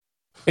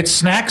It's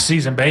snack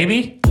season,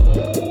 baby.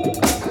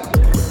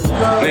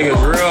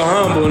 Niggas real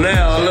humble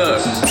now,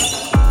 look.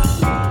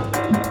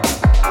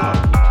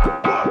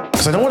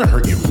 Because I don't want to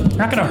hurt you. You're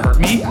not gonna hurt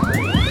me.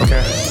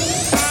 Okay.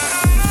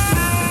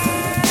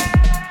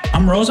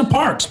 I'm Rosa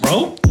Parks,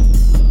 bro.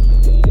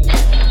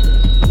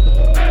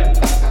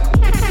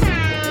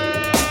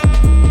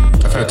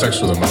 I've had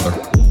sex with a mother.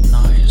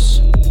 Nice.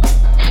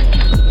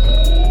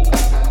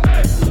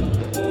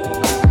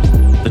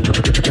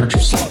 The Church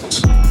of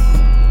Sluts.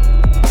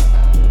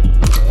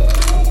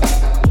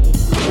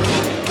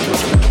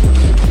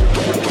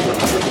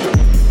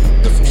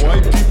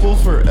 White people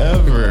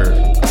forever.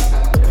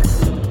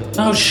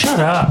 Oh, shut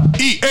up.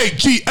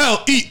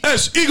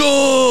 EAGLES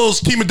Eagles!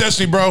 Team of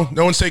Destiny, bro.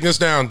 No one's taking us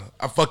down.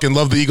 I fucking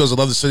love the Eagles. I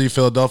love the city of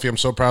Philadelphia. I'm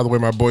so proud of the way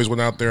my boys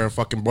went out there and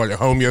fucking brought it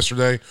home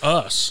yesterday.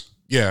 Us.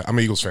 Yeah, I'm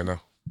an Eagles fan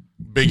now.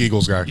 Big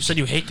Eagles guy. You said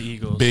you hate the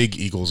Eagles. Big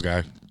Eagles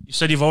guy. You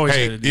said you've always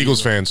Hey, hated the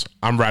Eagles fans,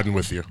 I'm riding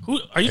with you. Who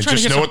are you And trying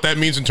to just get? know what that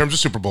means in terms of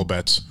Super Bowl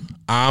bets.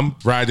 I'm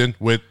riding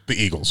with the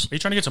Eagles. Are you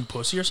trying to get some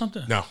pussy or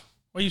something? No.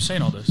 Why are you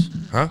saying all this?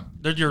 Huh?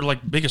 They're your like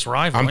biggest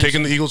rival. I'm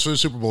taking the Eagles for the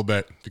Super Bowl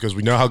bet because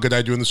we know how good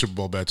I do in the Super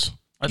Bowl bets.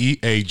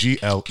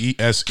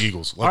 EAGLES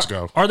Eagles. Let's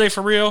go. Are they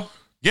for real?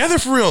 Yeah, they're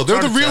for real. They're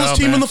the hard to realest tell,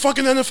 team man. in the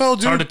fucking NFL, dude.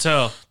 It's hard to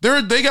tell.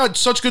 They got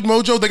such good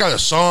mojo. They got a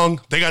song.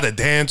 They got a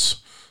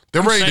dance.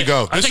 They're ready to saying-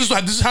 go. I This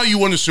is how you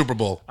win the Super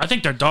Bowl. I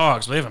think they're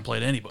dogs, but they haven't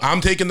played anybody.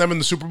 I'm taking them in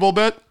the Super Bowl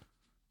bet,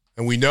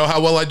 and we know how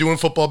well I do in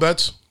football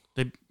bets.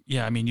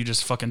 Yeah, I mean, you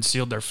just fucking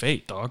sealed their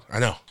fate, dog. I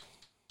know.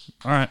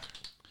 All right.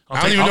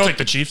 I I'll know take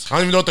the Chiefs. I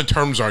don't even know what the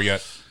terms are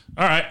yet.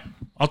 All right.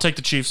 I'll take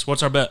the Chiefs.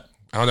 What's our bet?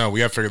 I don't know.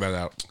 We got to figure that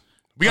out.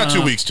 We got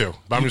 2 weeks too,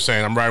 but I'm just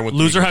saying I'm riding with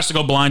Loser the has to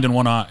go blind in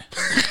one eye.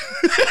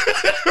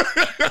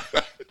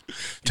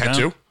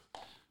 tattoo.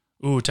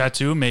 Ooh,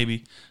 tattoo,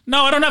 maybe.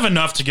 No, I don't have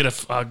enough to get a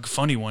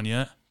funny one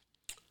yet.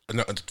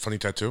 A funny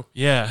tattoo.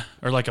 Yeah,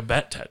 or like a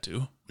bet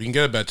tattoo. We can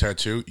get a bet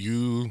tattoo.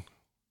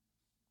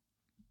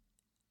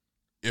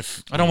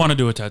 I don't want to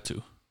do a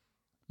tattoo.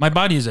 My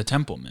body is a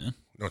temple, man.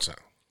 No, it's not.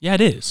 Yeah,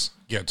 it is.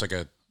 Yeah, it's like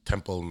a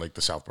temple in like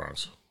the South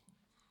Bronx.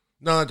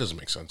 No, that doesn't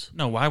make sense.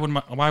 No, why would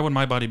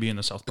my body be in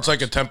the South Bronx? It's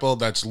like a temple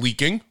that's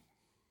leaking.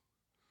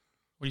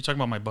 What are you talking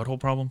about? My butthole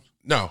problem?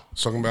 No,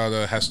 it's talking about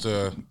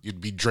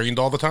you'd be drained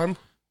all the time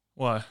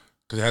Why?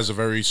 because it has a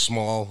very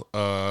small.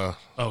 Oh,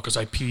 because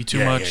I pee too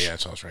Yeah, much. yeah,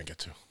 that's what I was trying to get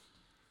to.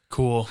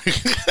 Cool.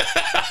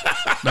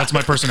 That's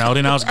my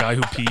personality now. Is a guy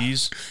who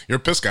pees. You're a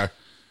piss guy.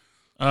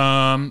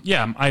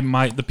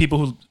 Yeah. The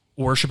people who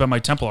worship at my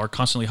temple are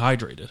constantly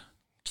hydrated.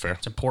 It's fair.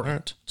 It's important. All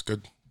right, it's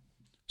good.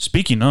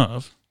 Speaking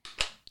of,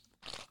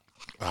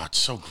 Ah, it's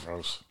so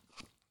gross.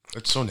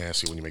 It's so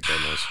nasty when you make that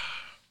noise.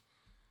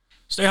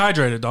 stay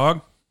hydrated,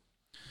 dog.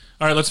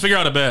 All right, let's figure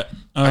out a bet.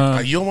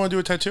 You don't want to do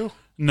a tattoo?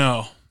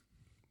 No.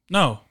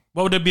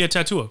 What would it be a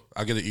tattoo of?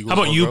 I'll get an Eagles.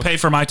 How about you logo. pay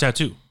for my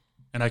tattoo,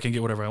 and I can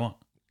get whatever I want?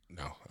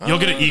 No, You'll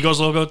get an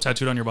Eagles logo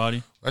tattooed on your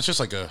body. That's just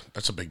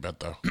that's a big bet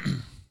though. You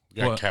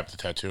got to What? cap the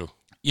tattoo.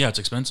 Yeah, it's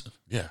expensive.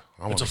 Yeah,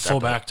 It's a full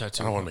back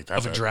tattoo. I don't want to make that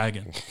of a bet.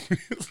 dragon.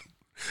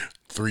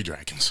 3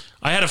 dragons.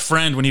 I had a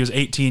friend when he was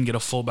 18 get a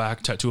full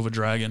back tattoo of a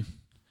dragon.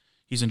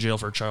 He's in jail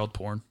for child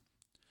porn.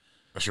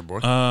 That's your boy.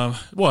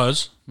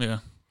 Yeah.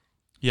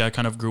 I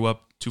kind of grew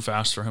up too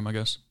fast for him, I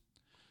guess.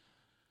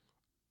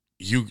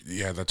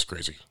 Yeah, that's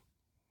crazy.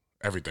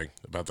 Everything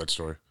about that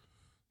story.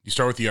 You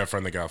start with your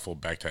friend that got a full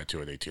back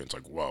tattoo at 18. It's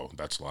like, whoa,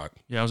 that's a lot.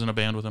 Yeah, I was in a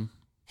band with him.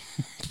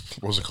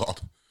 What was it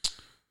called?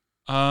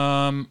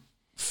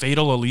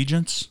 Fatal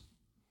Allegiance.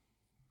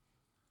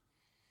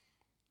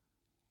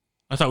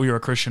 I thought we were a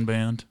Christian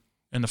band,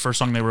 and the first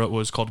song they wrote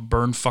was called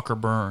 "Burn Fucker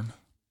Burn."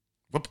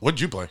 What'd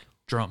you play?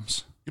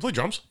 Drums. You play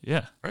drums?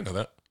 Yeah. I didn't know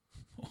that.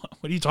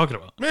 What are you talking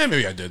about? Man,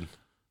 maybe I did.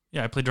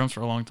 Yeah, I played drums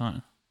for a long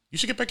time. You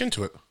should get back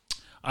into it.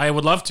 I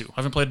would love to. I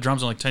haven't played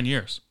drums in like 10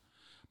 years.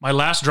 My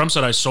last drum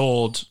set I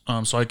sold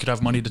so I could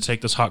have money to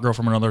take this hot girl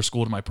from another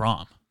school to my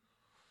prom.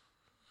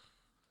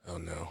 Oh,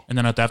 no. And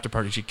then at the after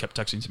party, she kept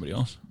texting somebody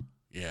else.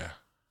 Yeah,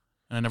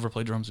 And I never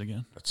played drums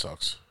again. that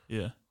sucks.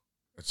 Yeah.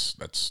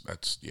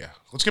 That's yeah.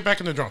 Let's get back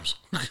into drums.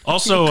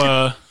 Also,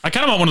 I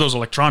kind of want one of those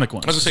electronic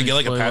ones. I was gonna say, get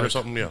like a pad or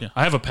something. Yeah.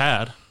 I have a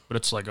pad, but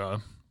it's like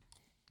a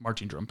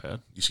marching drum pad.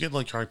 You should get an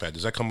electronic pad.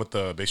 Does that come with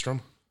the bass drum?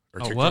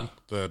 Or kick what? drum?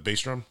 The bass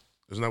drum?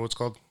 Isn't that what it's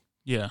called?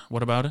 Yeah.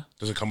 What about it?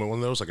 Does it come with one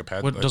of those, like a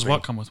pad? Does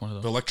what come with one of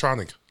The those?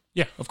 electronic.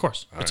 Yeah, of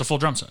course. It's a full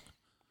drum set.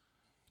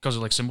 Because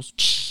they're like cymbals.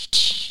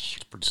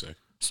 It's pretty sick.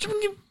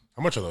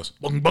 How much are those?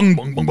 Bung, bung,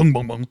 bung, bung, bung,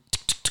 bung, bung.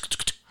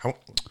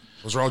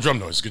 Those are all drum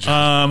noises. Good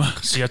job.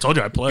 See, I told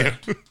you I play.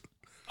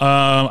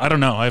 I don't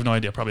know. I have no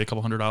idea. Probably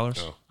 $200.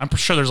 Oh. I'm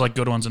sure there's like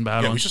good ones and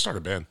bad Yeah, we ones. should start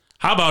a band.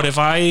 How about if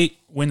I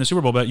win the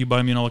Super Bowl bet, you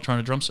buy me an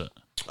electronic drum set?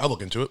 I'll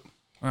look into it.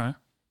 All right.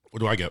 What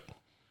do I get?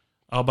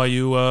 I'll buy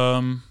you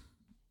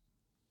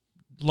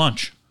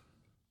lunch.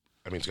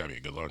 I mean, it's got to be a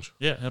good lunch.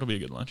 Yeah, it'll be a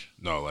good lunch.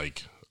 No,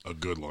 like a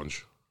good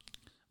lunch.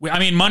 I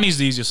mean, money's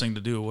the easiest thing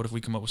to do. What if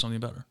we come up with something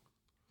better?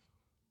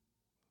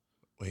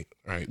 Wait,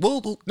 all right.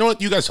 Well, you know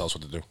what? You guys tell us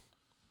what to do.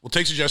 We'll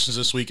take suggestions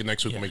this week, and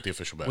next week we'll make the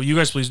official bet. Well, you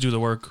guys please do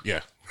the work.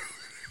 Yeah.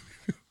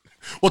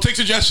 We'll take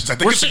suggestions. I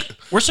think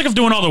We're sick of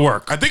doing all the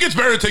work. I think it's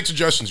better to take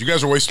suggestions. You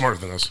guys are way smarter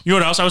than us. You know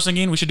what else I was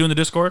thinking we should do in the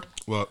Discord?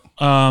 What?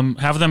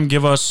 Have them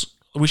give us.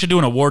 We should do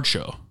an award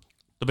show,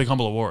 the Big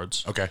Humble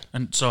Awards. Okay.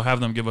 And so have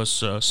them give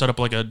us set up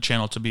like a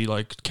channel to be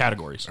like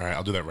categories. All right,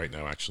 I'll do that right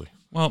now. Actually.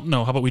 Well,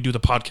 no. How about we do the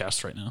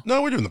podcast right now?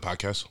 No, we're doing the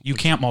podcast. You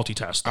can't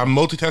multitask. I'm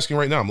multitasking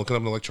right now. I'm looking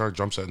up an electronic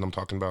drum set and I'm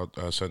talking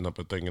about setting up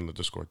a thing in the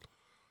Discord.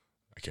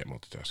 I can't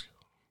multitask.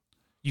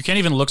 You can't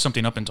even look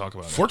something up and talk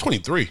about it.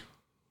 $423.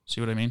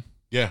 See what I mean?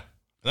 Yeah,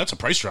 that's a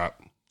price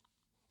drop.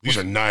 These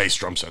are nice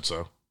drum sets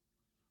though.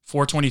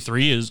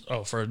 $423 is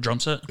for a drum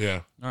set.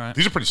 Yeah. All right.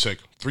 These are pretty sick.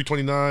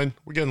 $329.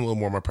 We're getting a little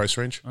more in my price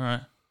range. All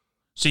right.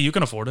 See, you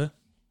can afford it.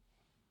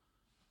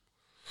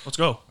 Let's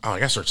go. Oh, I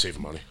gotta start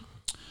saving money.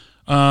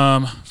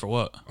 For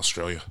what?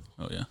 Australia.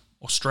 Oh yeah,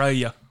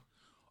 Australia.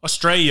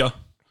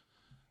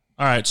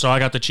 All right, so I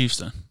got the Chiefs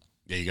then.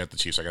 Yeah, you got the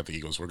Chiefs. I got the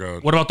Eagles. We're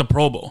going. What about the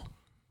Pro Bowl?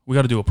 We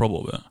got to do a Pro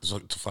Bowl bet. It's a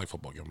flag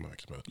football game.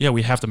 Yeah,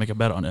 we have to make a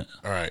bet on it.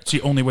 All right. It's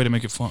the only way to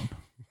make it fun.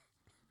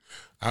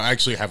 I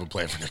actually have a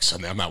plan for next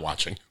Sunday. I'm not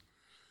watching.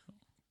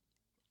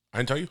 I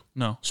didn't tell you?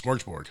 No.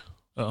 Smorgasbord.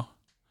 Oh.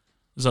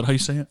 Is that how you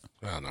say it?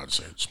 No, not to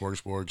say it.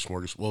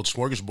 Smorgasbord. Well,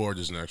 smorgasbord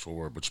is an actual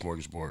word, but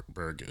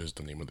smorgasbord is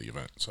the name of the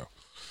event. So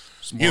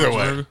either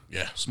way,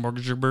 yeah.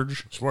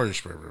 Smorgasbord.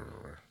 Smorgasbord.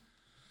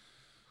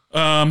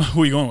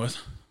 Who are you going with?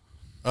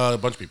 A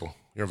bunch of people.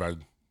 You're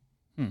invited.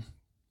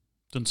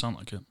 Didn't sound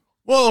like it.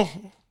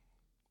 Well,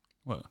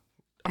 what?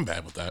 I'm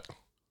bad with that.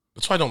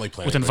 That's why I don't like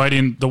playing. With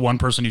inviting the one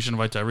person you should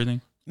invite to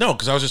everything? No,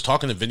 because I was just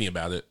talking to Vinny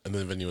about it, and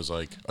then Vinny was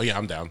like, "Oh yeah,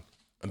 I'm down."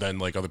 And then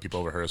like other people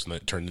overheard us, and then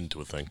it turned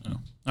into a thing. Oh.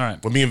 All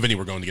right. But me and Vinny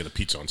were going to get a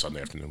pizza on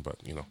Sunday afternoon, but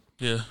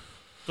Yeah.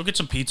 Go get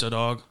some pizza,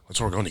 dog. that's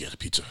where we're going to get a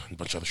pizza and a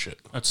bunch of other shit.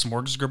 At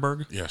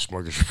Smorgasburg? Yeah,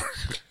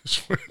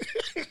 smorgasbord.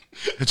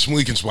 It's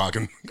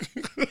Smeekenswagen.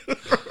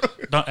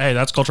 Hey,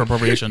 that's cultural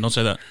appropriation. Don't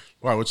say that.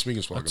 Wow, what's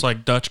Smeekenswagen? It's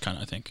like Dutch kind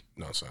of, I think.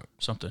 No, it's not.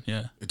 Something,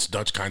 yeah. It's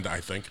Dutch kind of, I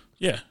think.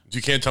 Yeah.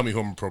 You can't tell me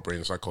who I'm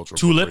appropriating. It's not cultural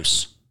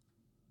Tulips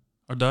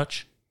are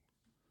Dutch.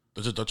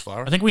 Is it Dutch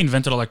flower? I think we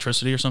invented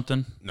electricity or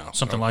something. No.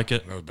 Something like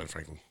it. That was Ben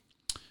Franklin.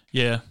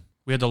 Yeah.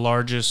 We had the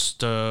largest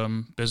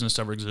business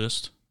to ever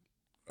exist.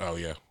 Oh,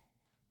 yeah.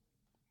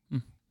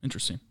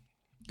 Interesting.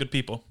 Good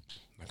people.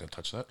 Not going to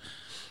touch that.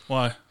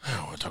 Why? I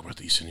don't want to talk about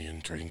the East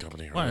Indian Trading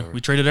Company. Or Why? whatever. We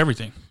traded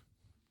everything.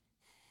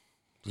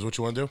 Is this what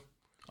you want to do?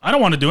 I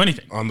don't want to do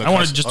anything. I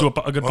want to just do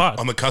a good pod.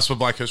 On the cusp of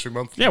Black History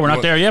Month? Yeah, we're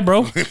not there yet,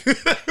 bro. You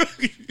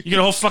get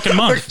a whole fucking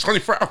month. Like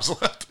 24 hours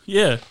left.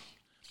 Yeah.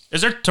 Is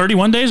there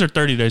 31 days or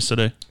 30 days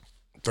today?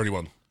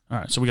 31. All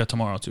right, so we got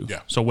tomorrow too.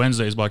 Yeah. So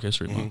Wednesday is Black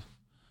History Month.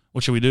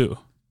 What should we do?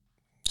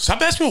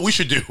 Stop asking what we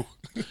should do.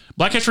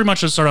 Black History Month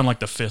should start on like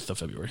the 5th of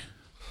February.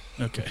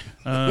 Okay.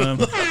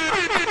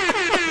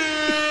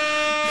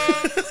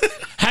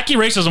 Hacky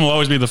racism will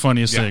always be the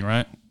funniest thing,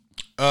 right?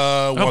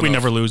 I hope we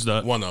never lose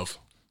that. One of.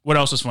 What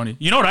else is funny?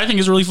 You know what I think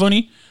is really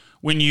funny?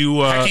 When you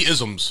Hacky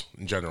isms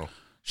in general.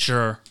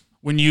 Sure.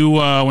 When you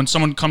when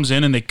someone comes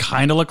in and they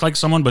kind of look like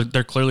someone, but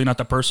they're clearly not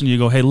the person, you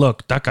go, "Hey,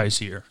 look, that guy's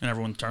here," and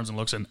everyone turns and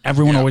looks, and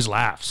everyone always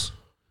laughs.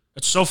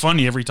 It's so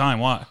funny every time.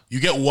 Why?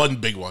 You get one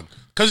big one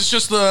because it's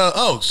just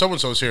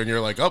so-and-so's here, and you're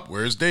like, "Oh,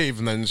 where's Dave?"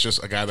 And then it's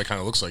just a guy that kind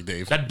of looks like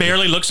Dave. That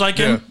barely looks like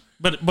him.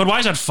 But why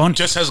is that funny?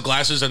 Just has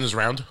glasses and is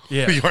round.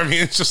 Yeah. You know what I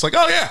mean? It's just like,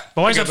 oh yeah.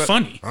 But why is that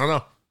funny? I don't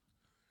know.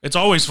 It's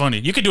always funny.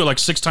 You could do it like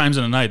 6 times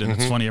in a night, and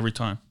it's funny every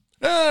time.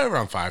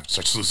 Around 5.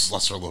 Starts to lose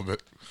less for a little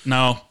bit.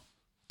 No.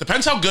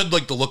 Depends how good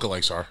like the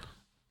lookalikes are.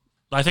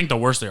 I think the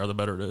worse they are, the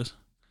better it is.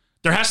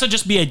 There has to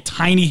just be a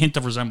tiny hint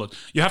of resemblance.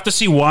 You have to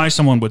see why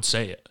someone would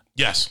say it.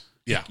 Yes.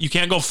 Yeah. You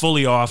can't go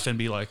fully off and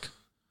be like...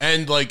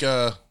 And like,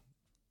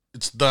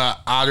 it's the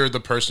odder the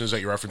person is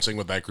that you're referencing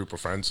with that group of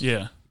friends.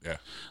 Yeah. Yeah.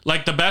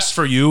 Like the best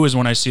for you is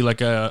when I see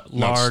like a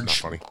large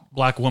funny.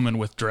 black woman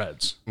with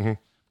dreads. Mm-hmm.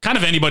 Kind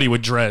of anybody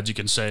with dreads, you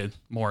can say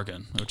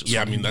Morgan. Which is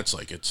I mean, that's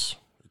like, it's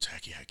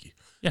hacky.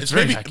 Yeah, it's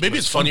very maybe hacky, maybe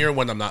it's funnier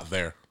when I'm not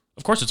there.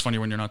 Of course it's funny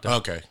when you're not there.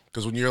 Okay.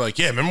 Because when you're like,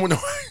 yeah, remember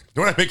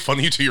when I make fun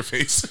of you to your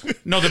face?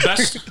 No,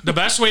 the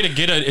best way to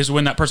get it is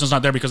when that person's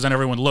not there, because then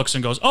everyone looks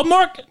and goes, "Oh,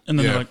 Mark," and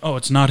then they're like, "Oh,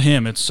 it's not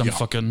him. It's some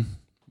fucking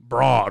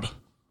broad,"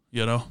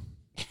 you know?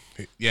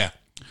 Yeah.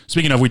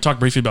 Speaking of, we talked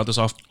briefly about this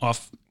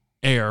off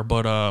air,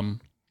 but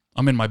I'm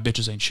in my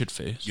bitches ain't shit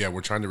phase. Yeah,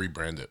 we're trying to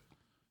rebrand it.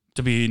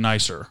 To be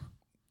nicer.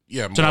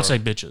 Yeah. To not say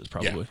bitches,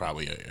 probably. Yeah,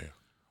 probably. Yeah.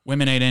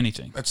 Women ain't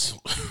anything. It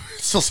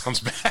still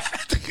sounds bad.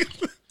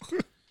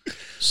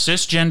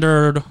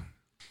 Cisgendered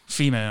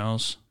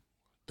females.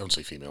 Don't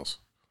say females.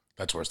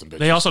 That's worse than bitches.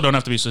 They also don't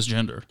have to be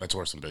cisgendered. That's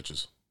worse than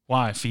bitches.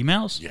 Why?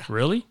 Females? Yeah.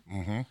 Really?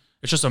 Mm-hmm.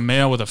 It's just a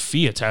male with a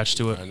fee attached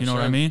to it. You know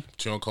what I mean?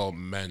 But you don't call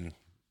men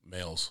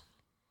males.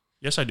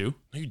 Yes, I do.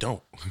 No, you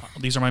don't.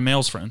 These are my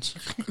males friends.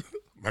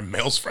 My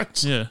males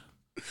friends? Yeah.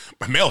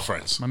 My male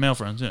friends. My male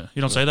friends, yeah.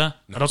 You don't say that?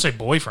 No. I don't say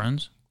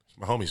boyfriends.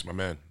 My homies, my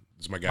man.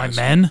 These are my guys.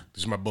 My men?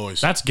 These are my boys.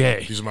 That's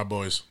gay. These are my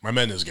boys. My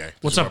men is gay.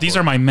 What's up? These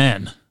are my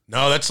men.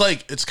 No, that's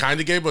like, it's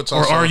kind of gay, but it's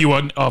also... Or are you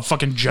a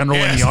fucking general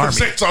in the army?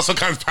 It's also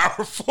kind of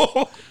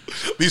powerful.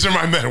 These are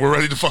my men. We're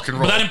ready to fucking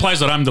roll. But that implies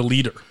that I'm the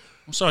leader.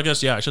 So I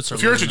guess, yeah, I should start.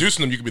 If you're leading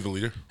introducing them, you can be the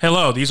leader.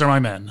 Hello, these are my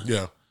men.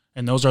 Yeah.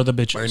 And those are the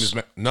bitches. My name is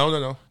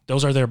No.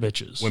 Those are their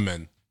bitches.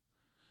 Women.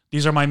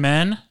 These are my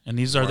men, and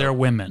these are their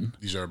women.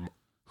 These are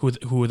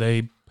who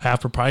they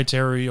have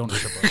proprietary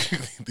ownership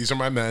of. these are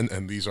my men,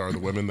 and these are the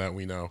women that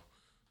we know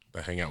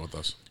that hang out with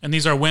us. And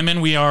these are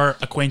women we are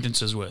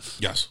acquaintances with.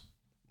 Yes.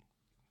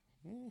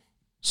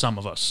 Some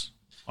of us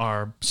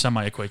are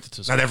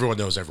semi-acquaintances. Not everyone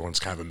knows everyone's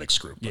kind of a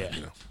mixed group. But, Yeah.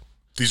 you know.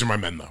 These are my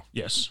men, though.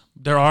 Yes.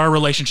 There are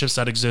relationships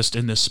that exist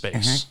in this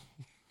space.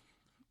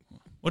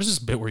 What is this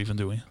bit we're even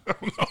doing? I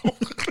don't know.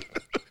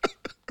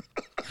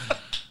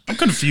 I'm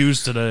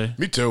confused today.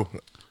 Me too.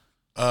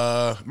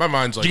 My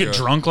mind's like... Did you get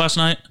drunk last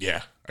night?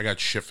 Yeah. I got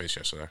shit-faced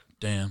yesterday.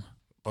 Damn.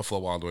 Buffalo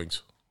Wild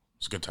Wings.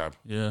 It's a good time.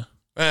 Yeah.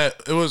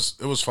 It was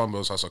fun, but it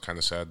was also kind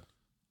of sad.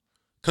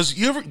 Because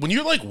when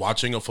you're like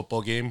watching a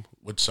football game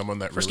with someone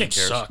that First really game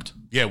cares, sucked.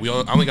 Yeah,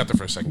 I only got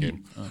the second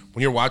game.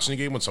 When you're watching a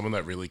game with someone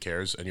that really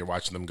cares, and you're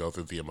watching them go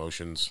through the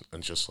emotions,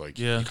 and just like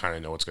you kind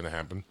of know what's going to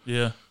happen.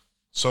 Yeah.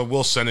 So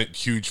Will Sennett,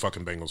 huge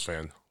fucking Bengals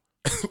fan.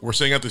 We're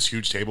sitting at this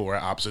huge table. We're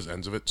at opposite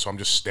ends of it, so I'm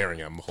just staring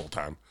at him the whole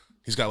time.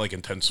 He's got like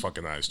intense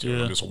fucking eyes too.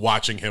 Yeah. I'm just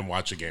watching him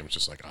watch a game. It's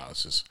just like, I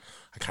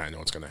kind of know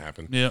what's going to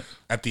happen. Yeah.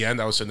 At the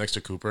end, I was sitting next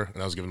to Cooper,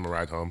 and I was giving him a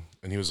ride home,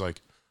 and he was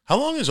like, "How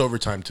long is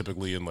overtime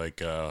typically in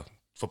like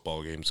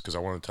football games? Because I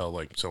want to tell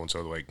like so and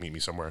so to like meet me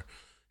somewhere."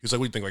 He was like,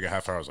 "What do you think? Like a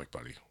half hour?" I was like,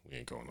 "Buddy, we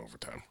ain't going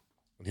overtime."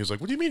 And he was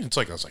like, "What do you mean?" It's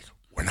like I was like,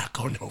 "We're not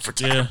going to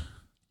overtime. Yeah.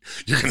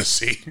 You're gonna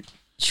see."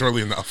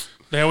 Surely enough.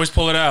 They always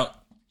pull it out.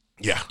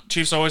 Yeah.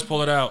 Chiefs always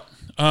pull it out.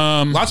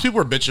 Lots of people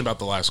were bitching about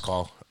the last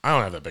call. I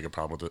don't have that big a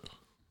problem with it.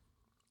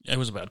 It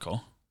was a bad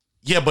call.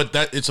 Yeah, but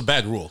it's a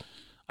bad rule.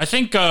 I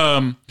think. You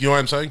know what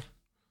I'm saying?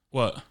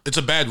 What? It's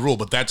a bad rule,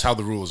 but that's how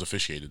the rule is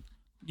officiated.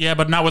 Yeah,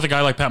 but not with a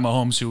guy like Pat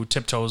Mahomes who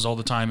tiptoes all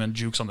the time and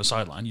jukes on the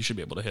sideline. You should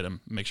be able to hit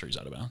him, and make sure he's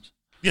out of bounds.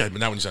 Yeah, but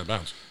not when he's out of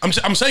bounds.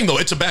 I'm saying though,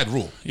 it's a bad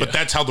rule, but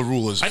that's how the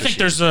rule is. I think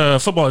there's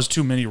football has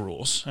too many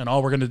rules, and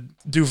all we're gonna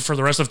do for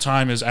the rest of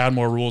time is add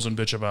more rules and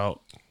bitch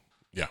about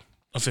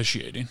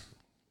officiating.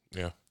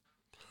 Yeah.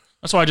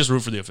 That's why I just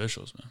root for the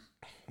officials, man.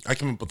 I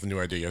came up with a new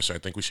idea yesterday. I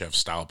think we should have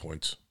style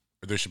points.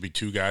 There should be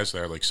two guys that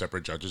are like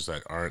separate judges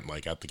that aren't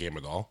like at the game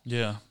at all.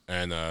 Yeah.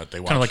 And they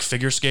watch. Kind of like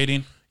figure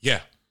skating. Yeah.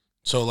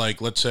 So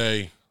like, let's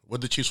say, what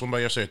did the Chiefs win by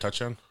yesterday? A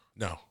touchdown?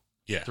 No.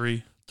 Yeah.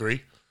 Three.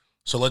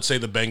 So let's say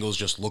the Bengals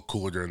just look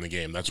cooler during the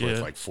game. That's worth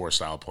like 4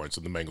 style points,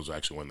 and the Bengals will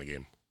actually win the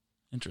game.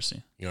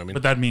 Interesting. You know what I mean?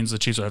 But that means the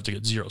Chiefs would have to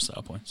get 0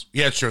 style points.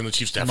 Yeah, it's true. And the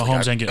Chiefs And definitely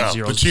Mahomes ain't getting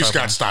 0 The Chiefs style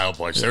got points. style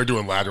points. They were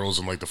doing laterals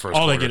in like the first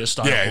All quarter. they get is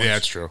style points. Yeah,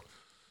 that's true.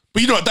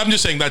 But you know what? I'm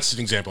just saying that's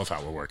an example of how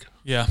it will work.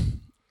 Yeah.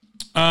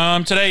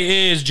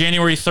 Today is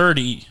January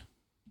 30.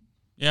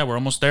 Yeah, we're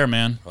almost there,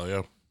 man. Oh,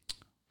 yeah.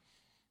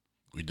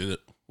 We did it.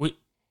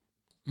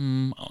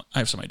 I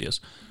have some ideas.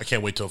 I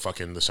can't wait till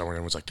fucking the summer.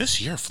 Everyone's like, this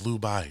year flew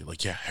by.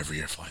 Like, yeah, every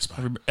year flies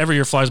by. Every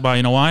year flies by.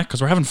 You know why?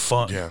 Because we're having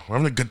fun. Yeah, we're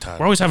having a good time.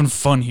 We're always having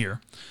fun here.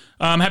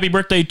 Happy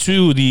birthday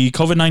to the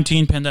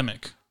COVID-19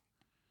 pandemic.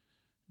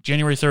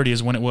 January 30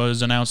 is when it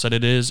was announced that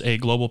it is a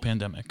global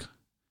pandemic.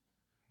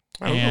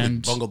 I don't know. We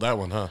And bungled that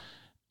one, huh?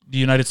 the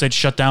United States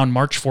shut down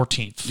March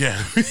 14th.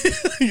 Yeah.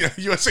 Yeah.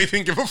 USA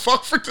didn't give a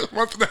fuck for a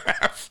month and a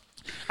half.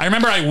 I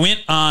remember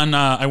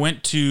I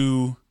went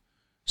to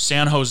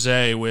San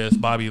Jose with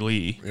Bobby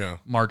Lee. Yeah.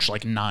 March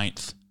like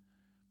 9th.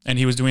 And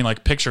he was doing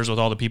like pictures with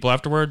all the people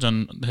afterwards,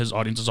 and his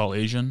audience is all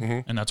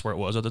Asian, and that's where it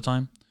was at the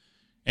time.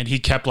 And he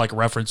kept like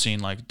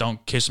referencing like,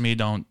 don't kiss me,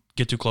 don't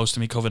get too close to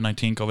me,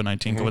 COVID-19,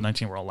 COVID-19,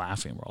 COVID-19. We're all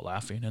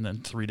laughing. And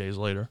then 3 days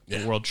later,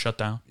 the world shut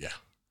down. Yeah.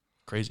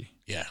 Crazy.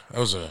 Yeah. That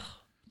was a...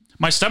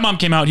 My stepmom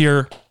came out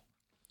here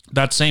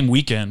that same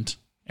weekend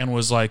and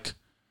was like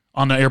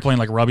on the airplane,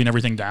 like rubbing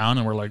everything down.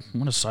 And we're like,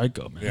 what a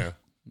psycho, man. Yeah.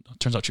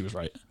 Turns out she was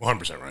right.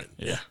 100% right.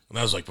 Yeah. And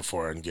that was like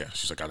before. And yeah,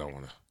 she's like, I don't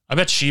want to. I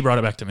bet she brought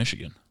it back to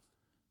Michigan.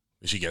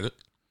 Did she get it?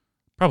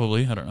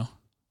 Probably. I don't know.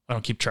 I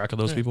don't keep track of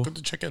those people. Good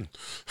to check in.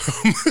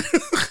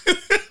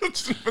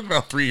 It's been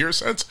about 3 years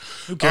since.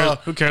 Who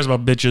cares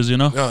about bitches, you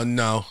know?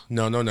 No.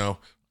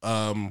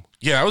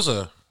 Yeah, that was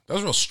a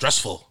real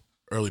stressful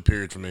early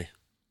period for me.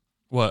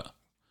 What?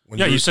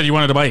 You said you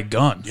wanted to buy a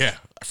gun. Yeah,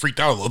 I freaked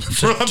out a little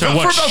bit. To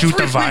what, shoot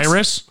the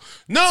virus?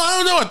 No, I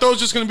don't know. I thought it was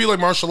just going to be like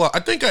martial law. I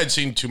think I'd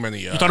seen too many.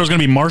 You thought it was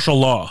going to be martial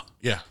law?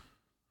 Yeah.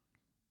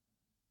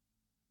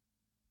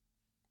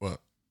 What?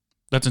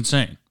 That's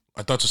insane.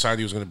 I thought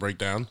society was going to break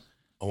down.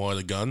 I wanted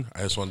a gun.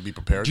 I just wanted to be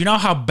prepared. Do you know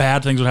how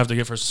bad things would have to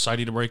get for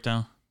society to break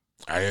down?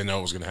 I didn't know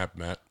it was going to happen,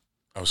 Matt.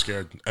 I was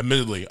scared.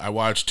 Admittedly, I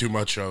watched too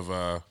much of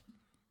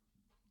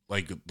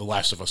like The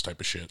Last of Us type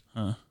of shit.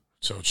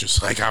 So it's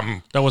just like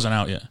That wasn't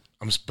out yet.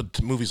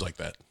 but movies like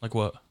that. Like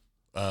what?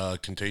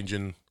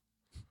 Contagion,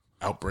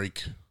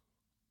 Outbreak,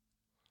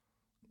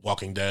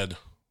 Walking Dead.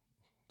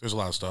 There's a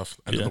lot of stuff.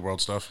 End of the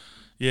world stuff.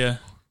 Yeah.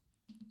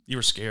 You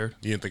were scared.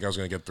 You didn't think I was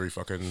going to get 3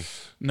 fucking...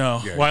 No.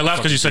 Yeah, well, I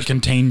laughed because you said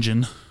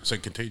contagion. I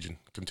said Contagion.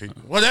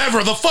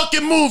 Whatever, the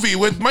fucking movie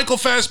with Michael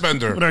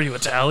Fassbender. What are you,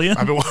 Italian?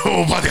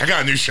 Oh, buddy, I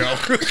got a new show.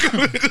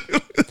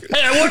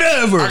 Hey,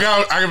 whatever.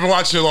 I've been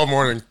watching it all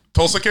morning.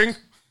 Tulsa King?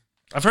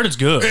 I've heard it's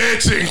good.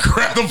 It's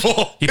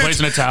incredible. He plays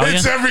an Italian?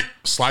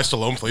 Sly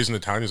Stallone plays an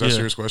Italian. Is that a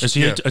serious question? Is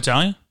he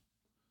Italian?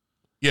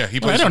 Yeah, he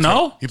plays. I don't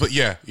know.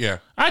 Yeah.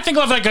 I think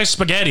of that guy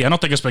Spaghetti. I don't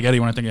think of Spaghetti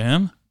when I think of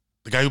him.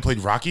 The guy who played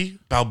Rocky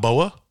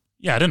Balboa.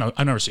 Yeah, I didn't know.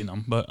 I've never seen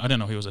him, but I didn't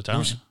know he was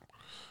Italian.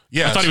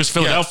 Yeah, I thought he was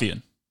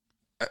Philadelphian.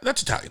 Yeah.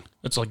 That's Italian.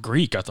 It's like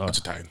Greek, I thought. It's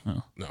Italian.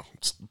 Oh. No,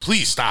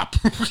 please stop.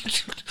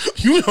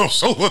 You know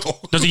so little.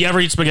 Does he ever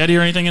eat spaghetti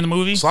or anything in the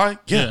movie? Sly?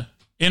 Yeah.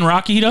 In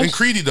Rocky, he does? In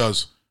Creed, he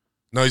does.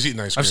 No, he's eating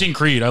ice cream. I've seen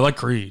Creed. I like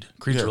Creed.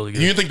 Creed's really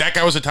good. You didn't think that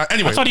guy was Italian?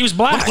 Anyway. I thought he was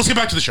black. Let's get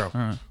back to the show.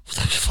 Right.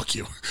 Fuck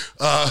you.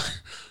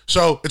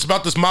 So it's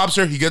about this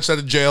mobster. He gets out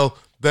of jail.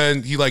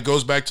 Then he like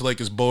goes back to like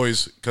his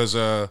boys because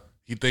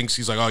he thinks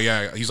he's like, oh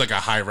yeah, he's like a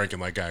high ranking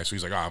like guy. So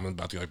he's like, oh, I'm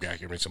about to like back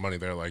here make some money.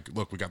 They're like,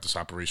 look, we got this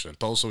operation in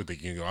Tulsa. We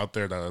think you can go out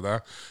there,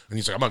 And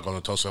he's like, I'm not going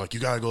to Tulsa. Like, you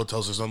gotta go to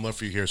Tulsa. There's nothing left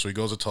for you here. So he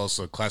goes to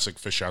Tulsa. Classic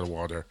fish out of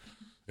water.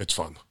 It's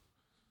fun.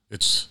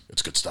 It's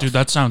good stuff. Dude,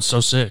 that sounds so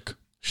sick.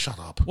 Shut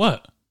up.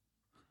 What?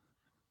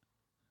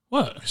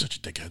 What? You're such a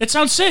dickhead. It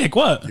sounds sick.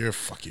 What?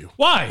 Fuck you.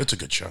 Why? It's a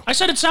good show. I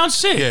said it sounds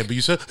sick. Yeah, but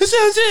you said it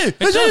sounds sick.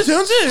 It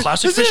sounds sick.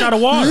 Classic fish out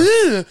of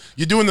water.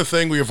 You're doing the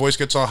thing where your voice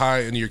gets all high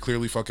and you're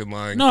clearly fucking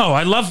lying. No,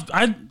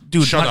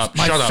 dude,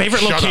 my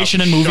favorite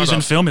location in movies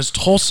and film is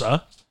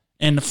Tulsa,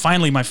 and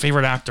finally my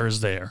favorite actor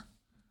is there,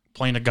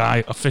 playing a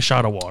guy, a fish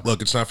out of water.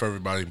 Look, it's not for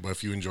everybody, but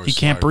if you enjoy He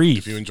can't breathe.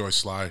 If you enjoy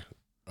Sly,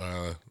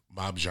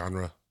 mob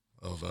genre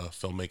of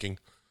filmmaking,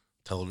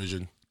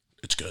 television,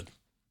 it's good.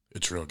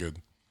 It's real good.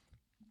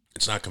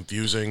 It's not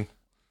confusing.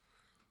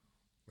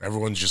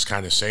 Everyone's just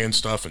kind of saying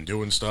stuff and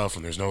doing stuff,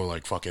 and there's no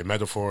like fucking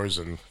metaphors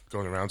and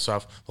going around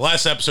stuff. The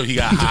last episode, he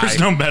got high. There's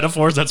no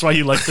metaphors. That's why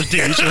you like the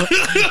TV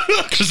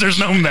show, because there's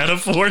no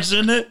metaphors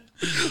in it.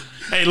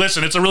 Hey,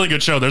 listen, it's a really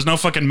good show. There's no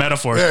fucking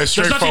metaphors. Yeah,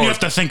 there's nothing you have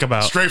to think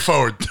about.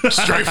 Straightforward. Here's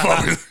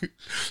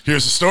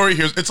the story.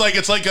 It's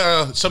like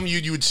some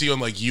you would see on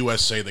like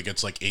USA that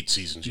gets like 8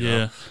 seasons. You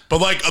know?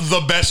 But like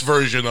the best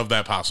version of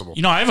that possible.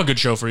 You know, I have a good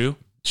show for you.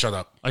 Shut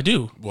up. I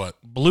do. What?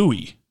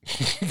 Bluey.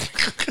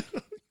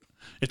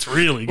 It's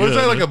really good. What is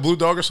that, like a blue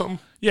dog or something?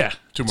 Yeah.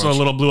 Too much. So a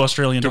little blue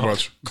Australian dog. Too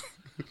much.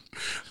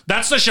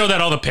 That's the show that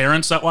all the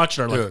parents that watch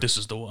it are like, this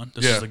is the one.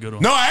 This is the good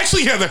one. No,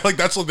 actually, yeah, they're like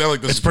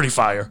this. It's pretty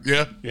fire.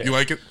 Yeah? You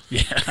like it?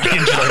 Yeah, I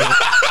enjoy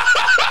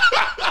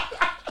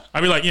it.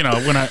 I'd be like,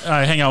 when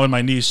I hang out with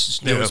my niece,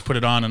 they always put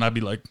it on, and I'd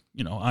be like,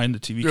 eyeing the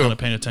TV, kind of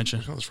paying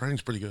attention. Oh, this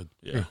writing's pretty good.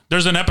 Yeah.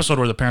 There's an episode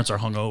where the parents are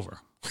hungover.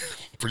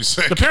 Pretty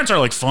sick. The parents are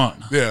like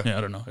fun. Yeah. Yeah,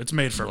 I don't know. It's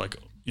made for like,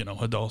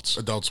 adults.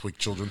 Adults with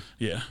children.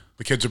 Yeah.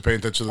 The kids are paying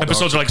attention to the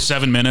episodes dogs. are like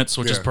 7 minutes,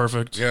 which is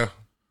perfect. Yeah.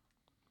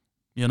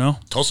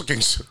 Tulsa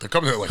Kings, they're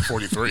coming at like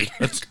 43.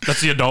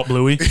 That's the adult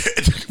Bluey.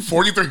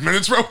 43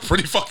 minutes, bro.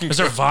 Pretty fucking Is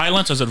there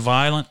violence? Is it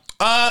violent?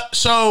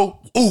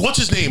 What's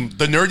his name?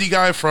 The nerdy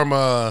guy from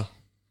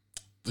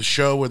the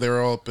show where they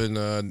were all up in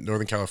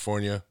Northern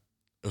California.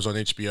 It was on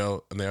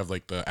HBO, and they have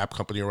like the app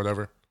company or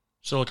whatever.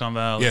 Silicon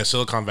Valley. Yeah,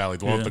 Silicon Valley.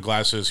 The one with the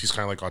glasses. He's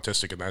kind of like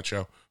autistic in that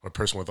show, or a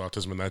person with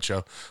autism in that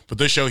show. But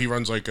this show, he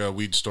runs like a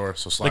weed store.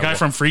 So Sly the guy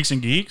from Freaks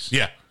and Geeks?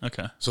 Yeah.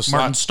 Okay. So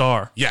Martin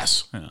Starr.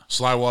 Yes. Yeah.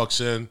 Sly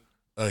walks in.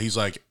 He's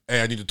like,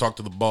 hey, I need to talk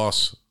to the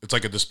boss. It's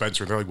like a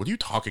dispensary. They're like, what are you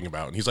talking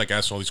about? And he's like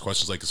asking all these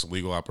questions like it's a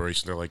legal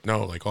operation. They're like,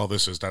 no, like all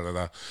this is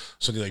da-da-da.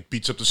 So he like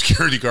beats up the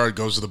security guard,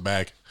 goes to the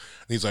back.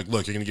 And he's like,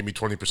 look, you're going to give me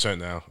 20%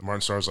 now. And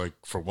Martin Starr's like,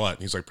 for what?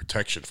 And he's like,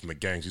 protection from the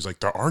gangs. He's like,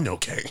 there are no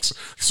gangs.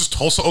 This is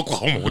Tulsa,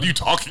 Oklahoma. What are you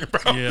talking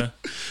about? Yeah.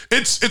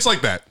 It's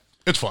like that.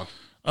 It's fun.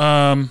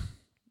 All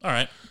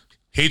right.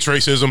 Hates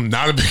racism.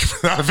 Not a big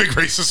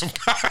racism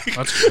guy.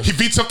 That's cool. He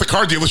beats up the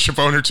car dealership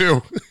owner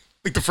too.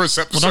 Like the first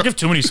episode. Well, don't give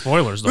too many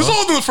spoilers, though. This is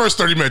all in the first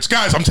 30 minutes.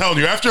 Guys, I'm telling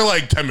you, after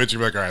like 10 minutes,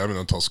 you're like, all right, I'm in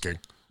on Tulsa King.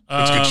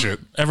 It's good shit.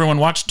 Everyone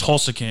watch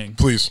Tulsa King.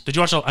 Please. Did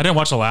you watch? I didn't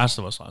watch The Last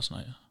of Us last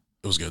night.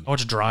 It was good. I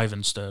watched Drive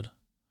instead.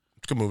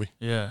 It's a good movie.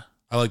 Yeah.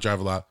 I like Drive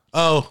a lot.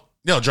 Oh,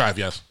 no, Drive,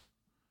 yes.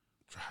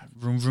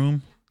 Vroom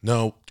Vroom.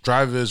 No,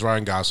 Drive is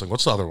Ryan Gosling.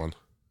 What's the other one?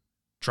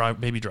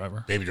 Baby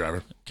Driver. Baby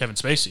Driver. Kevin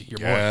Spacey, your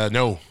boy. Yeah,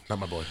 no, not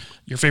my boy.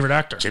 Your favorite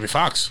actor. Jamie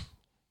Foxx.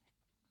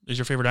 Is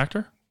your favorite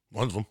actor?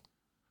 One of them.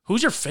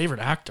 Who's your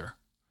favorite actor?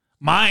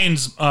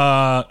 Mine's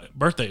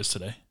birthday is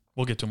today.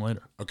 We'll get to him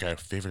later. Okay,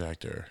 favorite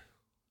actor.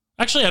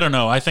 Actually, I don't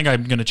know. I think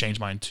I'm going to change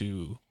mine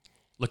to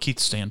Lakeith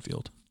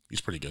Stanfield.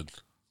 He's pretty good.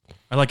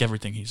 I like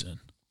everything he's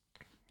in.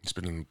 He's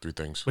been in 3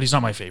 things. But he's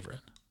not my favorite.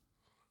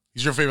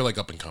 He's your favorite, like,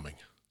 up and coming.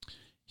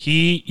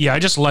 I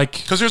just like...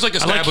 Because there's, like,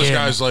 established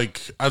guys,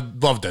 like, I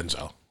love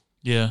Denzel.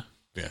 Yeah.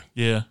 Yeah.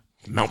 Yeah.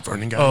 Mount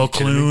Vernon guy. Oh,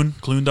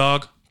 Clune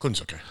Dog.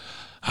 Clune's okay.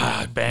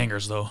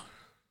 Bangers, though.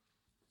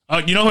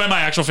 You know who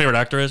my actual favorite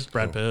actor is?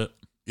 Brad Pitt.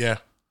 Yeah.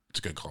 It's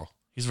a good call.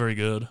 He's very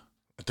good.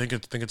 I think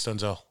it's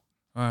Denzel. All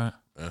right.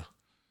 Yeah.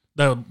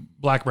 The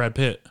Black Brad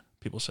Pitt,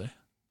 people say.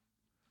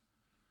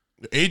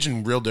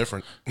 Aging real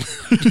different.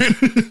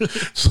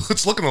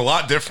 It's looking a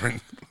lot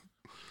different.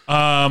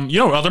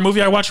 Other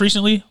movie I watched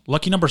recently?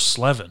 Lucky Number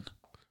 11. Have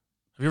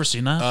you ever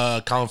seen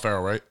that? Colin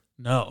Farrell, right?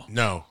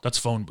 No. That's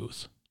Phone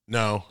Booth.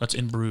 No. That's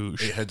In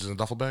Bruges. 8 heads in a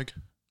duffel bag?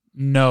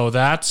 No,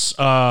 that's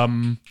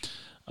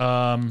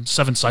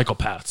Seven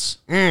Psychopaths.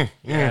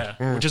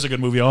 Which is a good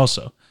movie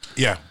also.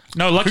 Yeah.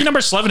 No, lucky number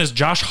 11 is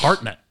Josh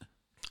Hartnett.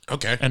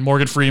 Okay. And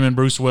Morgan Freeman,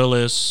 Bruce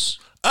Willis.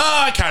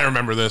 Oh, I kind of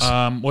remember this.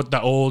 What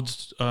the old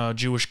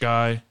Jewish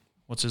guy?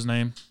 What's his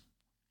name?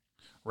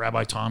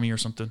 Rabbi Tommy or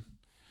something.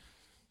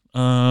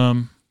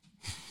 Ian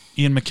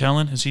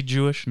McKellen, is he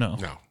Jewish? No.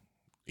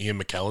 Ian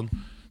McKellen.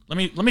 Let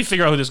me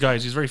figure out who this guy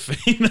is. He's very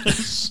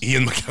famous.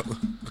 Ian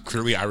McKellen,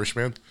 clearly Irish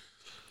man.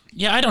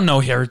 Yeah, I don't know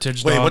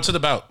heritage. Wait, dog. what's it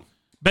about?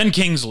 Ben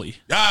Kingsley.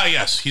 Ah,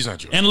 yes, he's not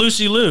Jewish. And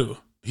Lucy Liu.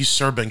 He's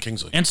Sir Ben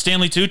Kingsley. And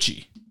Stanley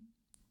Tucci.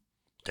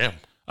 Damn.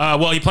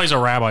 Well, he plays a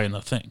rabbi in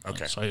the thing.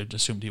 Okay. So I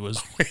assumed he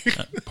was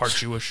part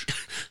Jewish.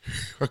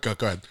 Okay,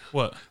 go ahead.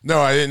 What?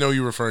 No, I didn't know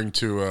you were referring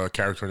to a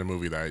character in a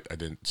movie that I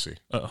didn't see.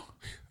 Oh.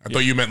 I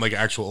thought you meant like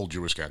actual old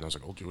Jewish guy. And I was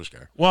like, old Jewish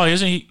guy. Well,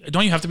 isn't he?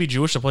 Don't you have to be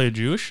Jewish to play a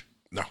Jewish?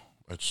 No,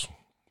 it's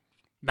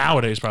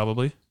Nowadays,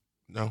 probably.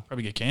 no.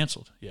 Probably get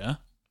canceled. Yeah.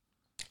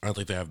 I don't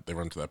think they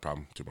run into that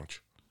problem too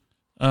much.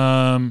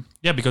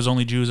 Yeah, because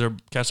only Jews are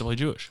cast to play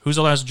Jewish. Who's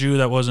the last Jew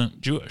that wasn't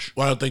Jewish?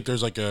 Well, I don't think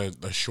there's like a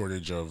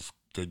shortage of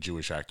good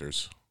Jewish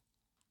actors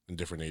in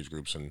different age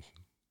groups and.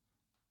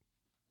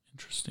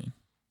 Interesting.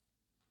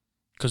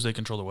 Because they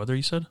control the weather,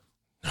 you said?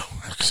 No,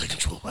 because they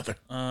control the weather.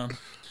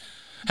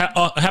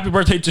 Happy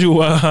birthday to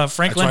That's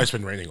Franklin. why it's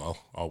been raining all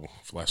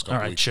for the last couple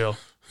All right, weeks. chill.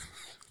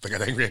 They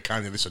got angry at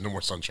Kanye. They said no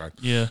more sunshine.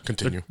 Yeah.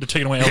 Continue. They're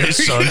taking away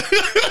LA's sun.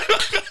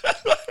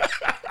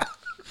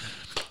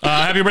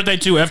 Happy birthday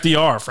to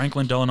FDR,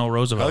 Franklin Delano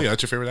Roosevelt. Oh yeah,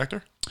 that's your favorite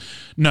actor?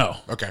 No.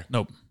 Okay.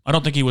 Nope. I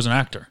don't think he was an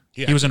actor.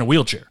 Yeah. He was in a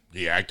wheelchair.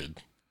 He acted.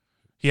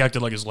 He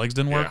acted like his legs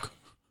didn't work.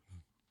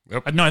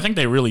 Yep. No, I think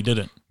they really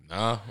didn't.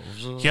 Nah.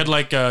 He had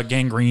like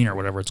gangrene or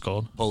whatever it's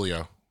called.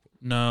 Polio.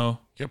 No.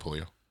 Yeah,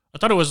 polio. I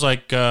thought it was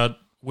like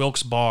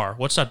Wilkes Barre.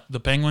 What's that? The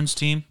Penguins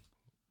team?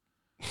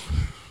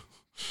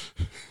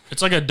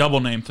 It's like a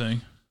double name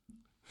thing.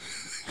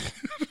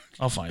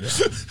 I'll find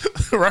it.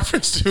 A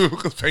reference to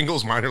the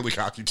Bengals minor league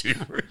hockey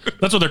team.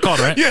 That's what they're called,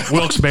 right? Yeah.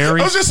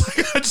 Wilkes-Barre. I was just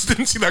like, I just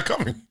didn't see that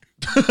coming.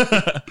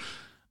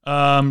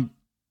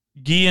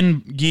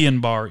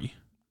 Guillain-Barre.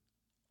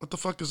 What the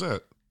fuck is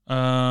that?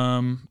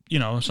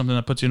 Something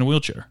that puts you in a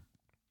wheelchair.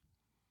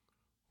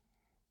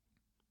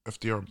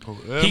 FDR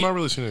polio. I'm not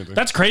really seeing anything.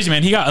 That's crazy,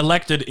 man. He got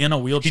elected in a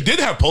wheelchair. He did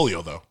have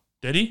polio though.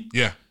 Did he?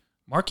 Yeah.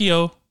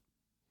 Markio.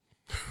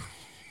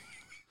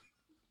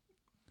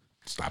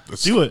 Stop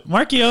this. Do it.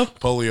 Markio.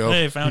 Polio.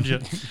 Hey, found you.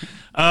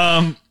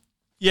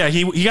 Yeah,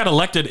 he got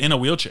elected in a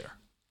wheelchair.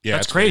 Yeah,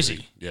 that's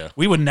crazy. Yeah.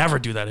 We would never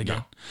do that again.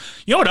 No.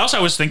 You know what else I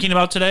was thinking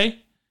about today?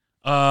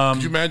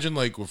 Could you imagine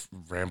like if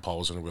Rand Paul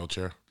was in a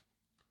wheelchair?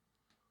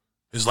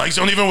 His legs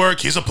don't even work.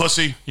 He's a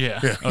pussy. Yeah.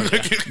 Oh,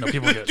 yeah. No,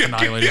 people get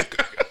annihilated.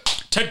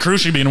 Ted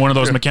Cruz should be in one of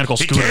those mechanical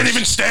He scooters. can't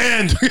even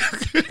stand.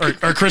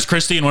 or Chris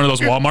Christie in one of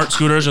those Walmart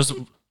scooters just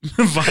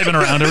vibing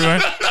around everywhere.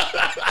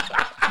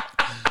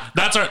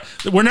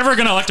 We're never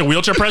going to elect a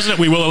wheelchair president.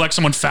 We will elect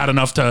someone fat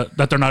enough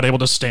that they're not able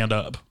to stand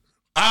up.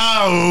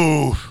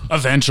 Oh,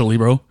 eventually,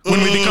 bro.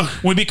 When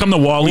we become the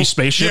Wall-E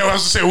spaceship. Yeah, I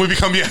was gonna say when we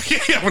become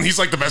when he's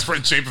like the best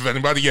in shape of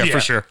anybody. Yeah, for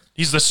sure.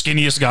 He's the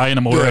skinniest guy in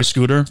a motorized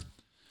scooter.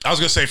 I was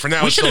gonna say for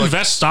now we should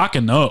invest stock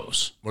in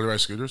those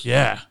motorized scooters.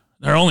 Yeah,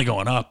 they're only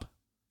going up.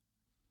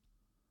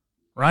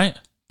 Right?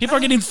 People are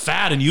getting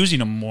fat and using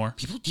them more.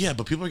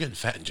 But people are getting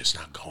fat and just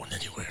not going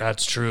anywhere.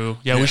 That's true.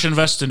 Yeah, we should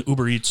invest in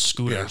Uber Eats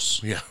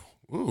scooters. Yeah.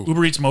 Ooh.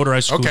 Uber Eats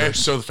motorized scooters. Okay,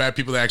 so the fat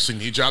people that actually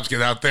need jobs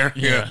get out there.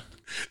 Yeah.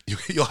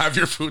 You'll have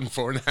your food in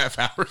 4.5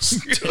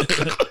 hours.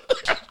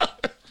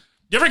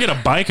 You ever get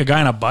a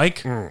guy on a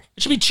bike? It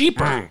should be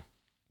cheaper.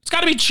 It's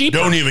got to be cheaper.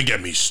 Don't even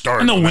get me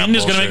started. And the wind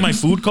is going to make my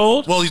food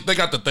cold? Well, they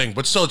got the thing,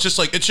 but still, it's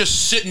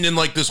just sitting in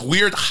like this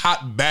weird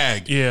hot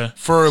bag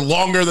for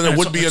longer than it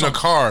would be in a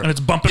car. And it's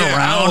bumping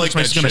around, like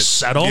it's going to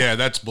settle. Yeah,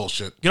 that's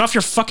bullshit. Get off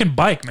your fucking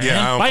bike, man.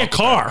 Yeah, buy a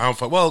car.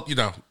 Well,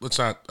 let's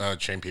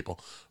not shame people.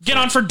 Get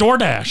on for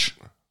DoorDash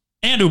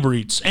and Uber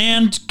Eats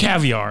and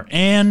Caviar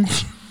and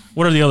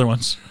what are the other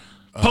ones?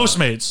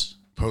 Postmates.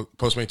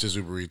 Postmates is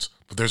Uber Eats,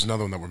 but there's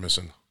another one that we're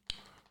missing.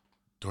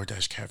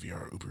 DoorDash,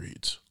 Caviar, Uber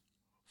Eats.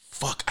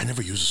 Fuck, I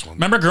never use this one.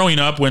 Remember growing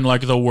up when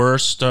like the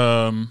worst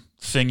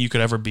thing you could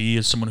ever be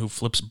is someone who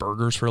flips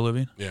burgers for a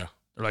living? Yeah.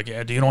 They're like,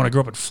 yeah, do you don't want to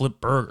grow up and flip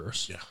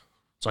burgers? Yeah.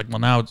 It's like, well,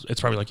 now it's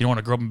probably like you don't want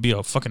to grow up and be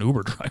a fucking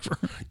Uber driver.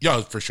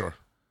 Yeah, for sure.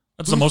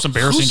 That's the most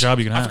embarrassing job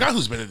you can have. I forgot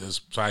who's been in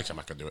this, so I'm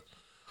not gonna do it.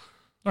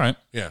 All right.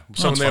 Yeah.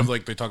 So when they have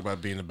they talk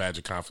about being a badge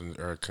of confidence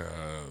or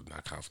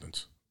not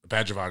confidence, a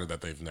badge of honor that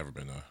they've never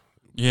been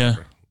in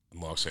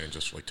Los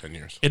Angeles for like 10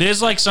 years. It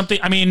is like something.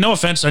 I mean, no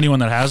offense to anyone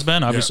that has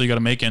been. Obviously, you got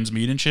to make ends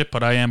meet and shit.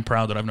 But I am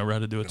proud that I've never had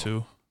to do it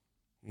too.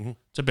 Mm-hmm.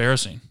 It's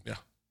embarrassing. Yeah.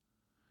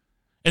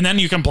 And then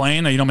you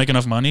complain that you don't make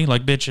enough money.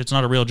 Like, bitch, it's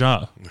not a real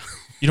job.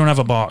 You don't have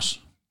a boss.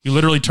 You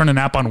literally turn an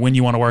app on when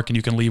you want to work, and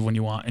you can leave when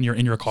you want, and you're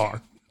in your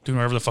car doing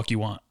whatever the fuck you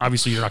want.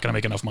 Obviously, you're not going to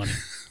make enough money.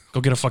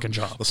 Go get a fucking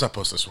job. Let's not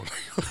post this one.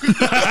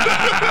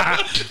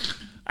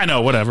 I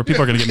know, whatever.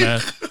 People are going to get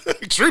mad.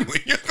 Extremely.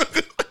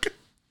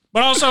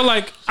 But also,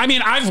 like, I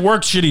mean, I've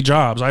worked shitty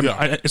jobs.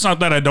 It's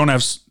not that I don't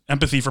have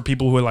empathy for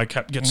people who like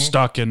get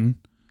stuck and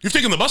You've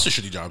taken the bus to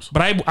shitty jobs.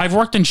 But I've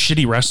worked in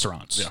shitty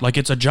restaurants. Yeah. Like,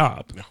 it's a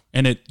job. Yeah.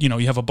 And you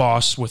have a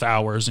boss with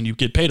hours and you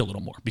get paid a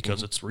little more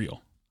because it's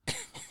real.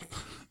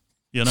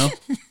 You know?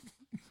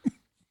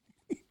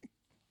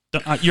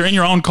 You're in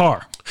your own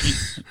car.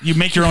 You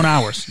make your own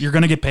hours. You're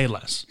going to get paid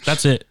less.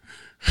 That's it.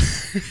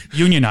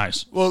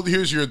 Unionize. Well,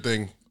 here's your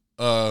thing.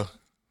 Never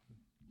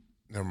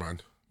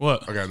mind.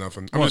 What? I got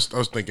nothing. I was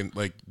thinking,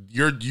 like,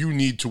 you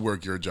need to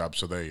work your job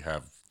so they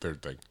have their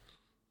thing.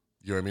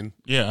 You know what I mean?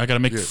 Yeah, I got to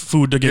make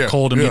food to get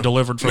cold and be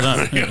delivered for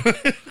them. Yeah.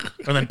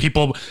 And then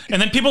people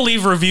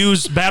leave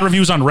bad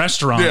reviews on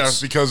restaurants.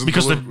 Yeah, because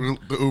the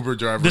Uber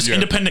driver. This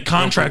independent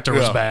contractor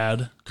was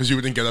bad. Because you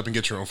didn't get up and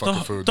get your own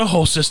fucking food. The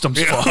whole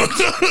system's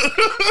fucked.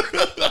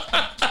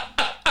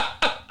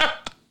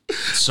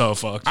 So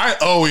fucked. I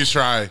always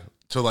try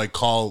to like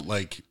call,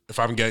 like, if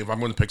I'm going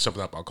to pick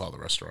something up, I'll call the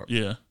restaurant.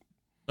 Yeah,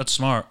 that's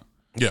smart.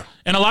 Yeah,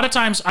 and a lot of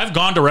times I've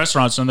gone to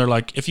restaurants and they're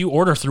like, if you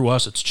order through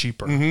us, it's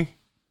cheaper. Mm-hmm.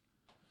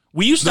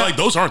 We used to like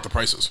those aren't the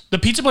prices. The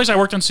pizza place I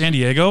worked in San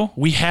Diego,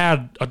 we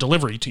had a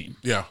delivery team.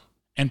 Yeah,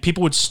 and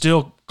people would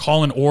still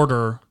call and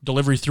order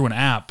delivery through an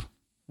app,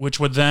 which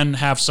would then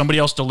have somebody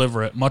else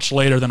deliver it much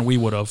later than we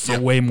would have for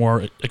way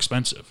more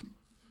expensive.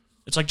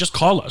 It's like, just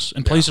call us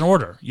and place an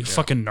order. You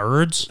fucking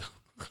nerds.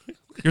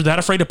 You're that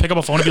afraid to pick up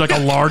a phone and be like a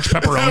large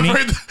pepperoni? I'm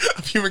afraid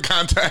of human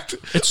contact.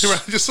 It's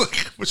just like,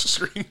 what's the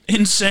screen?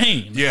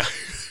 Insane. Yeah.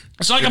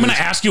 It's not like I'm going to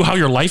ask you how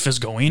your life is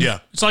going. Yeah.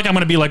 It's like I'm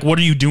going to be like, what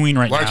are you doing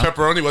right Large now?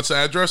 pepperoni, what's the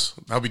address?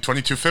 That'll be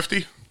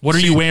 2250. What are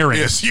you wearing?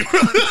 Yes.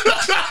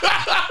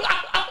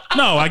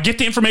 No, I get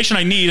the information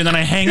I need and then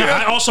I hang up.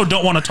 I also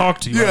don't want to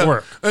talk to you at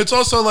work. It's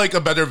also like a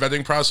better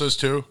vetting process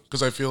too,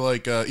 because I feel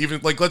like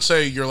even like, let's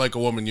say you're like a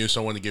woman, you just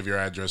don't want to give your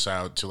address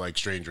out to like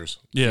strangers.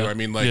 Yeah. You know what I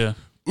mean? Like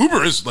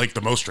Uber is like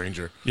the most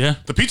stranger. Yeah.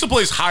 The pizza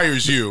place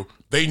hires you.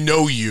 They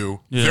know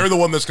you. Yeah. They're the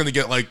one that's going to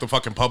get like the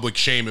fucking public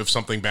shame if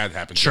something bad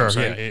happens. Sure.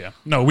 Yeah.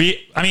 No,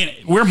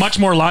 we're much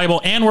more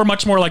liable, and we're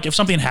much more like, if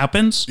something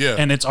happens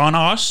and it's on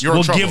us,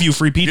 we'll give you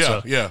free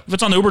pizza. Yeah. If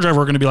it's on the Uber driver,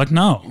 we're going to be like,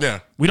 no. Yeah.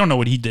 We don't know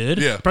what he did.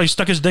 Yeah. Probably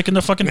stuck his dick in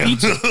the fucking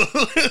pizza.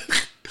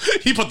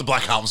 He put the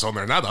black olives on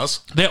there, not us.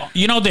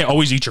 They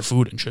always eat your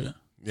food and shit.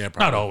 Yeah,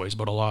 probably. Not always,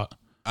 but a lot.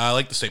 I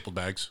like the stapled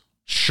bags.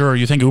 Sure.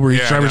 You think Uber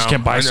Eats drivers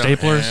can't buy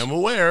staplers? I'm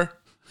aware.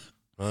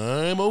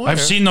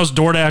 I've seen those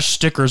DoorDash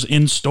stickers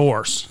in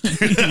stores.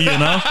 You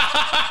know?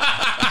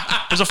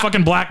 There's a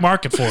fucking black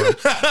market for them.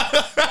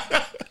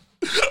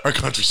 Our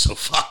country's so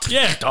fucked.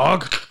 Yeah,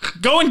 dog.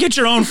 Go and get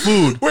your own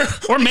food.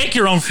 Or make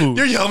your own food.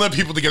 You're yelling at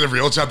people to get a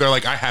real job. They're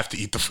like, I have to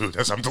eat the food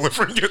as I'm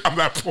delivering it. I'm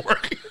that poor.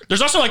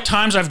 There's also like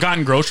times I've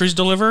gotten groceries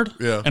delivered.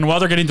 Yeah. And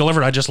while they're getting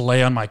delivered, I just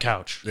lay on my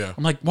couch. Yeah.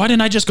 I'm like, why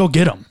didn't I just go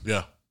get them?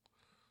 Yeah.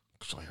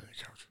 Just lay on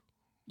your couch.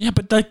 Yeah,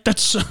 but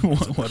that's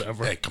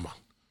whatever. Hey, come on.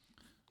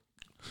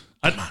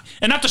 And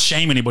not to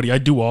shame anybody, I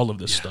do all of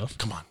this stuff.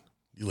 Come on.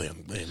 You lay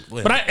on.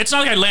 But it's not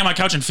like I lay on my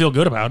couch and feel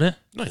good about it.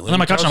 No, you lay on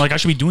my couch and I'm like, I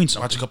should be doing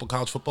something. Watch a couple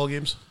college football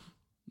games?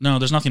 No,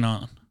 there's nothing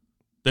on.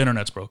 The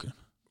internet's broken.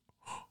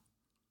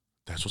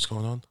 That's what's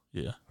going on?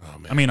 Yeah. Oh,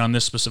 man. I mean, on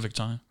this specific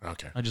time.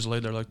 Okay. I just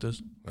laid there like this.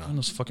 When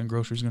those fucking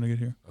groceries going to get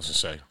here? I was going to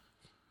say.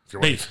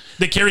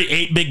 They carry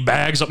 8 big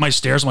bags up my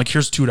stairs. I'm like,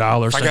 here's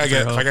 $2. If I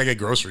gotta get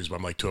groceries, but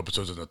I'm like 2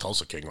 episodes of the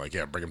Tulsa King, like,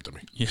 yeah, bring them to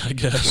me. Yeah, I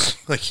guess.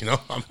 Like,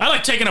 I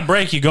like taking a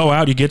break. You go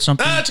out, you get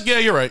something. Yeah,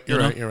 you're right.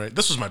 You're right.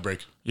 This was my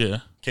break.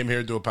 Yeah. Came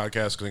here to do a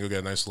podcast. Gonna go get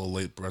a nice little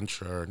late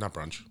brunch, or not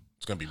brunch.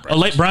 It's gonna be breakfast. A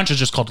late brunch is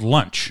just called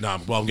lunch. No,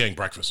 well, I'm getting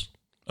breakfast.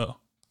 Oh.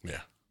 Yeah.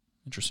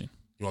 Interesting.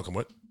 You want to come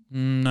with?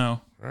 No.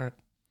 All right.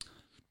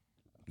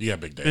 You got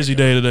a big day. Busy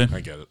day today. I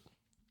get it.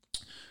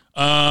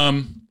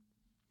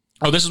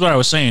 Oh, this is what I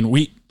was saying.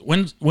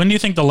 When do you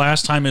think the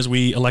last time is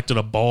we elected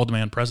a bald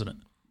man president?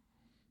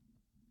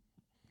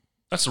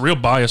 That's the real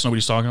bias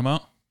nobody's talking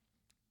about.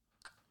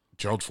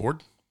 Gerald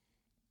Ford?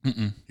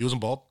 Mm-mm. He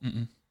wasn't bald?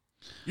 Mm-mm.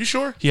 You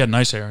sure? He had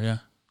nice hair, yeah.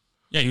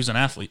 Yeah, he was an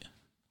athlete.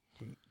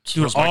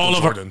 Dude, all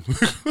of Jordan.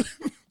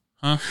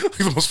 Huh?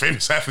 He's the most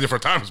famous athlete of our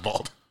time is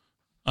bald.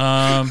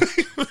 Yeah,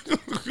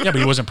 but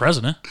he wasn't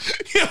president.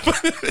 Yeah, but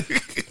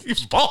he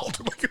was bald.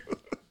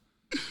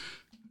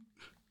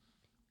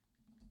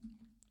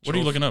 What are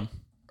you looking up?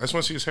 I just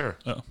want to see his hair.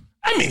 Oh.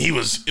 I mean, it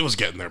was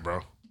getting there,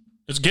 bro.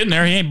 It's getting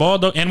there. He ain't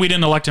bald, though. And we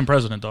didn't elect him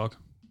president, dog.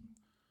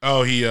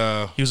 Oh, he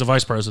was a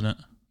vice president.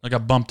 I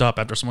got bumped up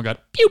after someone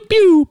got pew,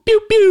 pew,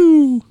 pew,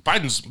 pew.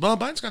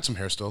 Biden's got some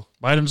hair still.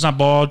 Biden's not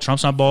bald.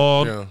 Trump's not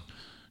bald. Yeah.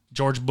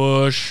 George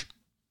Bush.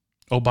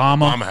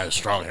 Obama. Obama had a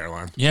strong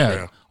hairline.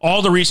 Yeah.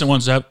 All the recent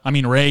ones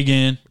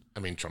Reagan. I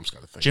mean, Trump's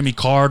got a thing. Jimmy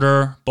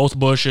Carter. Both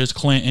Bushes.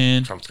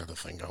 Clinton. Trump's got the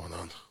thing going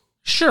on.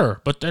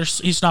 Sure, but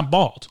he's not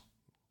bald.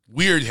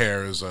 Weird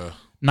hair is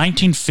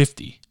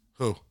 1950.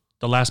 Who?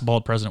 The last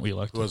bald president we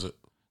elected. Who was it?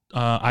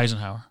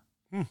 Eisenhower.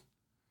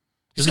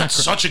 He's got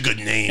such a good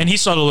name. And he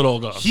saw the little...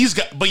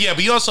 but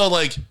he also,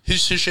 like,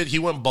 his shit, he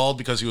went bald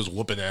because he was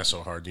whooping ass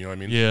so hard, you know what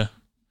I mean? Yeah.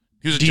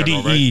 He was a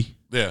general, right?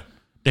 Yeah.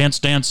 Dance,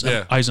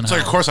 yeah. Eisenhower. It's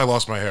like, of course I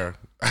lost my hair.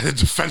 I had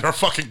to defend our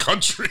fucking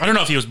country. I don't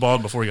know if he was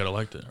bald before he got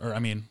elected. Or, I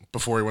mean...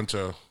 Before he went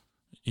to...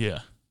 Yeah.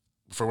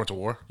 Before he went to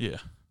war? Yeah.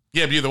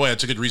 Yeah, but either way,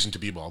 it's a good reason to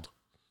be bald.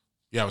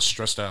 Yeah, I was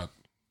stressed out.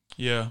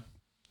 Yeah.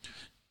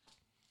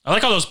 I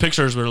like how those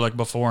pictures were like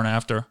before and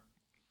after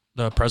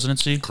the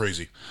presidency.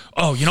 Crazy.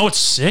 Oh, you know what's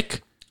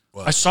sick?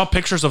 What? I saw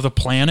pictures of the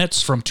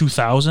planets from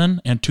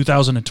 2000 and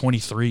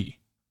 2023.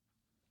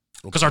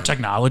 Because our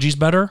technology's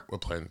better.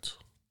 What planets?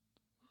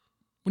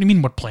 What do you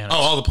mean, what planets? Oh,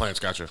 all the planets.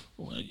 Gotcha.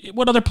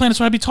 What other planets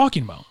would I be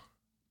talking about?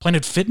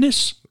 Planet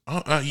Fitness?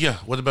 Oh, yeah.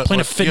 What about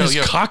Planet Fitness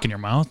cock in your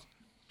mouth.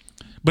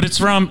 But it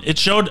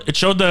showed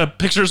the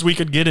pictures we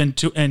could get in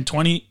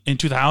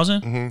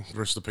 2000.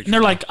 Versus the picture. And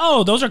they're like,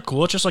 oh, those are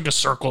cool. It's just like a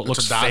circle. It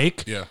looks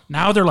fake. Yeah.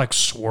 Now they're like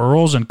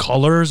swirls and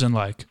colors and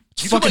like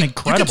it's fucking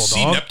incredible, you can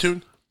see dog.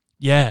 Neptune?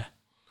 Yeah.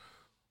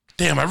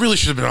 Damn, I really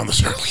should have been on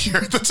this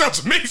earlier. That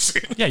sounds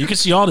amazing. Yeah, you can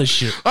see all this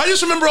shit. I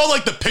just remember all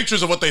like the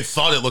pictures of what they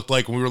thought it looked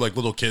like when we were like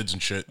little kids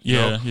and shit. You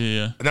know?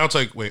 Yeah. And now it's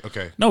like, wait,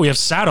 okay. No, we have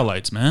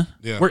satellites, man.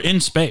 Yeah. We're in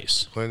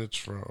space. Planets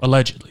from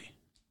Allegedly.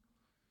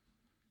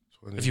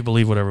 If you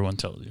believe what everyone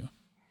tells you.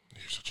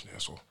 You're such an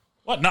asshole.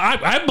 What? No,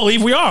 I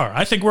believe we are.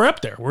 I think we're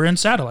up there. We're in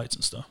satellites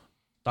and stuff.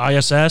 The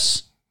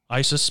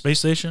ISIS space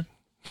station.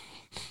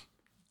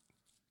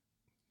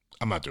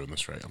 I'm not doing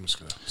this right. I'm just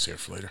gonna save it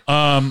for later.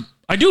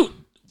 I do.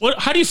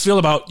 How do you feel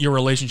about your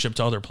relationship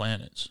to other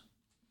planets?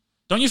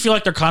 Don't you feel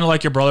like they're kind of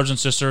like your brothers and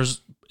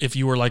sisters if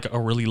you were like a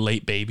really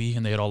late baby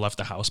and they had all left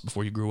the house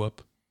before you grew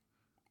up?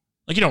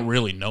 Like you don't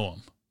really know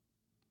them,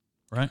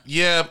 right?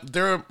 Yeah,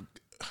 they're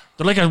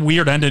like a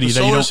weird entity. the that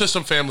you solar don't,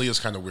 system family is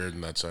kind of weird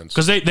in that sense.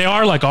 because they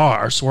are like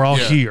ours. We're all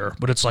Yeah. here,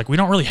 but it's like we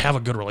don't really have a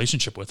good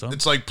relationship with them.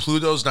 It's like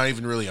Pluto's not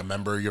even really a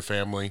member of your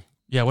family.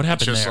 Yeah, what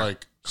happened It's just there?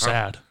 like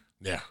Sad.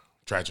 Yeah,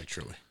 tragic,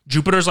 truly.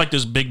 Jupiter's like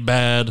this big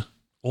bad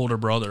older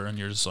brother, and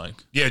you're just like,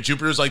 Yeah,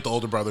 Jupiter's like the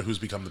older brother who's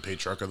become the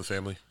patriarch of the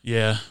family.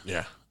 yeah.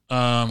 Yeah.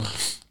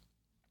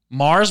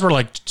 Mars, we're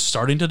like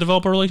starting to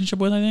develop a relationship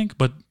with, I think,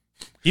 but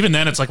even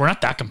then, it's like we're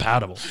not that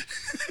compatible.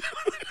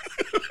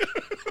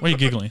 Why are you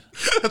giggling?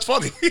 That's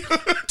funny.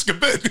 It's a good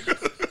bit.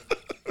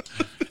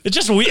 It's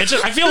just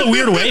I feel a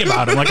weird way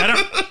about him. Like I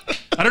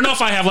don't know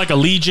if I have like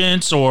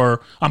allegiance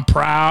or I'm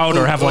proud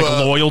or have like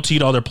loyalty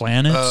to other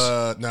planets.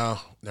 No,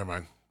 never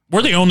mind.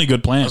 We're the only good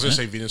I planet. was gonna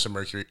say Venus and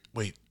Mercury.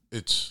 Wait,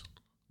 it's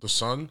the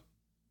sun.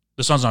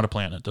 The sun's not a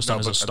planet. The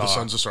sun is a star. The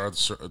sun's a star.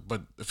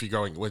 But if you're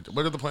going, what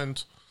are the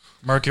planets?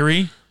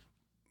 Mercury,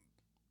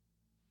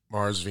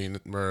 Mars,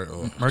 Venus,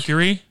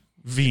 Mercury,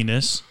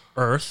 Venus,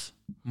 Earth,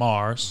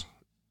 Mars.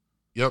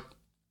 Yep.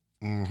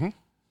 Mm-hmm.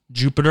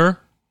 Jupiter.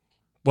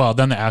 Well,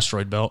 then the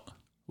asteroid belt,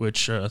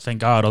 which thank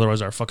God,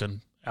 otherwise our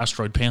fucking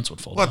asteroid pants would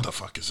fall down. What the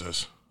fuck is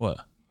this?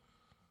 What?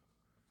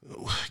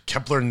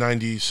 Kepler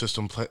 90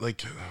 system,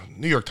 like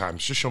New York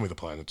Times. Just show me the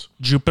planets.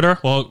 Jupiter.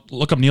 Well,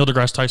 look up Neil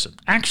deGrasse Tyson.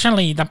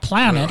 Actually, the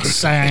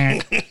planets.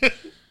 These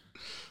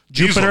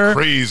Jupiter. look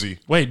crazy.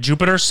 Wait,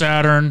 Jupiter,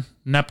 Saturn,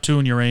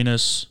 Neptune,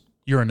 Uranus,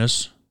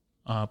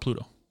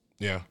 Pluto.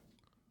 Yeah.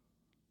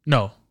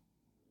 No,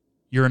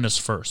 Uranus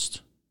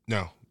first.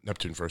 No,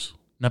 Neptune first.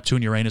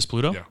 Neptune, Uranus,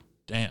 Pluto. Yeah.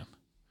 Damn.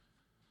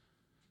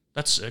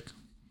 That's sick.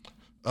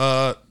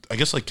 I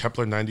guess like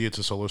Kepler 90, it's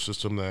a solar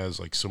system that has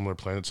like similar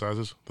planet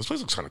sizes. This place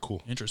looks kind of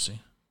cool. Interesting.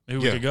 Maybe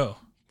we could go.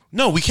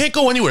 No, we can't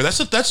go anywhere.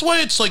 That's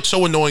why it's like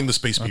so annoying. The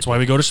space That's people. why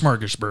we go to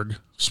Smorgasburg.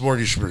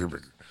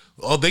 Smorgasburg.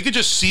 Oh, they could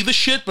just see the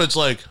shit, but it's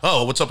like,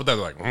 oh, what's up with that?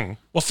 They're like,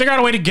 Well, figure out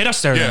a way to get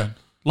us there. Yeah. Then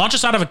launch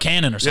us out of a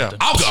cannon or yeah, something.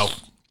 I'll go.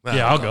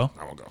 Yeah, I'll go.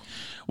 I won't go.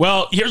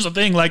 Well, here's the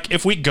thing. Like,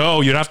 if we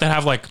go, you'd have to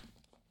have like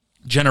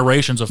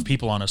generations of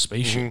people on a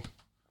spaceship. Mm-hmm.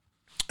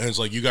 And it's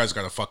like, you guys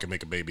got to fucking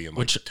make a baby in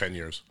like 10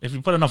 years. If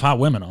you put enough hot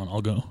women on,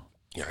 I'll go.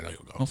 Yeah, I know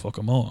you'll go. I'll fuck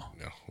them all.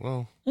 Yeah.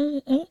 Well,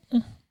 You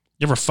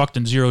ever fucked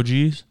in 0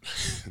 G's?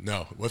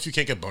 no. What if you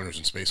can't get boners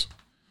in space?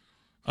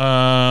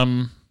 I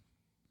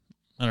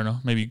don't know.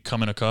 Maybe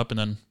come in a cup and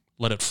then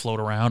let it float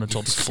around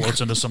until it just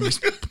floats into somebody's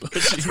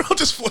pussy. I'll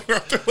just float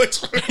around their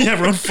legs. Yeah,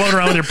 everyone float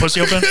around with your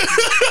pussy open.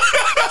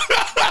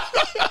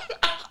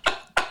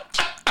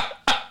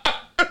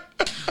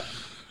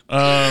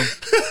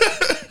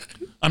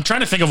 I'm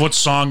trying to think of what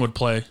song would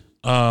play.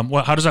 How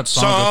does that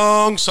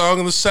song go? Song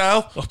in the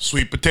South.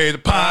 Sweet potato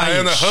pie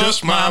and I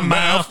hush my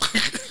mouth.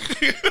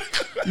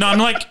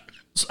 No,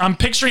 I'm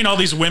picturing all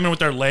these women with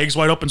their legs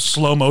wide open,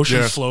 slow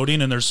motion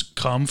floating, and there's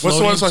cum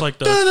floating. What's the one? It's like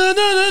the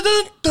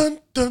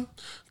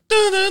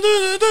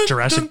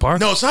Jurassic Park.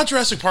 No, it's not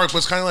Jurassic Park, but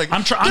it's kind of like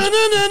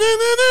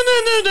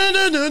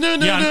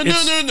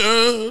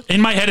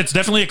in my head. It's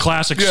definitely a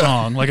classic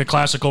song, like a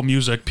classical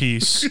music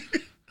piece.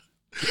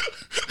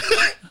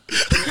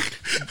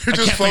 You're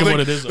just can't think of what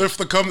it is, though. If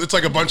the cum, it's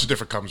like a bunch of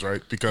different cums,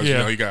 right? Because you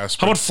know you got.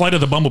 How about Flight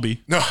of the Bumblebee?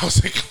 No, I was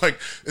thinking like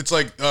it's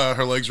like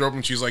her legs are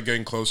open. She's like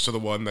getting close to the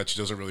one that she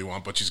doesn't really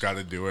want, but she's got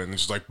to do it, and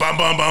she's like bum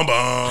bum bum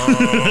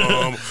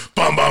bum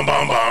bum bum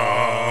bum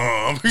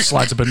bum.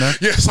 Slides up in there.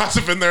 Yeah, slides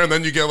up in there, and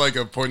then you get like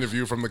a point of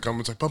view from the cum.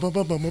 It's like bum bum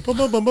bum bum bum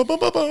bum bum bum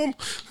bum bum.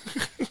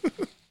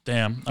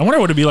 Damn, I wonder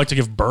what it'd be like to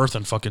give birth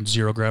in fucking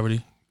zero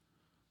gravity.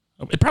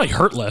 It probably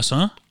hurt less,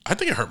 huh? I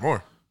think it hurt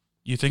more.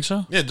 You think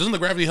so? Yeah, doesn't the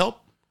gravity help?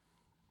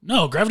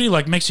 No, gravity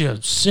like makes you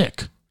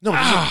sick. No,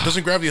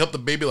 doesn't gravity help the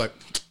baby like?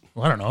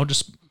 Well, I don't know.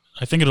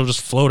 I think it'll just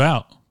float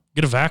out.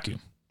 Get a vacuum.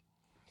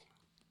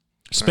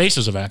 Space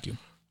is a vacuum.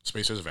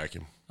 Space is a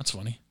vacuum. That's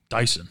funny.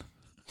 Dyson.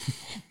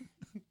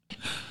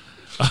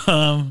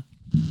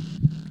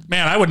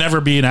 Man, I would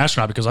never be an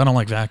astronaut because I don't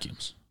like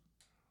vacuums.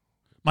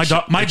 My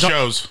dog.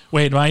 Shows.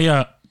 Wait,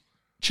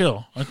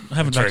 chill. I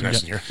haven't Very vacuumed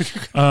nice yet.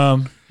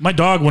 in here. My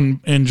dog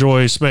wouldn't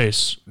enjoy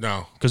space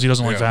No, because he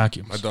doesn't like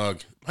vacuums. My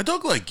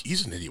dog, like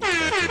he's an idiot with the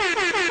vacuum.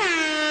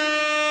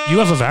 You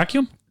have a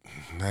vacuum,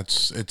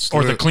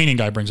 or the cleaning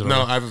guy brings it over?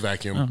 No, I have a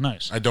vacuum. Oh,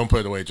 nice. I don't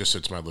put it away; it just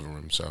sits in my living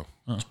room, so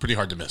it's pretty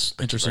hard to miss.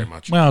 Thank you very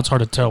much. Well, it's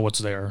hard to tell what's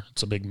there.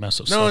 It's a big mess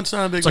of stuff. No, it's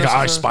not a big. It's like mess an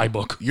of I stuff. Spy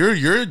book.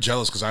 You're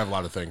jealous because I have a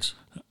lot of things.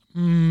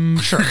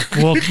 Sure.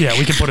 Well, yeah,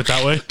 we can put it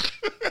that way.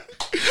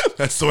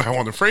 That's the way I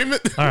want to frame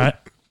it. All right.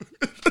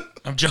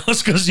 I'm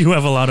jealous because you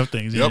have a lot of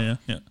things. Yep.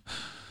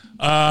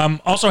 Yeah.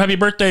 Also, happy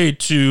birthday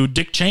to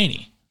Dick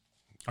Cheney,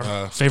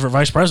 our favorite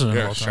vice president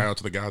of Yeah, all time. shout out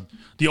to the god.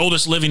 The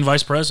oldest living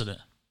vice president.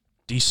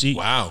 D.C.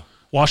 Wow.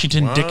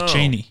 Washington Dick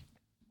Cheney.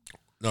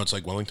 No, it's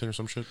like Wellington or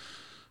some shit.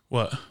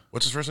 What?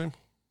 What's his first name?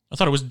 I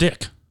thought it was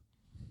Dick.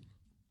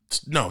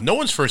 No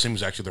one's first name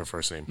was actually their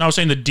first name. No, I was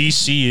saying the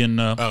D.C. in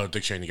Oh,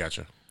 Dick Cheney,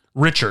 gotcha.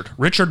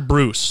 Richard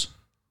Bruce.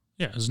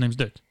 Yeah, his name's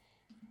Dick.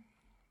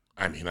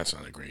 I mean, that's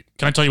not a great.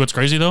 Can I tell you what's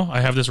crazy, though? I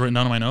have this written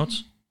down in my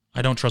notes.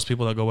 I don't trust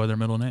people that go by their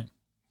middle name.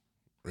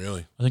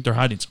 Really? I think they're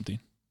hiding something.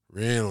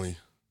 Really?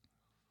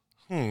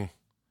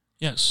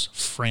 Yes,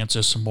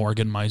 Francis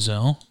Morgan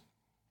Mizell.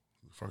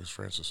 Who the fuck is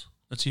Francis?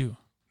 That's you.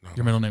 No,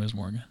 Your middle name is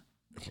Morgan.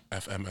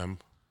 FMM.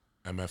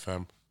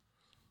 MFM.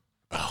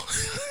 Oh,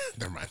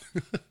 never mind.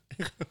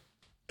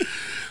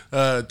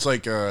 It's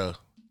like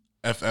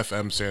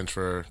FFM stands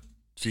for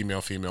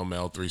female,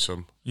 male,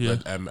 threesome. Yeah.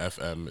 But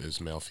MFM is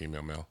male,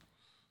 male.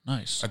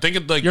 Nice. I think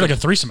it like You're like a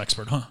threesome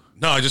expert, huh?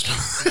 No, I just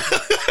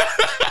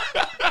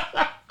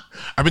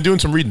I've been doing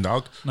some reading,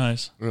 dog.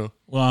 Nice. Yeah.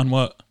 Well, on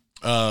what?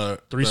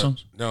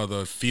 Threesomes?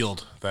 The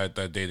Field, that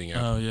dating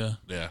app. Oh, yeah.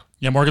 Yeah.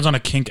 Yeah, Morgan's on a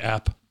kink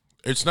app.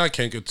 It's not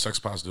kink, it's sex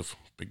positive.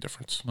 Big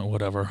difference. Or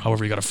whatever.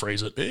 However you got to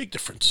phrase it. Big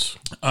difference.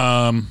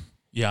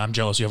 Yeah, I'm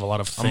jealous. You have a lot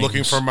of things. I'm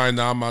looking for my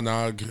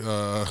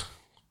non-monog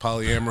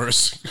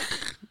polyamorous.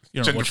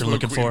 You don't know what you're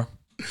looking for.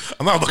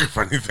 I'm not looking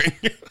for anything.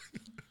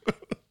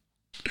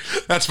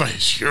 That's my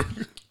issue.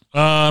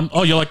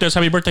 Oh, you like this?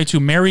 Happy birthday to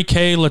Mary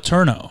Kay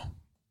Letourneau.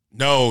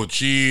 No,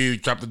 she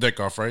chopped the dick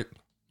off, right?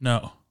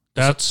 No.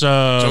 That's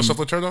Joseph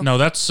Letourneau? No,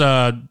 that's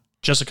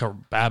Jessica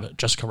Rabbit.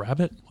 Jessica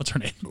Rabbit? What's her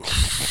name?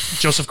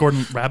 Joseph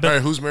Gordon Rabbit. All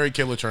right, who's Mary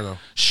Kay Letourneau?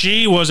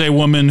 She was a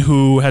woman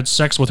who had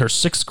sex with her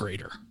sixth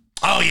grader.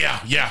 Oh,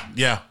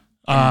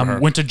 yeah.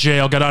 Went to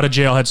jail, got out of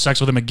jail, had sex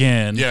with him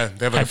again. Yeah,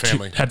 they have a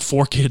family. Had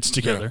 4 kids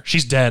together. Yeah.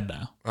 She's dead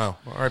now. Oh,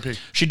 R.I.P.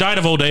 She died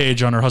of old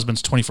age on her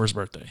husband's 21st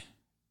birthday.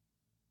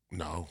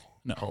 No.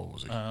 How old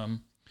was he?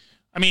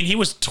 I mean, he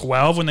was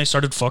 12 when they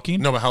started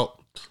fucking. No, but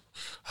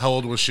how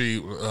old was she?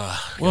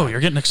 Whoa, you're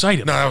getting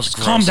excited. No, that was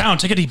Calm gross. down.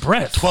 Take a deep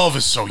breath. 12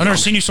 is so young. I've never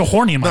seen you so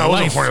horny in my No, I life.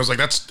 wasn't horny. I was like,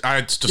 it's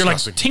You're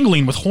disgusting. like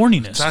tingling with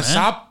horniness, man.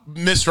 Stop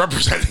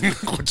misrepresenting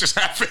what just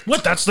happened.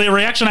 What? That's the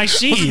reaction I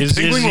see. Is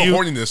tingling with you,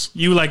 horniness.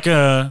 You like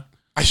I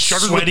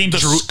shuddered sweating,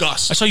 with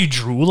disgust. I saw you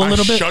drool a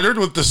little bit. I shuddered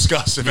with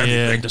disgust, if Yeah,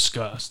 anything.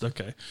 disgust.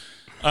 Okay.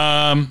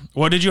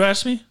 What did you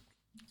ask me?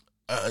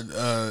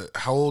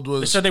 How old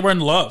was... They said they were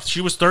in love.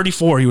 She was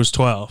 34. He was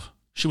 12.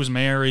 She was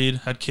married,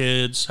 had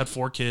kids, had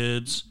 4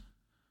 kids.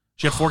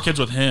 She had 4 kids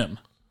with him.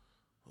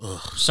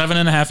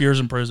 7.5 years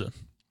in prison.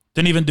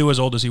 Didn't even do as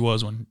old as he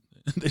was when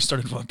they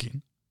started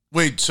fucking.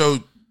 Wait,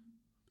 so...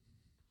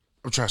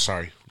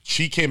 Sorry.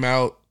 She came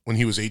out when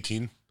he was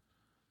 18?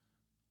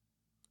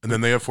 And then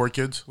they have 4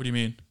 kids? What do you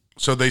mean?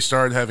 So they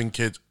started having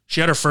kids...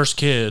 She had her first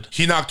kid.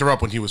 He knocked her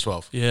up when he was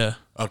 12? Yeah.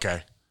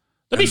 Okay.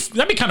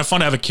 That'd be kind of fun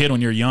to have a kid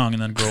when you're young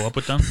and then grow up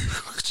with them.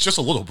 It's just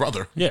a little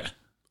brother. Yeah.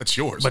 That's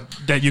yours. But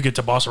that you get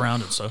to boss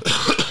around and stuff.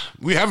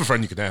 We have a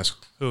friend you can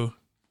ask. Who?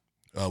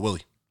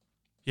 Willie.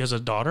 He has a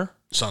daughter?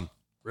 Son.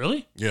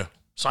 Really? Yeah.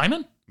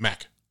 Simon?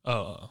 Mac.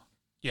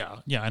 Yeah,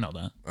 I know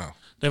that. Oh.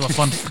 They have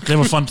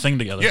a fun thing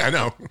together. Yeah, I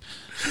know.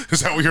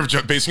 Is that what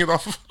you're basing it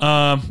off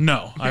of?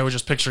 No, I was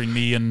just picturing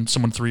me and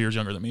someone 3 years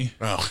younger than me.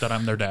 Oh. That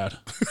I'm their dad.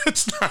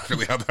 It's not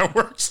really how that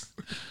works.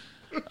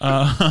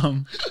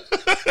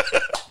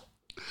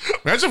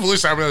 Imagine if Willie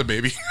Simon had a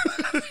baby.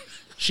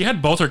 She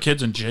had both her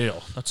kids in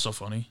jail. That's so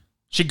funny.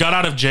 She got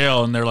out of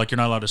jail and they're like, you're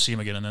not allowed to see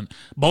him again. And then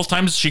both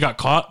times she got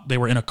caught, they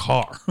were in a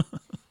car.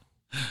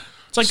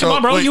 It's like, come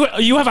on, bro. Wait,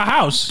 you have a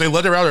house. They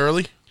let her out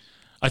early?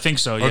 I think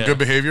so, yeah. On good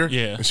behavior?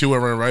 Yeah. And she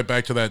went right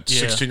back to that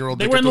 16-year-old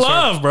They were in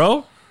love,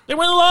 bro. They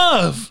were in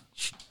love.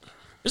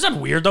 Isn't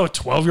that weird, though? A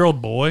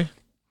 12-year-old boy?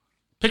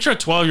 Picture a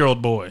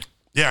 12-year-old boy.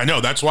 Yeah, I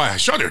know. That's why I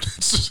shuddered.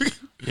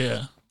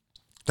 Yeah.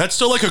 That's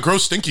still like a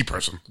gross, stinky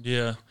person.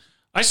 Yeah.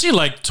 I see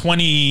like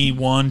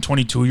 21,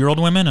 22-year-old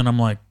women, and I'm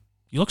like,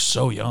 you look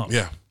so young.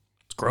 Yeah.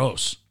 It's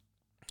gross.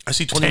 I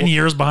see 10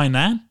 years behind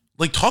that?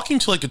 Like, talking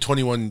to like a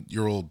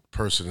 21-year-old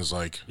person is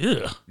like...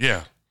 Yeah.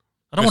 Yeah.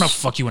 I don't want to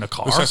fuck you in a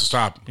car. This has to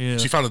stop. Yeah.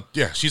 She found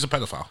she's a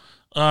pedophile.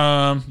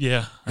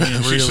 Yeah. I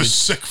mean, She's really. a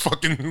sick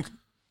fucking...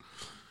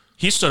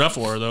 He stood up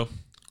for her, though.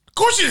 Of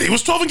course he did. He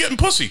was 12 and getting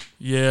pussy.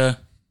 Yeah.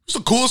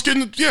 She's the coolest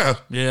kid. Yeah.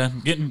 Yeah,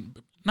 getting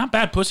not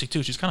bad pussy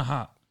too. She's kind of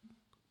hot.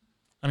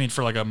 I mean,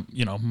 for like a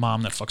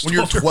mom that fucks. When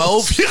you're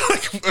 12,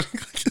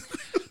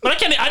 but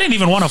I didn't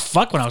even want to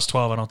fuck when I was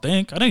 12. I don't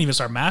think I didn't even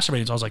start masturbating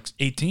until I was like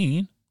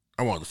 18.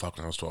 I wanted to fuck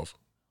when I was 12.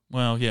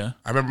 Well, yeah.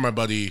 I remember my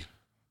buddy.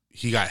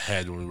 He got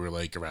head when we were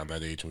like around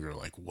that age, and we were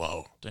like,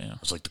 "Whoa, damn!"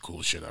 It's like the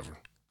coolest shit ever.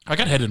 I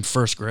got head in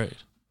first grade.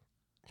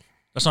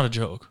 That's not a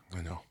joke.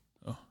 I know.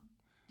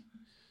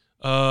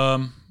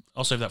 Oh.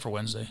 I'll save that for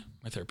Wednesday.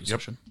 My therapy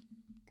session.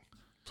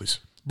 Please,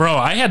 bro.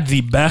 I had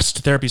the best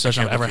therapy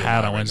session I've ever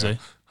had on Wednesday.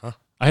 Huh?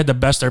 I had the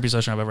best therapy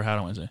session I've ever had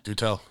on Wednesday. Do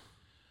tell.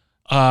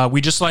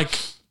 We just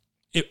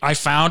I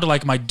found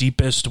like my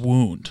deepest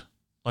wound,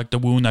 like the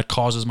wound that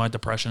causes my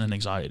depression and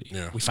anxiety.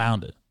 Yeah. We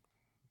found it.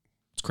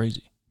 It's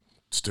crazy.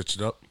 Stitched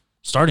it up.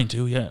 Starting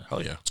to, yeah.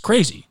 Hell yeah. It's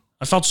crazy.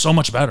 I felt so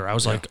much better. I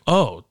was like,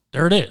 oh,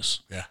 there it is.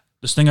 Yeah.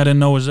 This thing I didn't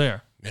know was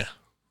there. Yeah.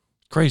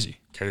 Crazy.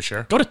 Care to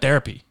share? Go to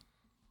therapy.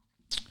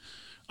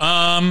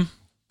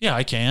 Yeah,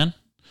 I can.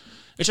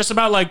 It's just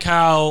about like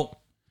how,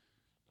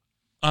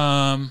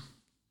 I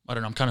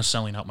don't know. I'm kind of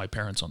selling out my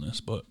parents on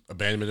this, but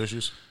Abandonment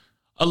issues?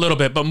 a little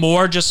bit, but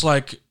more just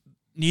like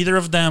neither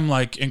of them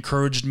like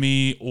encouraged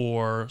me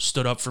or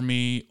stood up for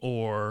me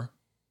or,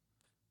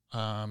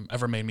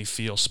 ever made me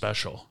feel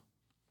special.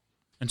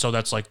 And so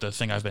that's like the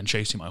thing I've been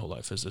chasing my whole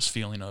life is this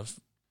feeling of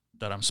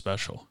that I'm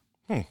special.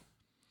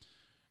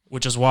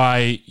 Which is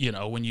why,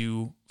 when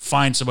you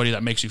find somebody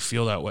that makes you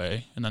feel that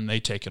way and then they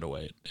take it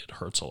away, it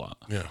hurts a lot.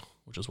 Yeah.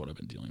 Which is what I've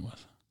been dealing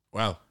with.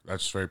 Wow.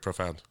 That's very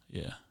profound.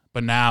 Yeah.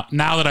 But now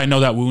that I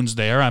know that wound's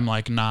there, I'm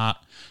like I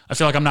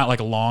feel like I'm not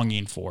like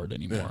longing for it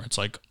anymore. Yeah. It's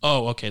like,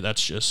 oh, okay,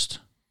 that's just,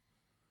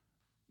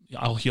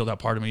 I'll heal that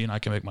part of me and I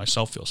can make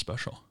myself feel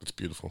special. That's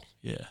beautiful.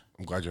 Yeah.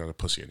 I'm glad you're not a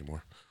pussy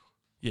anymore.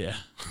 Yeah.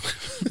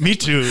 Me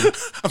too.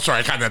 I'm sorry,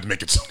 I kind of had to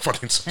make it so funny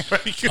in some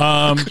way.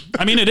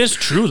 I mean, it is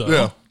true though.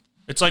 Yeah.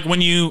 It's like when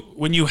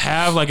you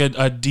have like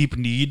a deep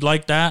need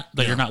like that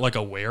you're not like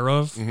aware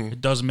of, it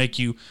does make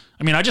you,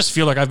 I mean, I just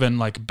feel like I've been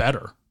like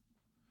better.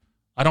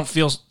 I don't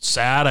feel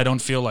sad. I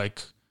don't feel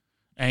like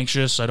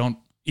anxious.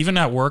 Even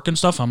at work and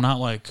stuff, I'm not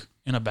like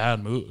in a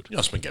bad mood. You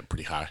also been getting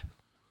pretty high.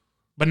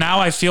 But now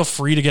I feel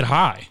free to get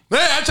high.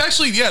 That's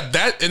actually,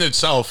 that in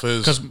itself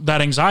is. Because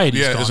that anxiety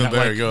is gone. Isn't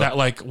there you go. That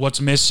like,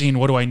 what's missing?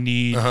 What do I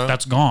need?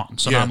 That's gone.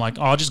 So now I'm like,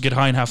 I'll just get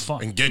high and have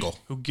fun. And giggle.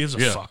 Who gives a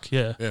fuck?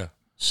 Yeah. Yeah.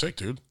 Sick,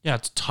 dude. Yeah,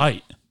 it's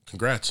tight.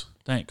 Congrats.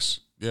 Thanks.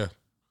 Yeah.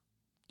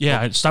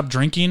 Yeah, I stopped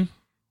drinking.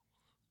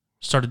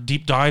 Started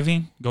deep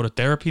diving. Go to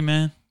therapy,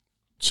 man.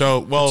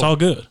 So, it's all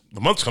good.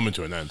 The month's coming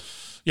to an end.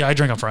 Yeah, I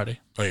drink on Friday.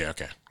 Oh, yeah,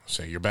 okay.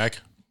 So you're back?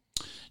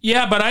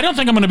 Yeah, but I don't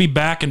think I'm going to be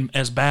back and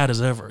as bad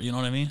as ever. You know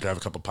what I mean? Do you have a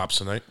couple pops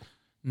tonight?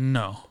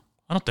 No,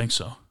 I don't think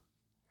so. All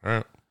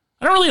right.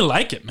 I don't really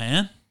like it,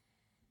 man.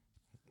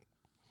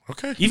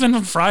 Okay. Even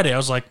on Friday, I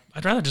was like,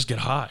 I'd rather just get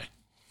high.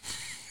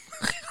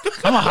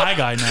 I'm a high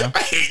guy now. I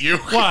hate you.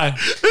 Why?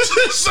 This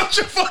is such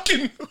a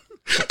fucking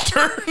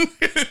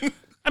turn.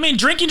 I mean,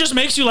 drinking just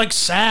makes you like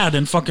sad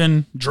and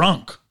fucking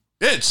drunk.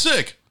 Yeah, it's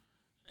sick.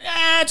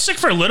 Yeah, it's sick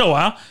for a little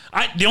while.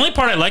 The only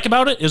part I like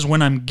about it is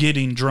when I'm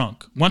getting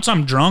drunk. Once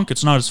I'm drunk,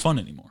 it's not as fun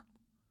anymore.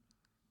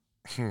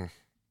 And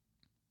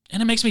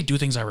it makes me do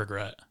things I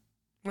regret.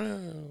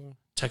 Well,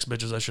 text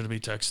bitches I shouldn't be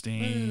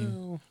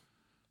texting.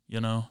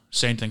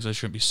 Saying things I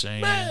shouldn't be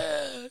saying.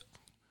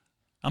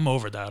 I'm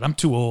over that. I'm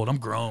too old. I'm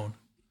grown.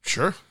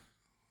 Sure.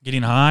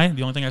 Getting high,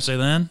 the only thing I say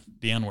then,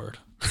 the N-word.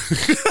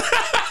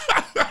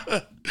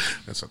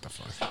 That's not that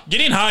fun.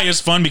 Getting high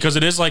is fun because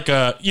it is like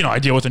I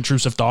deal with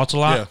intrusive thoughts a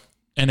lot. Yeah.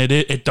 And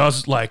it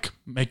does like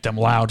make them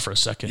loud for a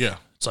second. Yeah.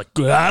 It's like,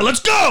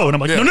 let's go. And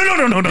I'm like, no.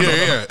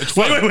 Yeah. It's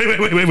fun.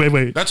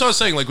 Wait. That's what I was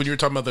saying. Like when you were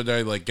talking about the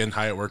day, like getting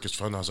high at work is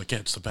fun. I was like, yeah,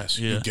 it's the best.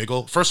 Yeah. You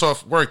giggle. First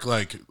off, work,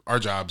 like our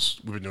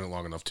jobs, we've been doing it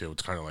long enough too.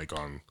 It's kind of like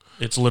on.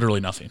 It's literally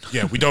nothing.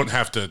 Yeah, we don't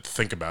have to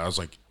think about it. I was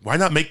like, why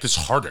not make this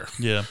harder?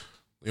 Yeah.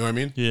 You know what I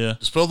mean? Yeah.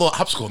 Just put a little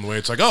obstacle in the way.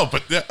 It's like, oh,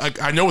 but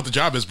I know what the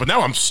job is, but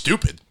now I'm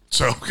stupid.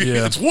 So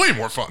Yeah. it's way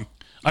more fun.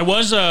 I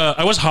was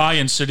high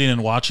and sitting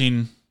and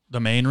watching the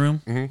main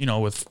room,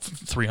 with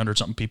 300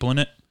 something people in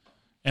it.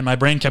 And my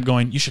brain kept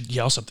going, you should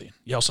yell something.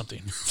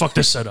 Fuck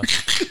this setup.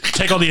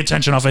 Take all the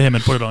attention off of him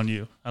and put it on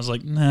you. I was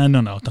like, no,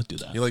 don't do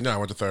that. You're like, no, I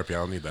went to therapy. I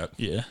don't need that.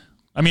 Yeah.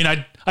 I mean,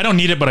 I don't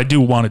need it, but I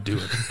do want to do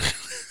it.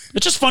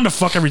 It's just fun to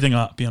fuck everything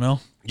up,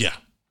 Yeah.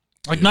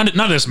 Like, none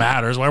of this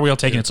matters. Why are we all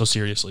taking it so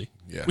seriously?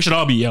 Yeah. We should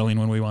all be yelling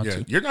when we want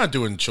to. You're not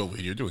doing chill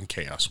weed. You're doing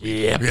chaos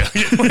weed. Yeah.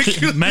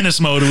 Menace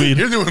mode weed.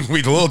 You're doing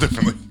weed a little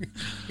differently.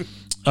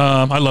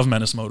 I love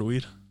menace mode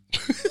weed.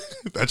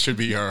 That should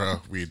be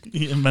our weed.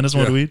 Menace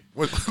mode weed.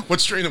 What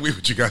strain of weed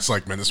would you guys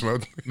like? Menace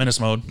mode. Menace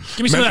mode.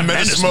 Give me some of that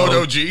Menace mode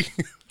OG.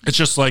 It's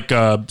just like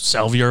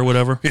salvia or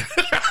whatever.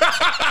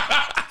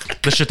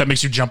 The shit that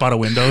makes you jump out of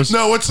windows.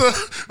 No, what's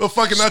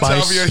fucking not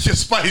salvia? Yeah,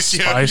 spice.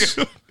 Yeah.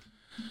 Spice.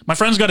 My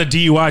friend's got a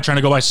DUI trying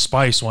to go buy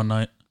spice one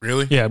night.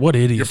 Really? Yeah, what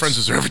idiots. Your friends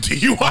deserve a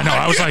DUI. I know.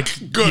 I was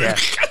like, good. Yeah.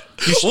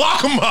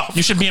 Lock them up.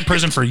 You should be in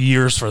prison for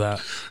years for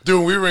that.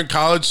 Dude, we were in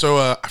college, so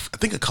I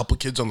think a couple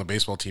kids on the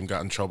baseball team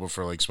got in trouble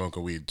for like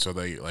smoking weed. So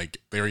they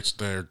reached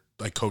the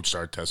like coach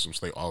started testing them,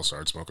 so they all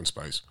started smoking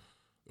spice.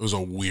 It was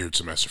a weird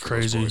semester for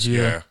Crazy, those boys.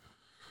 yeah.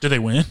 Did they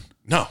win?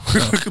 No.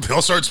 They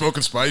all started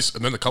smoking spice,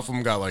 and then a couple of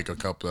them got like a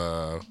cup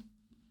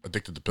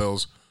addicted to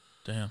pills.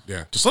 Damn.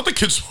 Yeah. Just let the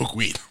kids smoke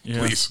weed,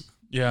 please.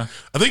 Yeah.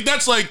 I think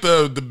that's like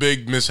the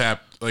big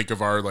mishap like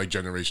of our like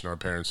generation, our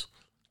parents.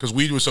 Because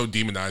weed was so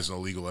demonized and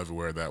illegal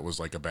everywhere that was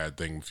like a bad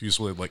thing. If you just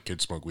would let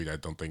kids smoke weed, I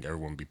don't think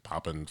everyone would be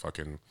popping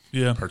fucking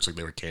perks like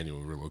they were candy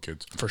when we were little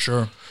kids. For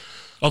sure.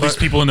 All these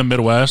people in the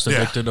Midwest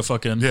addicted to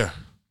fucking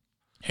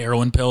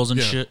heroin pills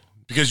and shit.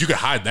 Because you could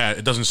hide that.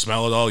 It doesn't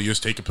smell at all. You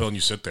just take a pill and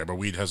you sit there. But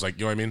weed has like,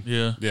 you know what I mean?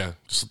 Yeah. Yeah.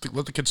 Just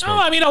let the kids smoke.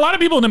 No, I mean, a lot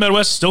of people in the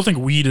Midwest still think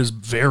weed is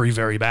very,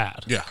 very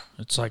bad. Yeah.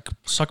 It's like,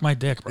 suck my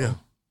dick, bro. Yeah.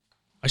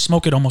 I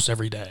smoke it almost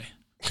every day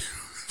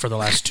for the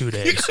last 2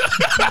 days.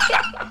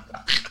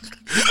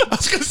 I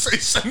was going to say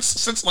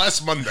since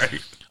last Monday.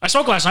 I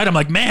smoked last night. I'm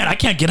like, man, I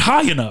can't get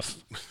high enough.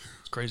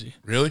 It's crazy.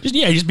 Really?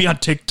 Just be on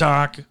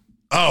TikTok.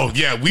 Oh,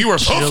 yeah. We were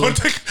both on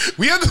TikTok.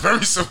 We had a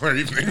very similar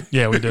evening.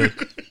 Yeah, we did.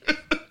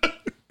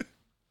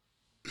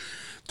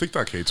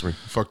 TikTok hates me.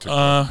 Fuck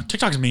TikTok.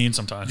 TikTok's mean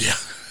sometimes. Yeah.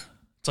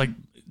 It's like,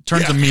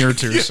 turns a mirror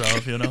to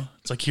yourself, you know?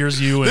 It's like, here's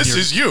you. And this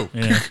is you.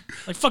 Yeah.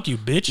 Like, fuck you,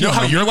 bitch. You know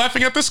how you're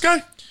laughing at this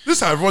guy? This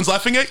is how everyone's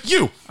laughing at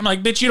you. I'm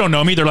like, bitch, you don't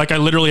know me. They're like, I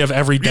literally have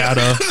every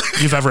data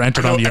you've ever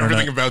entered on the internet.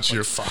 Everything about you.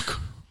 Like, fuck.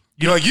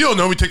 You're like, you don't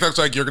know me. TikTok's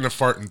like, you're going to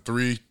fart in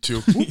 3,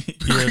 2.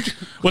 Yeah.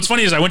 What's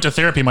funny is I went to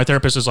therapy. My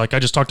therapist is like, I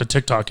just talked to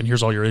TikTok and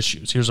here's all your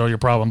issues. Here's all your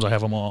problems. I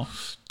have them all.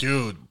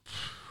 Dude,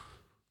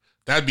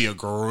 that'd be a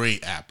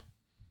great app.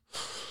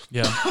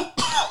 Yeah.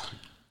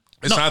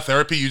 It's not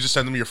therapy. You just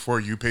send them your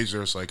For You page.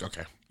 They're just like,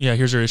 okay. Yeah,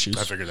 here's your issues.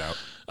 I figured it out.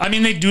 I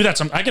mean, they do that.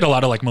 I get a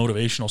lot of like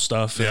motivational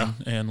stuff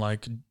and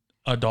like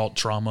adult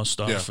trauma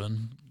stuff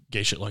and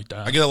gay shit like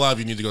that. I get a lot of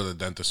you need to go to the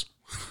dentist.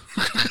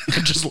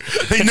 Just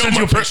they know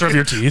you a picture of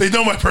your teeth. They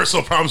know my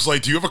personal problems.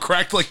 Like, do you have a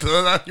crack like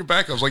on your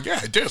back? I was like, yeah,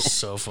 I do.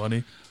 So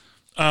funny.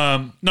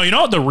 No, you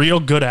know what the real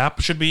good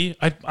app should be?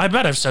 I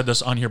bet I've said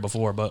this on here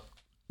before, but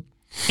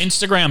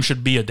Instagram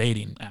should be a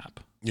dating app.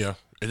 Yeah,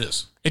 it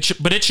is.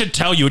 But it should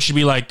tell you. It should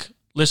be like,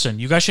 listen,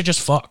 you guys should just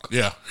fuck.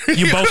 Yeah.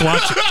 You both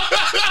watch it.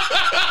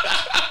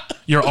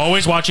 You're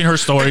always watching her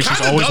story.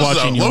 She's always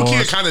watching yours. Low-key,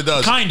 it kind of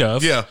does. Kind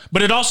of. Yeah.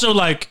 But it also,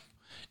 like,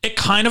 it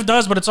kind of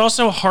does, but it's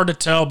also hard to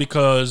tell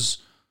because,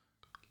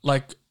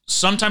 like,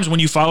 sometimes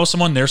when you follow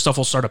someone, their stuff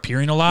will start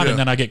appearing a lot, and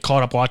then I get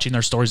caught up watching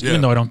their stories,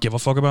 even though I don't give a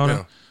fuck about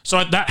it.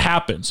 So that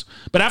happens.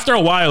 But after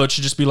a while, it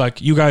should just be like,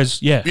 you guys,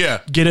 get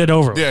it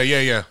over with.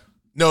 Yeah.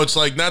 No, it's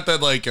like not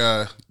that like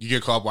you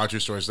get caught up watching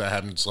stories that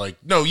happens. It's like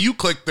no, you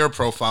click their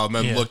profile and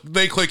then look,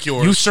 they click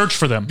yours. You search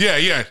for them. Yeah.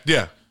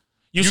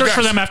 You search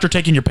for them after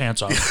taking your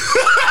pants off.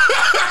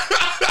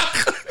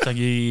 It's like,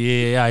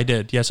 yeah, I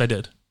did. Yes, I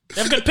did.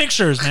 They have good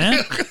pictures, man.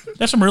 They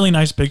have some really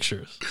nice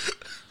pictures.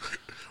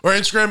 Or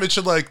Instagram, it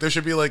should like there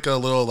should be like a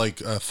little like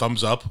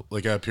thumbs up,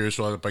 like appears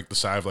on like the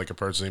side of like a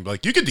person, and be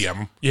like you could DM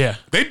them. Yeah,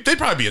 they'd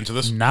probably be into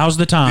this. Now's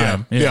the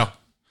time.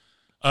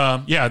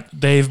 Yeah,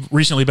 they've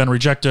recently been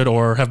rejected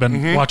or have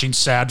been watching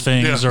sad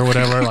things or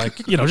whatever. Like,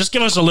 just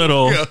give us a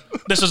little. Yeah.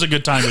 This is a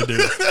good time to do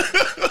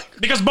it.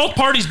 Because both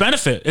parties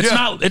benefit.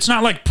 It's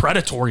not like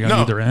predatory on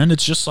either end.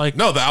 It's just like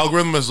the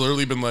algorithm has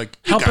literally been like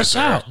help us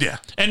out. Yeah,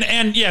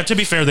 and to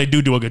be fair, they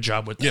do a good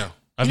job with that. Yeah,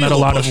 I've met a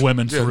lot of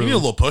women through. You need a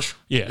little push.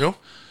 Yeah,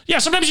 yeah.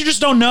 Sometimes you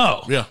just don't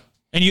know. Yeah,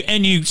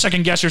 and you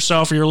second guess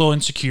yourself, or you're a little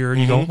insecure,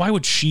 and you go, why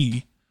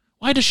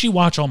does she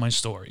watch all my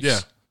stories? Yeah,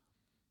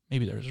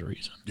 maybe there's a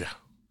reason. Yeah.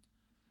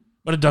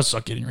 But it does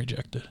suck getting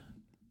rejected.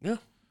 Yeah.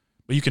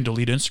 But you can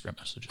delete Instagram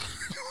messages.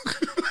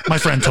 My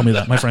friend told me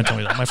that.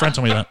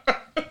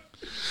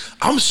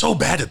 I'm so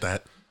bad at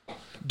that.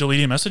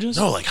 Deleting messages?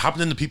 No, like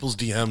hopping into people's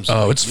DMs.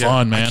 Oh, it's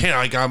fun, man.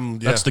 I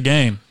can't. That's the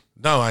game.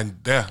 No,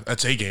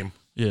 that's a game.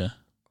 Yeah.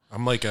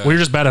 I'm like you're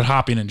just bad at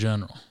hopping in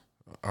general.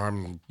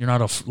 You're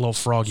not a little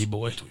froggy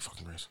boy. Wait till we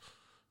fucking race.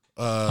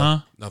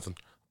 Nothing.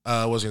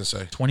 What was I going to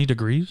say? 20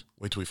 degrees?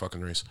 Wait till we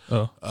fucking race.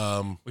 Oh.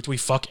 Wait till we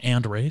fuck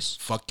and race?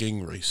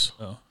 Fucking race.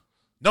 Oh.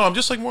 No, I'm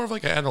just like more of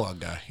like an analog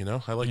guy,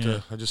 I like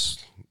I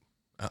just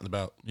out and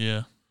about.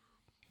 Yeah.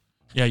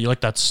 Yeah, you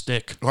like that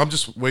stick. Well, I'm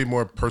just way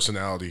more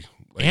personality.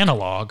 Like,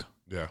 analog?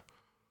 Yeah.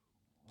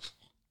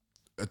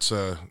 It's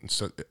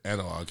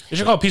analog. You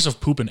should call a piece of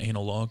poop an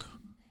analog.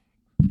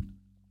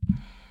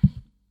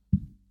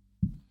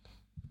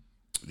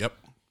 Yep.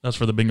 That's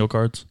for the bingo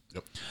cards.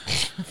 Yep.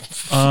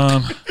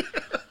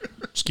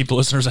 Just keep the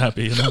listeners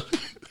happy,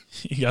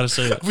 You got to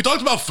say it. Have we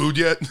talked about food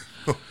yet?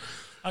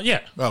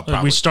 Yeah.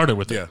 Oh, we started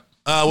with it. Yeah.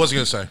 What was I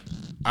going to say?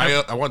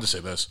 I wanted to say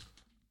this.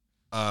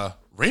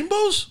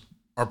 Rainbows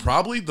are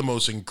probably the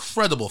most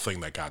incredible thing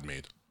that God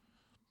made.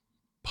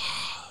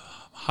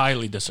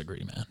 Highly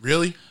disagree, man.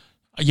 Really?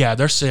 Yeah,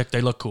 they're sick.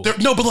 They look cool.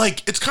 No, but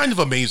like, it's kind of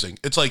amazing.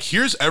 It's like,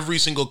 here's every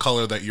single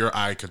color that your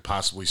eye could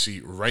possibly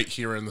see right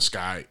here in the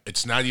sky.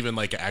 It's not even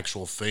like an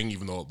actual thing,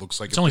 even though it looks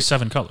like it's only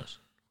 7 colors.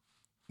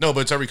 No,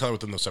 but it's every color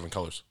within those 7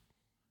 colors.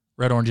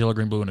 Red, orange, yellow,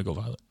 green, blue, indigo,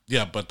 violet.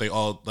 Yeah, but they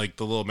all, like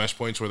the little mesh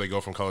points where they go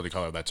from color to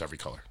color, that's every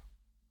color.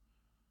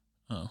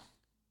 Oh.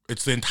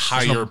 It's the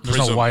entire prism.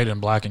 There's no white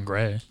and black and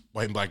gray.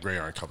 White and black, gray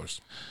aren't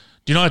colors.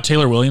 Do you know a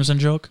Taylor Williamson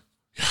joke?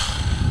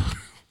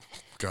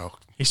 Go.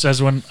 He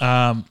says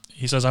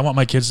I want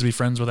my kids to be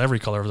friends with every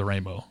color of the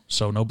rainbow,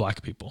 so no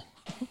black people.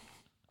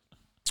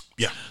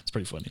 Yeah. It's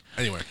pretty funny.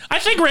 Anyway. I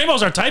think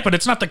rainbows are tight, but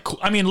it's not the cool.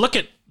 I mean, look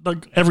at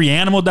every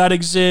animal that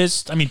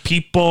exists. I mean,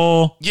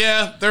 people.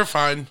 Yeah, they're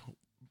fine.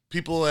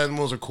 People,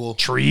 animals are cool.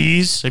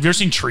 Trees. Have you ever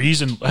seen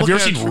trees? And have you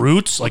ever seen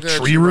roots? Like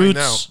tree roots?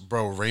 Right now.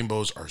 Bro,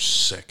 rainbows are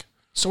sick.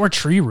 So are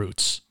tree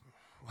roots.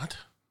 What?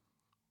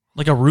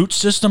 Like a root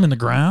system in the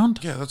ground?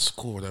 Yeah, that's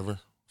cool, whatever.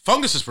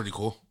 Fungus is pretty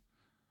cool.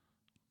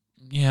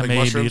 Yeah, like maybe.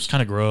 Mushrooms? It's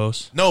kind of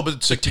gross. No, but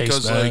it's sick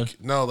because, bad.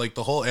 like, no, like,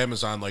 the whole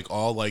Amazon, like,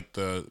 all, like,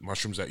 the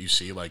mushrooms that you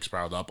see, like,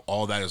 sprout up,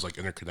 all that is, like,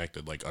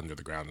 interconnected, like, under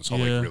the ground. It's all,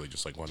 like, really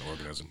just, like, one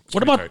organism. It's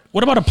what pretty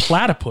about tight. a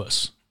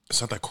platypus?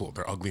 It's not that cool.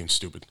 They're ugly and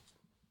stupid.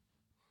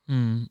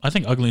 I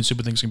think ugly and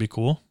stupid things can be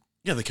cool.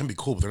 Yeah, they can be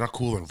cool, but they're not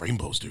cooler than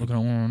rainbows, dude. Look, I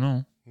want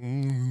to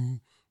know.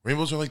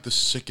 Rainbows are, like, the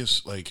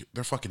sickest, like,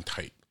 they're fucking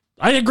tight.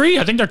 I agree.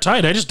 I think they're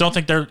tight. I just don't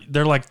think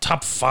they're like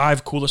top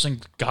 5 coolest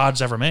things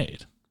God's ever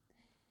made.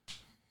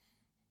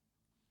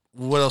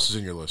 What else is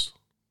in your list?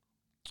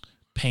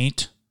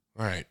 Paint.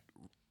 All right.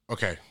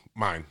 Okay.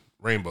 Mine.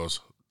 Rainbows.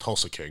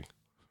 Tulsa King.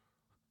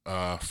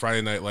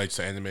 Friday Night Lights,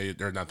 the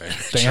animated, or not the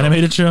animated show.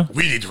 Animated show?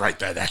 We need to write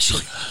that,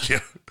 actually. Yeah.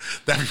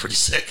 That'd be pretty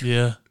sick.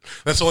 Yeah.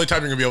 That's the only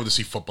time you're going to be able to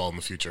see football in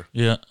the future.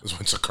 Yeah. Is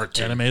when it's a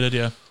cartoon. Animated,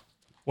 yeah.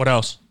 What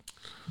else?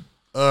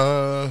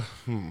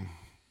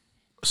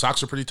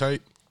 Socks are pretty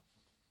tight.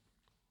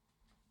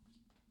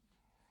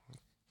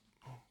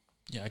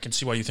 Yeah, I can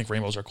see why you think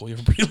rainbows are cool. You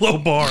have a pretty low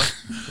bar.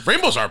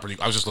 Rainbows are pretty.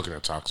 I was just looking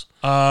at socks.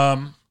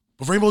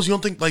 But rainbows, you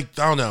don't think, like,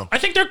 I don't know. I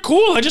think they're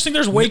cool. I just think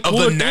there's way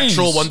cooler Of the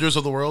natural things. wonders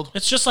of the world?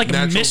 It's just like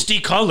misty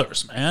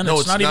colors, man. No,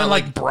 it's it's not even not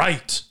like like-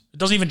 bright. It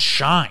doesn't even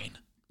shine.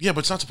 Yeah, but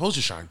it's not supposed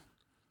to shine.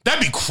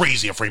 That'd be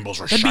crazy if rainbows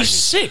were That'd shining. be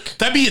sick.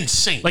 That'd be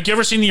insane. Like, you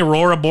ever seen the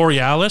Aurora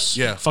Borealis?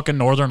 Yeah. Fucking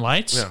Northern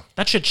Lights? Yeah.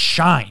 That shit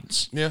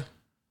shines. Yeah.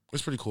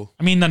 It's pretty cool.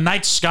 I mean, the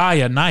night sky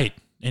at night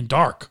in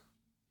dark.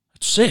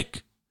 It's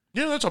sick.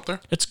 Yeah, that's up there.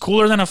 It's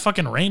cooler than a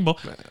fucking rainbow.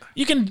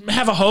 You can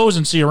have a hose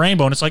and see a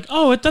rainbow, and it's like,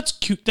 oh, that's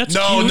cute. That's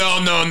No. cute. We're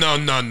not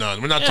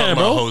talking about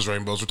bro. hose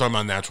rainbows. We're talking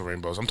about natural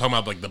rainbows. I'm talking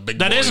about, like, the big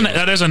That boy is in the-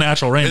 that is a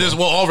natural rainbow. It is.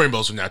 Well, all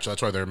rainbows are natural.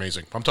 That's why they're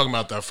amazing. I'm talking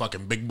about that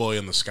fucking big boy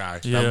in the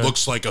sky. Yeah. That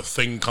looks like a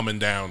thing coming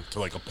down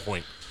to, like, a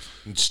point.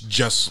 It's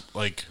just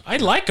like... I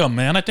like them,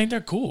 man. I think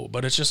they're cool,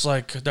 but it's just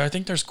like, I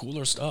think there's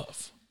cooler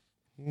stuff.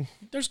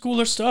 There's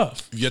cooler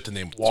stuff. You have to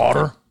name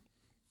Water.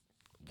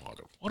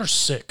 Water. Water's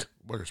sick.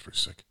 Water's pretty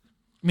sick.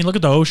 I mean, look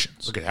at the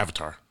oceans. Look at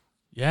Avatar.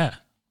 Yeah.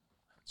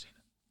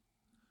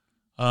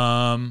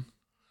 I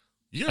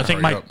Yeah,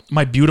 think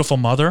my beautiful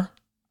mother,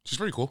 she's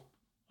pretty cool.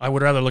 I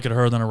would rather look at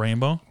her than a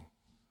rainbow.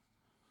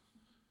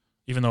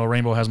 Even though a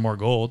rainbow has more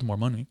gold, more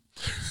money.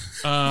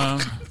 I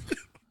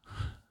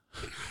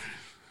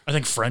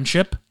think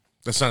friendship.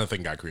 That's not a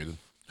thing God created.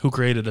 Who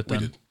created it then?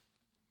 We did.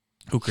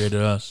 Who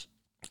created us?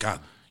 God.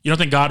 You don't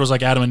think God was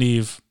like Adam and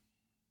Eve?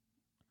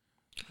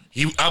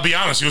 I'll be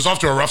honest, he was off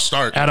to a rough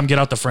start. Adam, get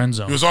out the friend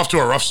zone. He was off to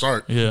a rough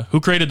start. Yeah. Who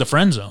created the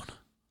friend zone?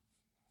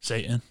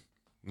 Satan.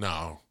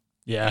 No.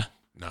 Yeah.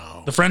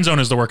 No. The friend zone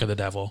is the work of the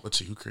devil. Let's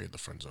see, who created the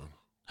friend zone?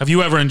 Have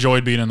you ever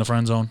enjoyed being in the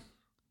friend zone?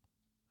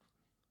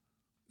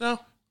 No.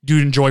 Do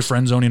you enjoy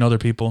friend zoning other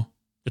people?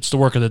 It's the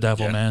work of the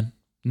devil, Yeah. man.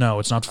 No,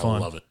 it's not I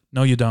fun. love it.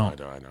 No, you don't.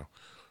 I know.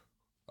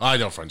 I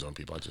don't friend zone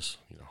people. I just,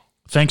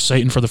 Thanks,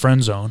 Satan, for the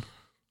friend zone.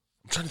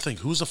 I'm trying to think.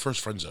 Who was the first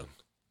friend zone?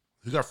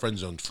 Who got friend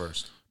zoned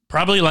first?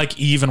 Probably like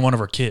Eve and one of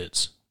her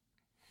kids.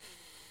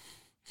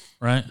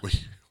 Right?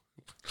 Wait.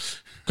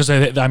 Because they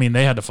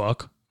had to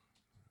fuck.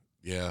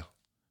 Yeah.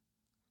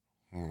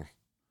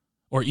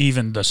 Or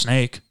even the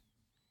snake.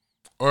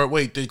 Or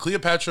wait, did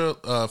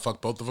Cleopatra fuck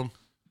both of them?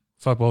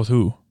 Fuck both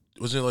who?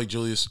 Wasn't it like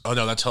Julius? Oh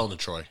no, that's Helena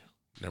Troy.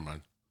 Never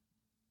mind.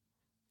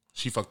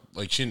 She fucked,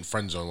 like, she didn't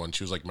friend zone one.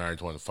 She was like married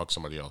to one and fucked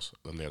somebody else.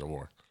 Then they had a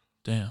war.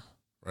 Damn.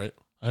 Right?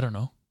 I don't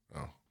know.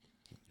 Oh.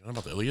 You know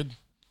about the Iliad?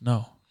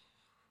 No.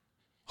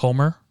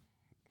 Homer?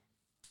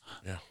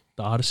 Yeah.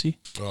 The Odyssey?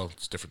 Well,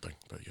 it's a different thing,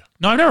 but yeah.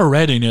 No, I've never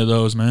read any of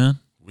those, man.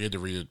 We had to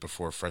read it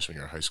before freshman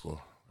year of high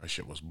school. That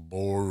shit was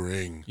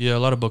boring. Yeah, a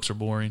lot of books are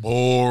boring.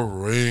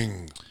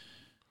 Boring.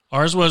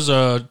 Ours was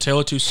Tale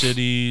of Two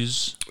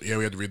Cities, Yeah,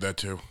 we had to read that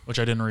too. which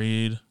I didn't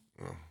read.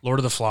 Lord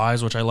of the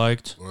Flies, which I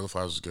liked. Lord of the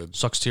Flies was good.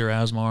 Sucks to Your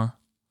Asmar.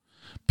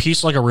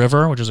 Peace Like a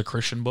River, which is a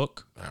Christian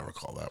book. I don't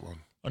recall that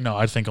one. No,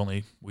 I think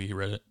only we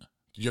read it.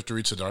 Did you have to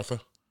read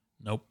Siddhartha?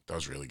 Nope. That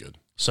was really good.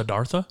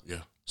 Siddhartha?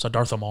 Yeah.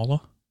 Siddhartha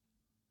Mala?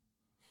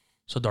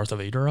 Siddhartha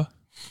Vedara?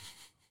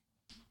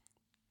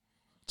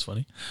 It's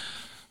funny.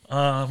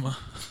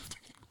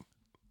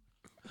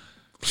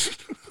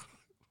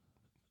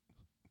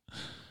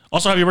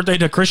 Also, happy birthday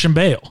to Christian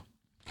Bale.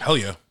 Hell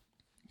yeah.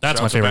 That's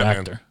Shout my out to favorite Batman.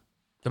 actor.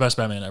 The best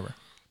Batman ever.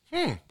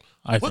 I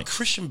What think.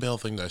 Christian Bale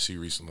thing did I see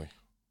recently?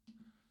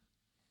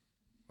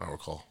 I don't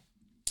recall.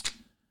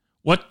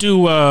 What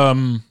do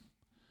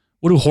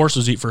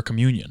horses eat for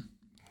communion?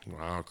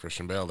 Wow,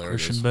 Christian Bale. There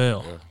Christian it is.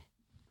 Bale. Yeah.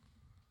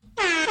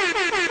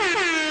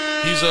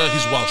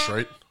 He's Welsh,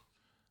 right?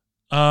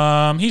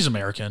 He's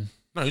American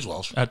No, he's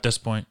Welsh. at this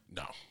point.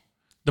 No,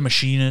 The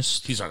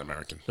Machinist, he's not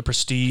American. The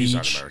Prestige. He's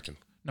not American.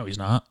 No, he's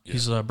not. Yeah.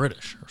 He's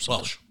British or something.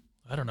 Welsh.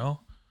 I don't know.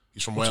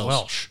 He's from What's Wales.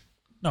 Welsh?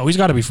 No, he's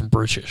got to be from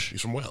British.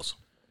 He's from Wales.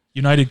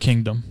 United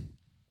Kingdom.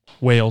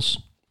 Wales.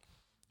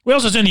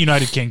 Wales is in the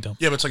United Kingdom.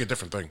 Yeah, but it's like a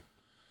different thing.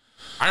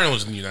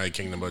 Ireland's in the United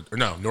Kingdom, or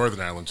no, Northern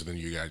Ireland's in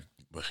the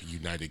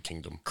United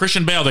Kingdom.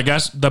 Christian Bale,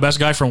 the best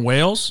guy from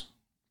Wales?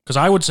 Because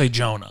I would say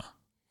Jonah.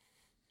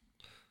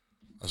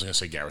 I was going to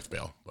say Gareth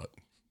Bale, but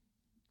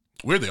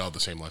weirdly all have the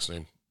same last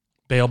name.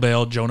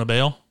 Bale, Jonah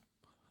Bale.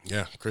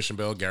 Yeah, Christian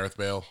Bale, Gareth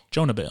Bale.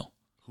 Jonah Bale.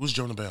 Who's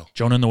Jonah Bale?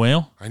 Jonah and the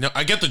Whale? I know,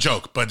 I get the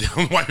joke, but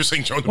why you're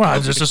saying Jonah Well, Bale?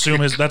 I just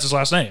assume that's his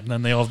last name.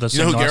 Then they all have the You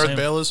same know who last Gareth name.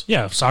 Bale is?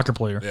 Yeah, soccer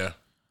player. Yeah.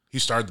 He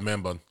starred the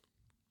Man Bun.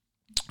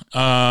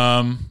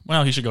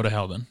 Well, he should go to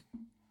hell then.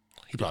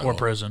 He probably Or will.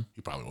 prison.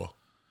 He probably will.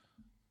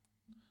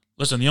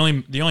 Listen, the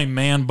only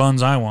man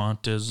buns I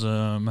want is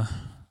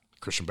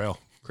Christian Bale.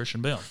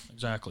 Christian Bale.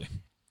 Exactly.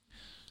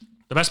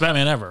 The best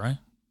Batman ever, right?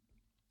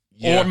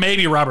 Yeah. Or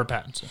maybe Robert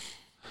Pattinson.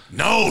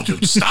 No,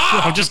 dude,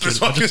 stop. I'm just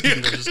kidding. I'm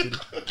just kidding.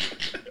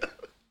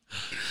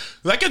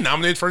 Did that get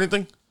nominated for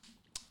anything?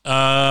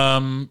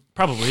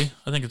 Probably.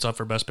 I think it's up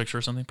for Best Picture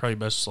or something. Probably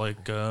best Best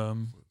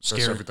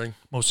scary, everything?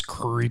 most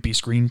creepy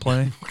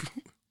screenplay.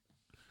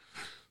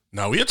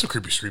 No, we had some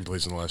creepy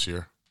screenplays in the last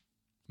year.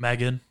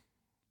 Megan,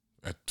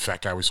 That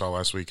fat guy we saw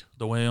last week.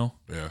 The Whale.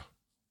 Yeah.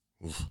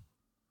 Oof.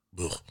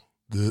 Ugh.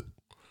 Blech.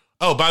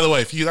 Oh, by the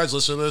way, if you guys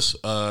listen to this,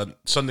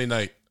 Sunday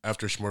night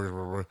after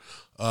Schmurder,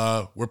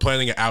 we're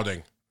planning an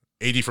outing.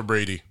 80 for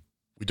Brady.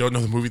 We don't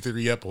know the movie theater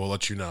yet, but we'll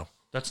let you know.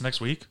 That's next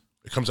week.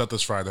 It comes out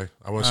this Friday.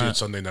 I want to see it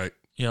Sunday night.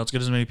 Yeah, let's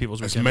get as many people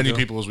as we As can. many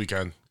people as we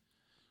can.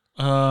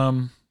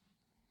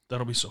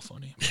 That'll be so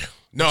funny.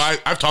 No,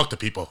 I've talked to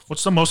people.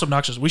 What's the most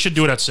obnoxious? We should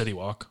do it at City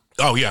Walk.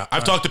 Oh, yeah.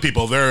 I've talked to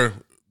people. The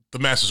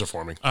masses are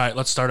forming. All right,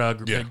 let's start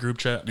a Yeah. group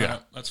chat. Yeah. All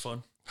right, that's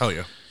fun. Hell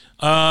yeah.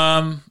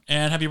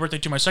 And happy birthday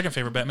to my second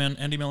favorite Batman,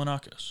 Andy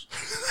Milonakis.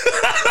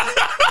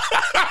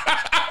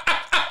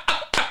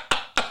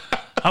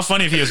 How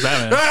funny if he was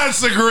Batman. That's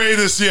the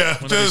greatest, yeah.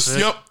 Wouldn't that be sick?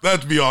 Yep,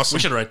 that'd be awesome. We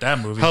should write that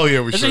movie. Hell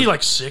yeah, we Isn't should. he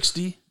like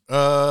 60?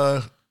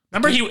 Uh,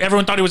 Remember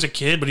everyone thought he was a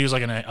kid, but he was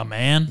like a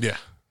man? yeah.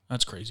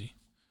 That's crazy.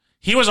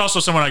 He was also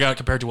someone I got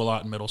compared to a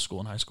lot in middle school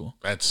and high school.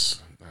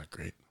 That's not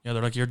great. Yeah,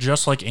 they're like, you're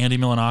just like Andy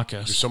Milonakis.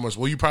 There's so much.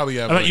 Well, you probably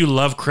have. I bet you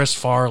love Chris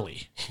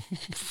Farley.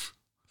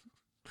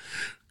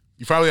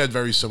 You probably had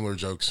very similar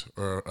jokes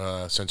or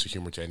sense of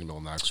humor to Andy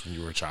Milonakis when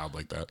you were a child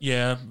like that.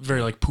 Yeah,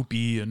 very like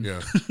poopy and.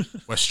 Yeah.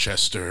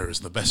 Westchester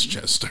is the best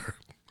Chester.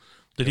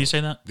 Did he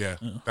say that? Yeah.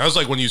 That was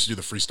like when he used to do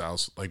the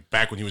freestyles, like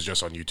back when he was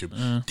just on YouTube.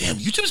 Damn,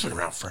 YouTube's been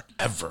around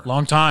forever.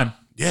 Long time.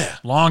 Yeah.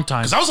 Long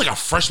time. Because I was like a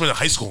freshman in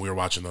high school when we were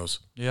watching those.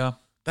 Yeah.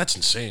 That's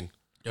insane.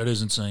 That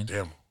is insane.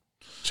 Damn.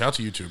 Shout out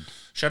to YouTube.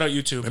 Shout out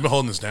YouTube. They've been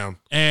holding this down.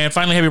 And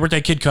finally, happy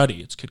birthday, Kid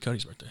Cudi. It's Kid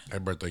Cudi's birthday.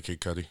 Happy birthday, Kid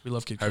Cudi. We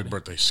love Kid Happy Cudi.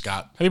 birthday,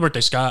 Scott. Happy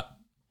birthday, Scott.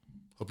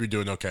 Hope you're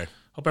doing okay.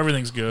 Hope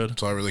everything's good.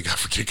 That's all I really got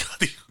for Kid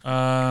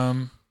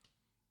Cudi.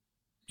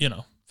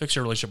 Fix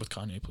your relationship with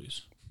Kanye,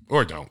 please.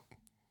 Or don't.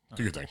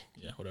 Do your thing.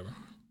 Yeah, whatever.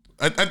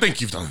 I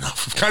think you've done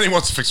enough. If Kanye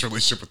wants to fix a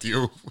relationship with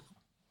you.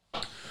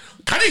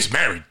 Kanye's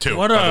married, too,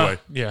 by the way.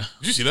 Yeah.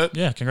 Did you see that?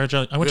 Yeah,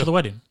 congratulations. I went to the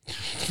wedding.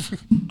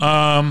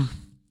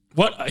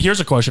 Here's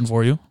a question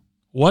for you.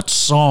 What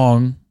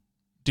song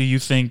do you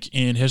think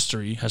in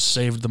history has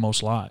saved the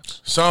most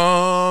lives?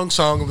 Song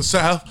of the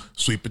South,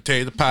 sweet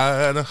potato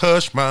pie and a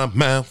hush my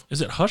mouth. Is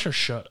it Hush or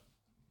Shut?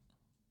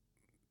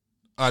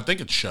 I think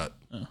it's Shut.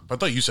 But I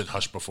thought you said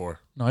Hush before.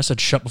 No, I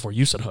said Shut before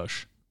you said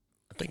Hush.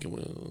 I think it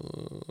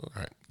will. All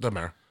right. Doesn't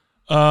matter.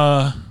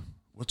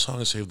 What song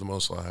has saved the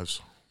most lives?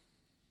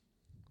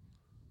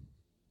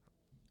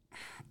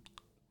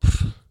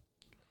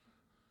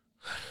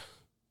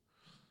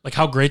 Like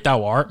How Great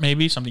Thou Art,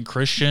 maybe something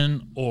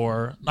Christian,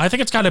 or I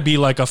think it's got to be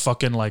like a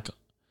fucking like.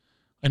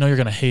 I know you're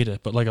gonna hate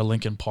it, but like a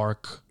Linkin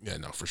Park, Yeah,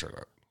 no, for sure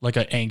not. like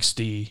a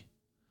angsty,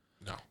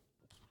 No.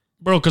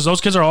 bro. Because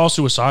those kids are all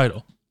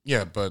suicidal.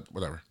 Yeah, but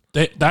whatever.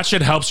 That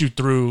shit helps you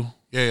through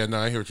Yeah, no,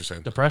 I hear what you're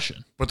saying.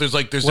 depression. But there's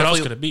What else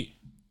definitely, could it be?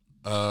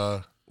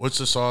 what's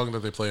the song that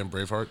they play in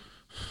Braveheart?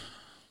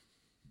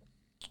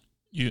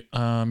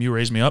 You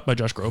Raise Me Up by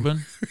Josh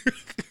Groban.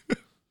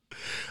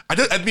 I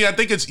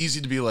think it's easy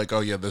to be like, oh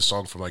yeah, this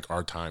song from like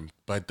our time.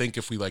 But I think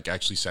if we like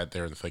actually sat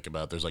there and think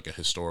about it, there's like a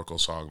historical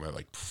song that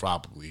like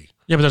probably.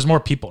 Yeah, but there's more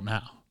people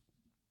now.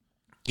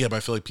 Yeah, but I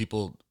feel like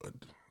people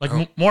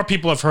Like more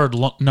people have heard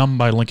 "Numb"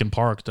 by Linkin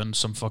Park than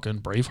some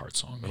fucking Braveheart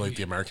song. or like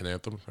the American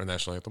anthem or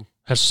national anthem.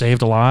 Has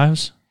saved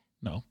lives.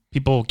 No,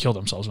 people kill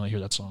themselves when they hear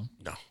that song.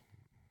 No.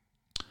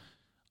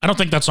 I don't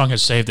think that song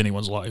has saved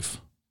anyone's life.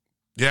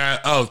 Yeah.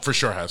 Oh, for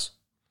sure has.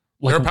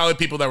 Like, There are probably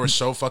people that were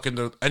so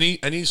fucking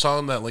any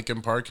song that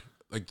Linkin Park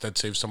like that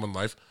saved someone's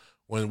life.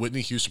 When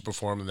Whitney Houston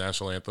performed the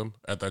national anthem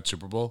at that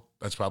Super Bowl,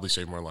 that's probably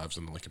saved more lives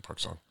than the Linkin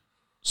Park song.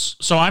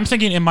 so I'm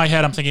thinking in my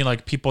head, I'm thinking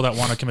like people that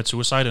want to commit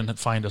suicide and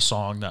find a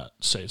song that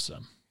saves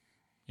them.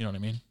 You know what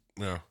I mean?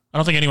 Yeah. I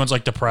don't think anyone's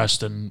like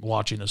depressed and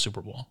watching the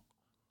Super Bowl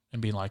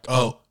and being like,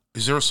 Oh,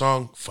 is there a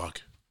song?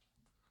 Fuck.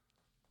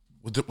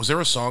 Was there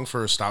a song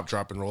for Stop,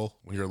 Drop, and Roll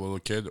when you were a little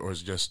kid, or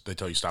is it just they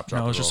tell you stop, drop, and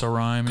roll? No, it's just a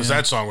rhyme. Because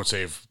that song would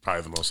save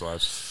probably the most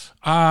lives.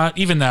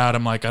 Even that,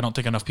 I'm like, I don't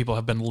think enough people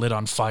have been lit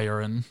on fire.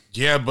 And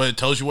yeah, but it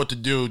tells you what to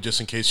do just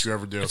in case you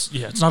ever do.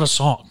 It's not a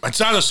song. It's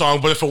not a song,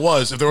 but if it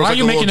was, if there was Why like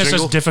are you making this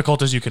jingle, as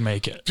difficult as you can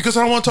make it? Because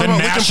I don't want to talk about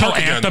Linkin national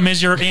Park anthem again.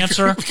 is your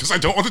answer? Because I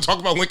don't want to talk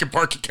about Linkin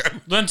Park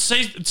again. Then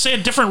say a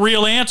different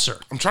real answer.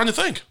 I'm trying to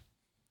think.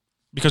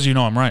 Because you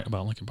know I'm right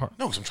about Linkin Park.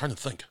 No, because I'm trying to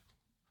think.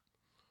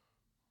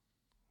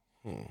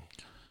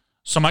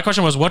 So my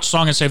question was, what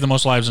song has saved the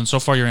most lives? And so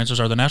far your answers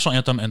are the national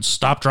anthem and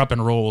Stop, Drop,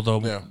 and Roll,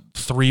 the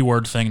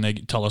 3-word thing they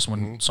tell us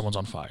when someone's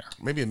on fire.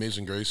 Maybe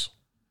Amazing Grace.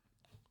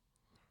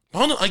 I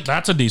don't know, like,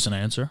 that's a decent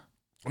answer.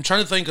 I'm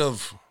trying to think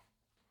of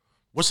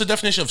what's the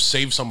definition of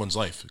save someone's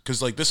life?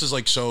 Because like this is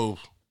like so,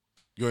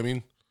 you know what I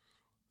mean?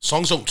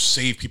 Songs don't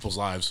save people's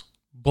lives.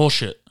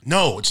 Bullshit.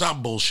 No, it's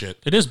not bullshit.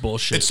 It is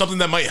bullshit. It's something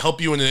that might help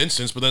you in an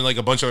instance, but then like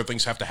a bunch of other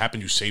things have to happen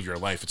to save your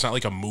life. It's not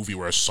like a movie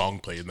where a song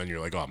played and then you're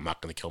like, oh, I'm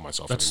not going to kill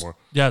myself anymore.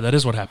 Yeah, that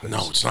is what happens.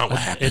 No, it's not what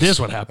happens. It is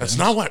what happens. That's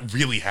not what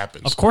really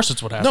happens. Of course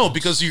it's what happens. No,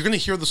 because you're going to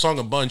hear the song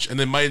a bunch and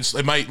then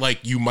it might like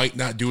you might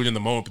not do it in the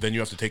moment, but then you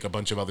have to take a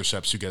bunch of other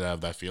steps to get out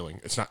of that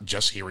feeling. It's not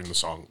just hearing the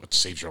song that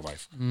saves your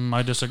life.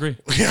 I disagree.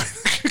 Yeah.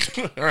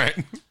 All right.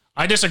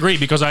 I disagree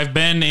because I've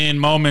been in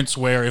moments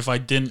where if I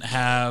didn't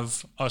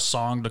have a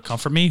song to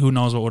comfort me, who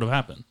knows what would have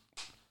happened.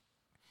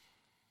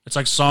 It's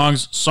like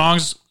songs.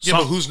 Yeah,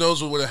 but who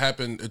knows what would have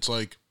happened? It's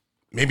like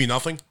maybe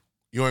nothing.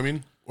 You know what I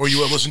mean? Or you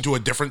would listen to a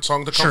different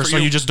song to comfort you. So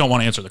you just don't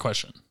want to answer the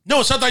question. No,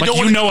 it's not that I don't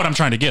want to. You know what I'm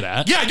trying to get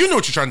at. Yeah, I do know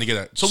what you're trying to get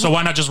at. So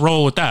why not just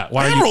roll with that?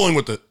 Why I am rolling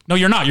with it. No,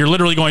 you're not. You're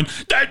literally going,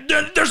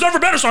 there's never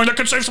been a song that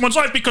could save someone's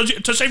life because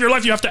to save your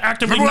life, you have to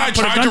actively Remember not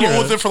when put I a gun tried to to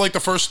roll with it for like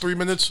the first 3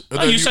 minutes?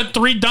 You said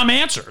 3 dumb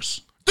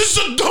answers. This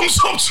is a dumb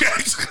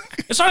subject.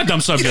 It's not a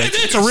dumb subject.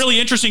 It's a really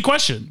interesting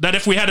question that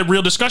if we had a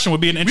real discussion would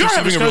be an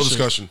interesting discussion. We are having a real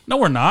discussion. No,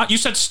 we're not. You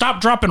said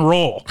stop, drop, and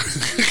roll.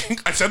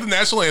 I said the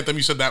national anthem.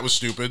 You said that was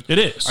stupid. It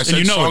is. I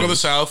said Song of the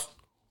South.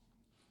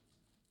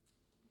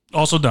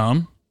 Also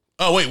dumb.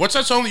 Oh, wait. What's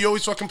that song that you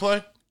always fucking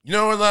play? You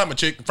know I love my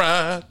chicken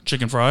fried.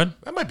 Chicken fried?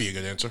 That might be a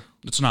good answer.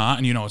 It's not,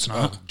 and you know it's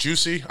not.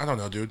 Juicy? I don't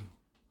know, dude.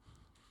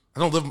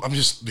 I don't live... I'm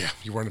just... Yeah,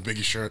 you're wearing a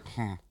Biggie shirt.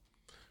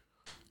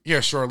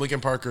 Yeah, sure.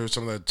 Linkin Park or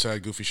some of that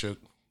sad, goofy shit.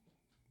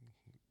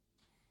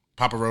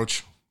 Papa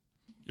Roach.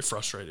 You're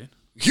frustrating.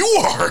 You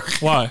are.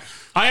 Why?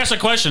 I asked a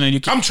question and you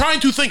keep... I'm trying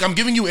to think. I'm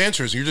giving you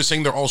answers. And you're just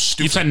saying they're all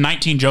stupid. You've said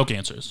 19 joke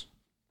answers.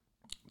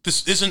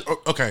 This isn't...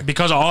 Okay.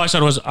 Because all I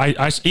said was...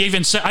 I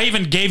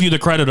even gave you the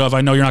credit of,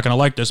 I know you're not going to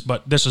like this,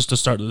 but this is to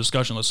start the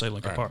discussion. Let's say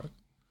Linkin Park.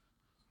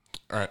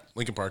 All right.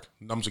 Linkin Park.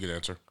 Numb's a good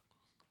answer.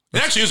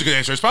 It actually is a good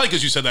answer. It's probably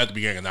because you said that at the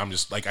beginning and I'm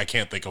just like, I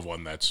can't think of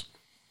one that's,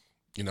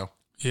 you know?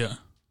 Yeah.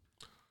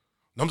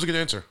 Numb's a good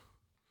answer.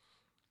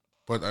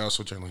 But I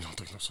also generally don't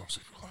think those songs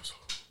save your lives.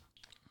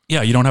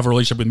 Yeah, you don't have a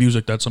relationship with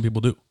music that some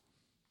people do.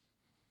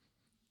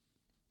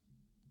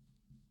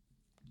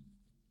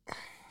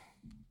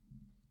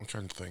 I'm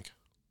trying to think.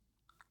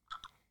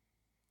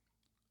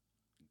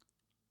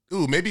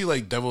 Ooh, maybe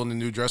like Devil in the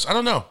New Dress. I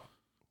don't know.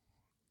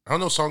 I don't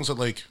know songs that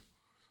like...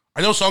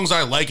 I know songs that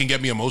I like and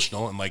get me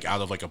emotional and like out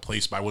of like a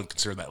place, but I wouldn't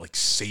consider that like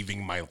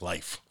saving my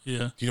life.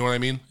 Yeah. Do you know what I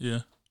mean?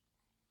 Yeah.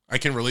 I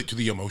can relate to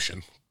the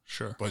emotion.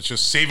 Sure. But it's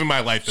just saving my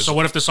life. So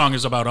what if the song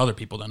is about other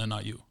people then and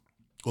not you?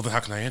 Well, then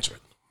how can I answer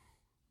it?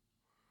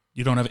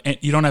 You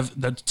don't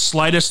have the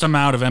slightest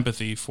amount of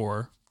empathy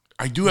for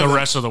the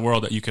rest of the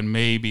world that you can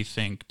maybe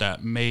think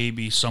that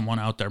maybe someone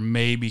out there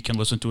maybe can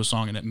listen to a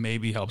song and it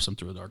maybe helps them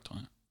through a dark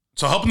time.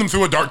 So helping them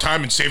through a dark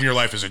time and saving your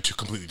life is a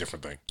completely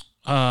different thing.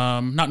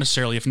 Not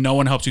necessarily. If no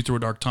one helps you through a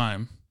dark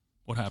time,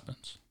 what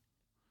happens?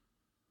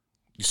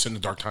 You sit in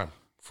a dark time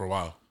for a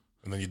while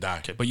and then you die.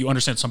 Okay, but you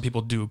understand some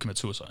people do commit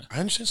suicide. I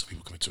understand some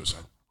people commit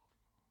suicide.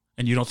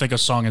 And you don't think a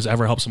song has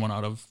ever helped someone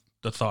out of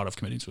the thought of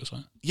committing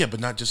suicide? Yeah, but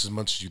not just as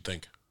much as you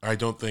think. I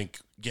don't think,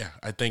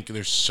 I think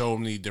there's so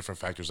many different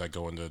factors that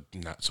go into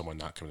someone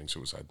not committing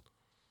suicide.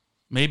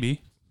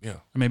 Maybe. Yeah.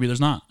 Or maybe there's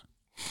not.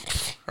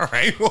 All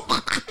right. Well,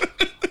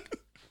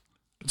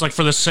 it's like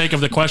for the sake of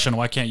the question,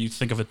 why can't you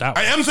think of it that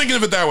way? I am thinking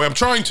of it that way. I'm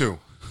trying to.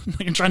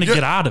 You're trying to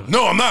get out of it.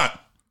 No, I'm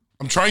not.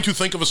 I'm trying to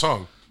think of a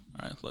song.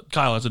 All right.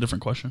 Kyle has a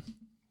different question.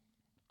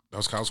 That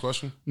was Kyle's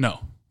question?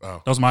 No.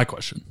 Oh. That was my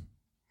question.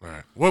 All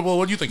right. Well,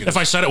 what do you think it is? If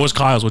I said it was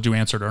Kyle's, would you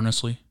answer it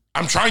earnestly?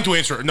 I'm trying to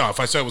answer it. No,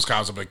 if I said it was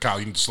Kyle's, I'd be like, Kyle,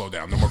 you need to slow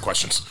down. No more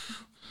questions.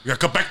 We got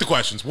to cut back the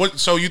questions.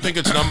 So you think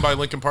it's Numb by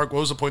Linkin Park?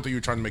 What was the point that you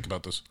were trying to make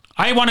about this?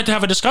 I wanted to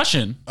have a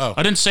discussion. Oh.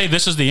 I didn't say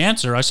this is the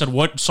answer. I said,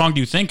 what song do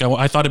you think?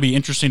 I thought it'd be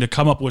interesting to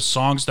come up with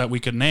songs that we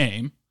could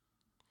name.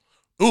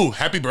 Ooh,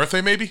 Happy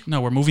Birthday maybe?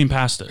 No, we're moving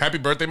past it. Happy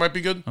Birthday might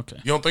be good? Okay.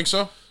 You don't think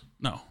so?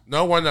 No.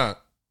 No, why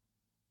not?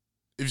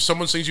 If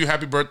someone sings you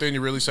Happy Birthday and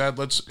you're really sad,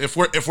 if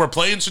we're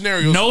playing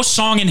scenarios. No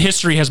song in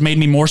history has made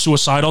me more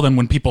suicidal than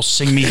when people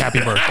sing me Happy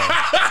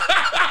Birthday.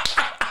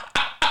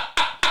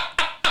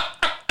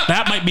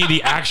 That might be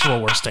the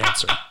actual worst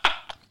answer.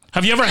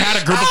 Have you ever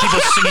had a group of people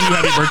singing you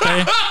Happy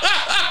Birthday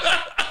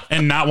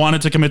and not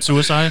wanted to commit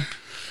suicide?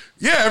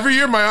 Yeah, every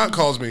year my aunt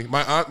calls me.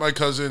 My aunt, my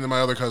cousin, and my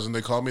other cousin,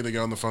 they call me, they get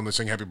on the phone, they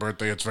sing happy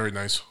birthday. It's very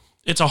nice.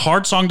 It's a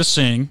hard song to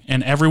sing,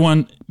 and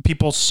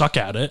people suck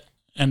at it.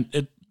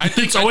 And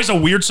it's always a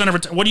weird center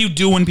of what do you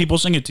do when people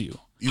sing it to you?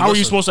 How are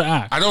you supposed to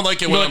act? I don't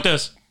like it when like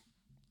this.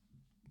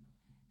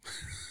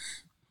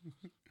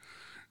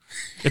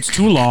 It's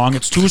too long.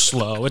 It's too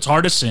slow. It's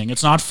hard to sing.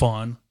 It's not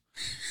fun.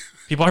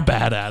 People are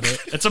bad at it.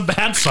 It's a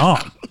bad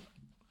song.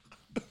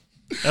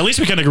 At least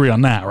we can agree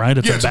on that, right?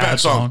 It's a bad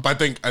song.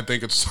 But I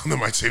think it's something that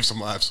might save some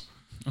lives.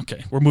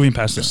 Okay, we're moving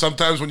past this.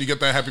 Sometimes when you get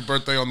that happy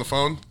birthday on the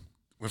phone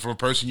from a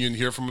person you didn't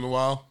hear from in a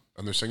while,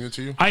 and they're singing it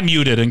to you, I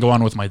mute it and go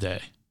on with my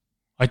day.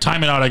 I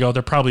time it out. I go,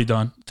 they're probably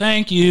done.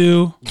 Thank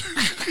you.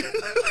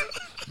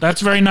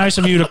 That's very nice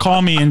of you to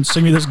call me and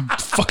sing me this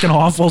fucking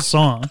awful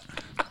song.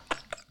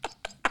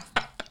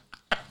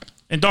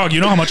 And dog,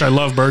 you know how much I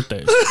love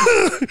birthdays.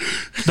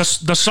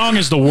 The song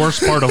is the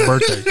worst part of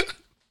birthdays.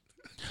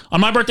 On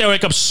my birthday, I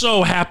wake up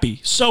so happy,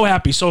 so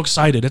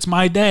excited. It's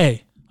my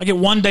day. I get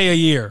one day a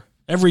year.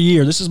 Every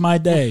year, this is my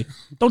day.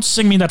 Don't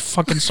sing me that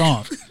fucking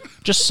song.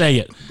 Just say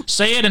it.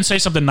 Say it and say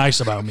something nice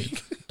about me.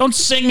 Don't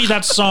sing me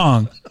that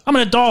song. I'm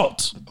an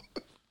adult.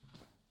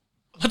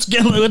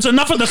 It's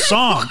enough of the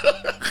song.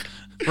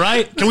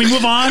 Right? Can we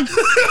move on?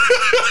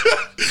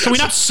 Can we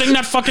not sing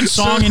that fucking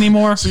song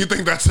anymore? So you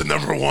think that's the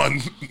number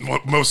one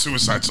most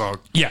suicide song?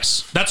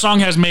 Yes. That song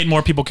has made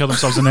more people kill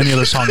themselves than any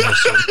other song in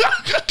history.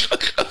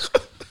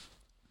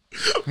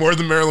 More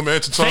than Marilyn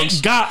Manson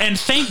songs?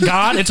 Thank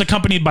God it's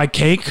accompanied by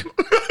cake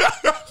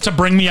to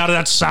bring me out of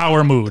that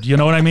sour mood. You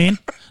know what I mean?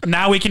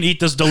 Now we can eat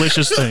this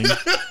delicious thing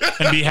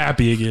and be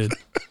happy again.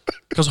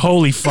 Because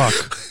holy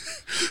fuck.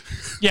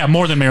 Yeah,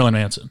 more than Marilyn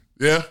Manson.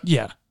 Yeah?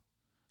 Yeah.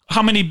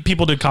 How many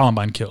people did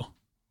Columbine kill?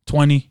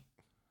 20?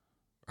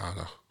 I don't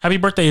know. Happy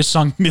Birthday is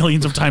sung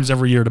millions of times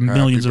every year to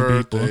millions of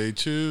people. Happy birthday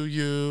to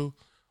you.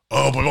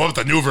 Oh, but what about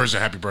the new version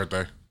of Happy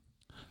Birthday?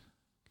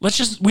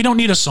 We don't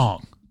need a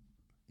song.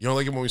 You don't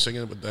like it when we sing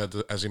it with as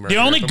the American The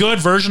only anthem? good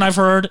version I've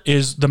heard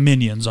is the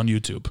Minions on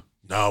YouTube.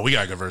 No, we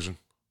got a good version.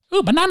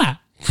 Ooh,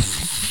 banana.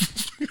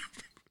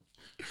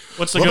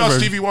 What's the what good about version?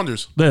 Stevie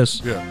Wonder's?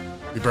 This. Yeah.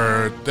 Happy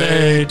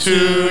birthday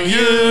to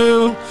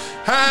you.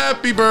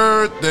 Happy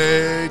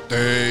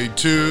birthday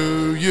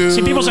to you.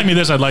 See, people sing me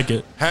this, I'd like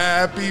it.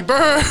 Happy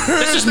birthday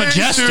This is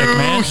majestic, to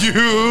man.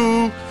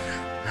 you.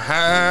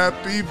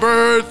 Happy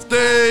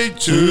birthday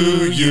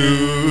to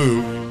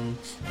you.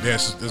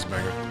 Yes, this is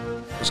banger.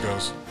 This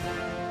goes.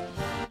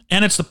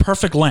 And it's the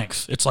perfect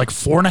length. It's like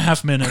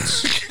 4.5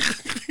 minutes.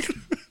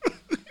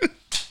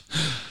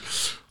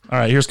 All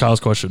right, here's Kyle's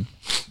question.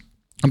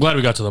 I'm glad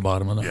we got to the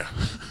bottom of that. Yeah.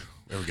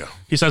 There we go.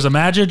 He says,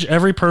 imagine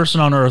every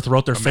person on earth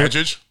wrote their favorite...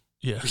 Imagine?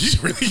 Yeah.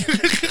 He's really...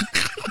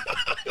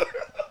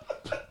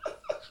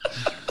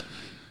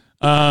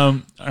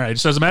 All right. It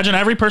says, imagine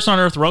every person on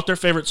earth wrote their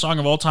favorite song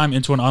of all time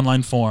into an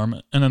online form,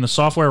 and then the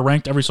software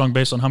ranked every song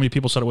based on how many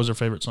people said it was their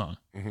favorite song.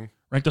 Mm-hmm.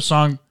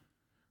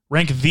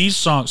 Rank these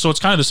songs. So it's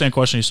kind of the same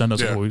question he sent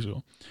us a couple weeks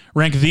ago.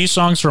 Rank these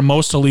songs from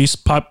most to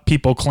least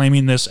people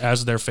claiming this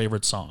as their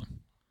favorite song.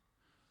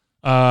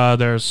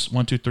 There's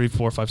 1, 2, 3,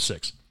 4, 5,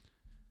 6.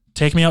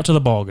 Take Me Out to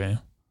the Ball Game.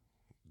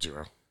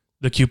 0.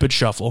 The Cupid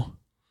Shuffle.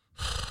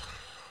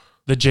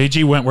 The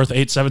J.G. Wentworth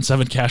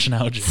 877 Cash and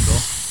Out jingle.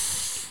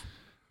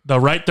 The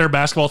Right There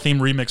basketball theme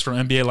remix from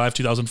NBA Live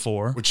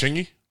 2004. With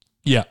Chingy?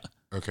 Yeah.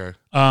 Okay.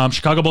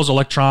 Chicago Bulls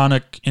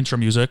electronic intro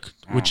music,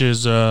 which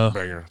is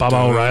Banger. Baba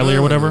O'Reilly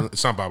or whatever.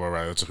 It's not Baba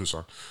O'Reilly. It's a Who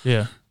song.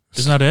 Yeah.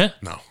 Isn't that it?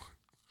 No.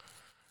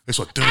 It's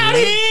what... Out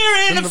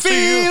here in the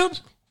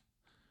field.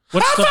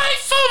 What's I fight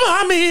for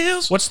my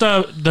meals. What's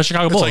the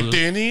Chicago Bulls? It's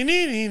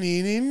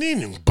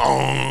like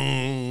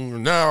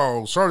bong.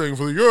 Now starting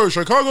for your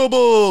Chicago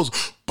Bulls.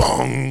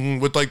 Bong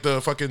with like the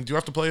fucking. Do you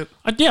have to play it?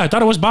 Yeah, I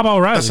thought it was Bob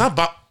O'Reilly. That's not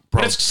Bob.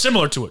 But it's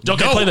similar to it.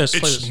 Okay, play this.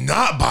 It's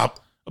not Bob.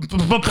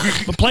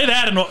 But play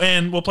that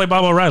and we'll play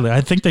Bob O'Reilly.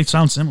 I think they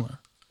sound similar.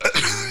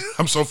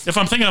 If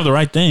I'm thinking of the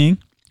right thing,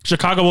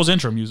 Chicago Bulls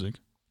intro music.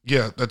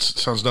 Yeah, that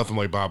sounds nothing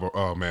like Bob.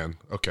 Oh man.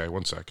 Okay,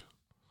 one sec.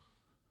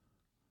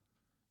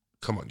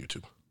 Come on,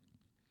 YouTube.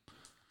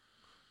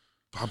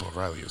 Bob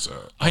O'Reilly is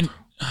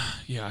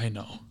yeah, I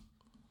know.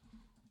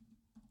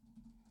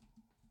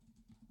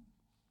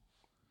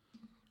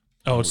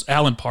 Oh, it's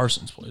Alan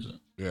Parsons plays it.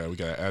 Yeah, we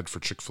got an ad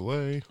for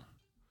Chick-fil-A.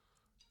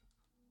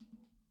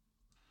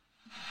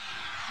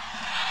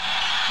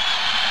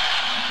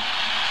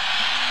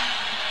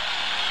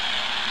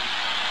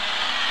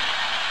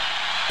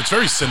 It's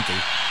very synthy.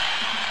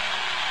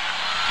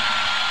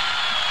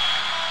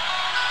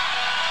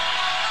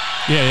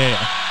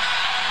 Yeah.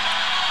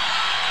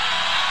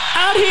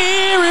 Out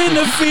here in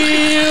the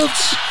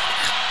fields.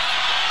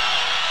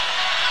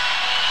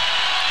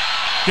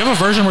 You have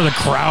a version where the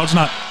crowd's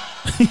not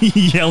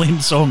yelling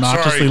so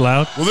obnoxiously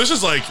loud? Well, this.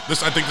 I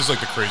think this is like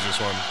the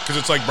craziest one because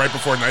it's like right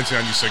before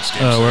 1996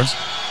 game. All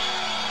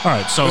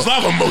right, so there's a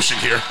lot of emotion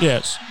here.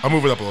 Yes, I'll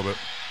move it up a little bit.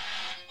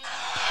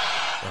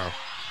 Wow.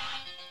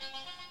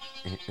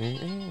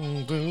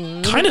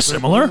 Kind of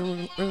similar.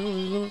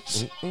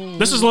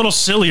 This is a little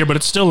sillier, but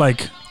it's still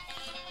like.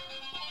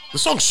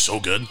 This song's so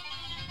good.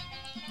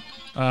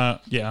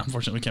 Yeah,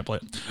 unfortunately, we can't play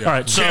it. Yeah. All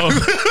right,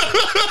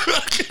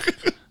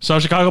 so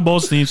Chicago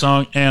Bulls theme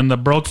song and the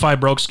Broke Five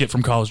Broke skit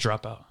from College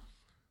Dropout.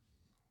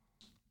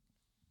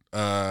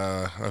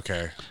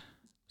 Okay.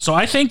 So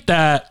I think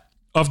that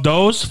of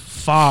those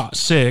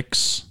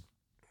 6,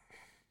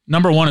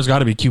 number 1 has got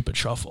to be Cupid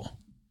Shuffle.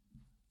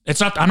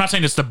 It's not. I'm not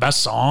saying it's the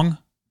best song.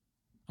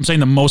 I'm saying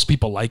the most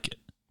people like it.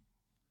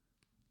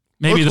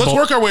 Maybe let's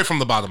work our way from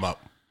the bottom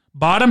up.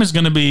 Bottom is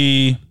going to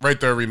be right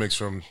there. Remix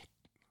from.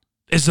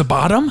 Is the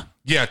bottom?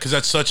 Yeah, because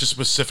that's such a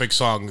specific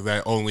song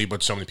that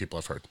but so many people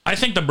have heard. I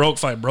think the Broke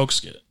Five Broke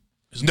skit.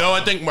 No,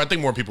 I think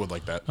more people would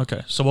like that.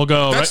 Okay, so we'll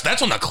go.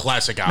 That's on the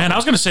classic album. Man, I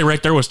was going to say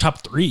right there was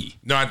top 3.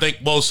 No, I think.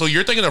 Well, so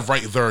you're thinking of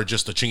right there,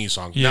 just the Chingy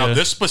song. Yeah. Now,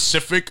 this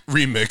specific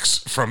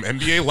remix from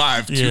NBA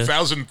Live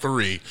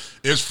 2003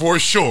 is for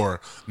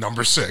sure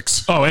number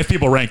 6. Oh, if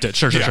people ranked it,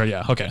 sure.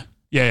 Yeah, okay,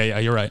 yeah.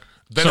 You're right.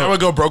 Then I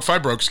would go Broke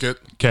Five Broke skit.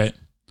 Okay.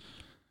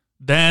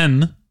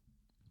 Then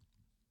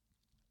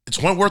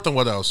it's Wentworth and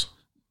what else?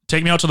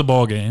 Take Me Out to the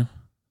Ball Game.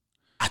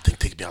 I think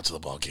Take Me Out to the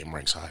Ball Game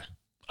ranks high.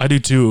 I do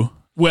too.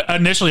 Well,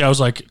 initially, I was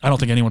like, I don't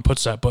think anyone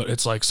puts that, but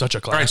it's like such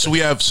a classic. All right, so we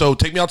have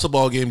Take Me Out to the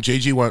Ball Game,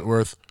 JG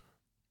Wentworth,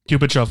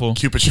 Cupid Shuffle,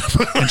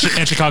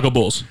 and Chicago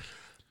Bulls.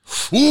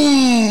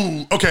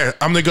 Ooh, okay.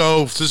 I'm gonna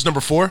go. This is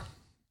number 4.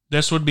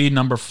 This would be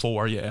number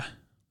 4. Yeah,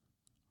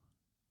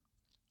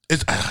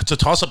 it's a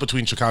toss up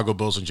between Chicago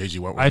Bulls and JG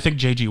Wentworth. I think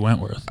JG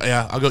Wentworth.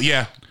 Yeah, I'll go.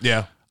 Yeah.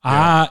 Yeah.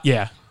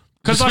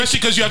 Especially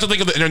because you have to think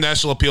of the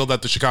international appeal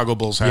that the Chicago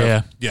Bulls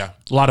have. Yeah.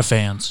 A lot of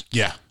fans.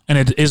 Yeah. And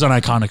it is an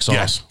iconic song.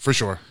 Yes, for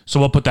sure. So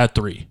we'll put that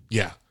 3.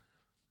 Yeah.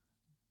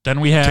 Then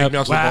we have Take Me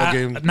Out to the Ball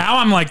Game. Now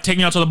I'm like, Take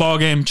Me Out to the Ball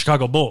Game,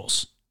 Chicago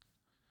Bulls.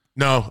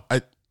 No,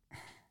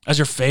 as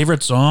your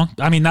favorite song?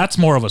 I mean, that's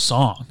more of a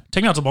song.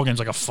 Take Me Out to the Ball Game is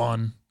like a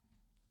fun.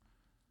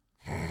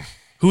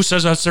 Who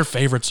says that's their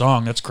favorite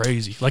song? That's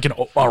crazy. Like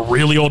a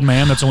really old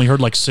man that's only heard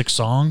like 6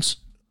 songs?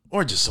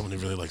 Or just someone who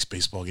really likes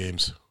baseball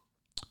games.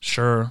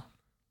 Sure.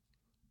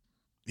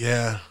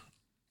 Yeah.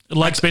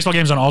 Likes baseball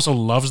games and also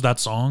loves that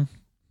song.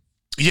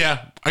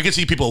 Yeah, I can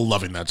see people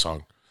loving that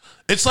song.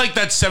 It's like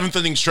that 7th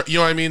inning stretch. You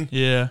know what I mean?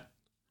 Yeah.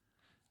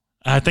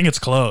 I think it's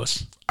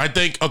close. I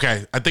think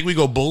we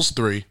go Bulls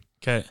 3.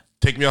 Okay.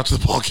 Take Me Out to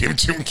the Ball Game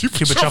 2. And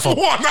Cupid Shuffle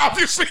 1,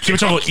 obviously. Cupid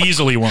Shuffle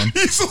easily won.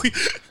 Easily.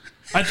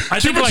 I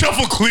think Cupid like,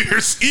 Shuffle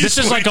clears easily. This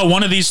is like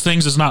one of these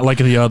things is not like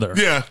the other.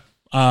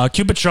 Yeah.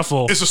 Cupid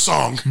Shuffle. It's a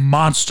song.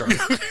 Monster.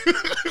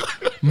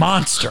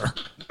 Monster.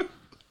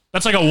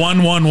 That's like a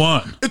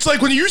 1-1-1. It's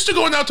like when you're used to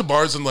going out to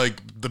bars in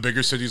like the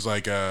bigger cities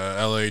like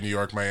LA, New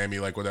York, Miami,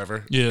 like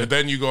whatever. Yeah. And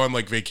then you go on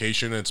like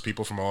vacation and it's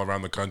people from all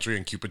around the country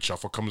and Cupid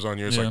Shuffle comes on.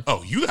 It's like,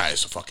 oh, you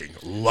guys fucking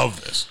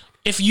love this.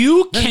 If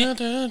you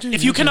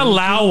can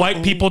allow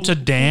white people to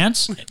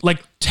dance,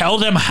 like tell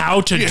them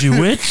how to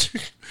do it.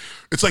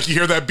 It's like you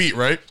hear that beat,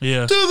 right?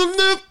 Yeah.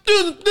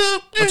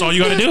 That's all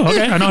you got to do.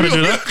 Okay, I know how to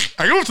do that.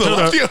 I go to the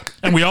left, yeah.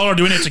 And we all are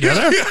doing it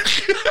together.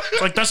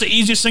 It's like, that's the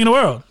easiest thing in the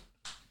world.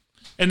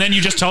 And then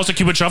you just tell us to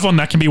Cupid Shuffle, and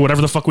that can be whatever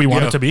the fuck we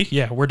want it to be.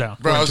 Yeah, we're down.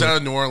 Bro, I was out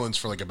of New Orleans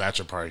for like a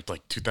bachelor party,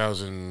 like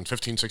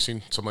 2015,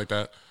 16, something like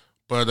that.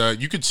 But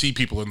you could see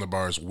people in the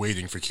bars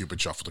waiting for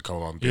Cupid Shuffle to come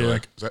on. Be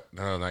like, is that?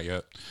 No, not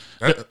yet.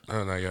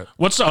 No, not yet.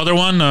 What's the other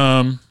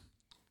one?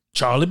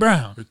 Charlie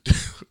Brown.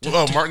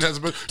 Well, Martin has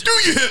a bit. Do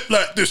you hit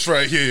like this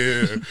right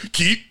here?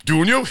 Keep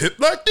doing your hit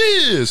like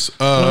this.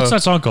 What's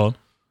that song called?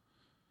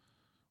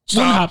 Stop.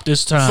 One hop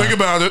this time. Think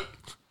about it.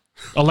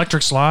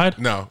 Electric Slide?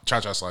 No,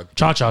 Cha-Cha Slide.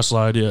 Cha-Cha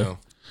Slide, yeah. No.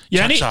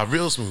 Yeah, Cha-Cha,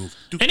 real smooth.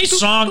 Any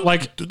song,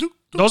 like,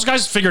 those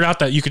guys figured out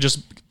that you could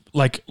just,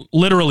 like,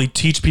 literally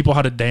teach people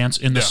how to dance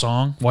in the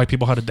song, white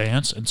people how to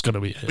dance, and it's going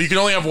to be a hit. But you can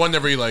only have one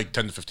every, like,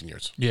 10 to 15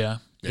 years. Yeah.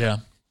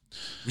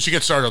 We should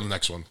get started on the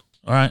next one.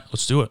 All right,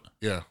 let's do it.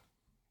 Yeah.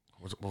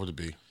 What would it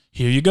be?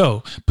 Here you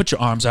go. Put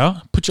your arms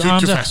out. Put your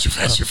arms out. Too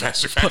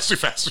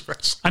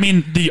fast. I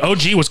mean, the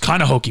OG was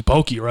kind of hokey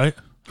pokey, right?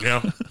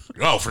 Yeah.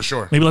 Oh, for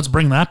sure. Maybe let's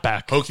bring that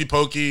back. Hokey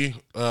pokey.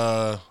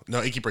 No,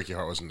 Achy Breaky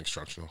Heart wasn't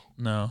instructional.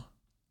 No.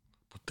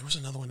 But there was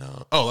another one.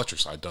 Oh,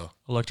 Electric Slide, duh.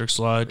 Electric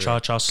Slide,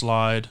 Cha-Cha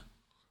Slide,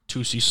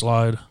 2C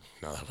Slide.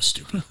 No, that was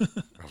stupid.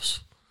 That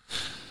was...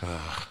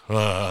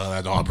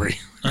 that Aubrey.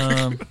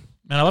 Man,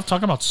 I love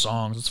talking about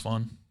songs. It's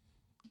fun.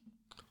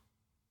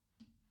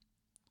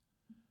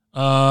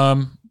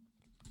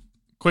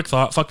 Quick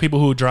thought. Fuck people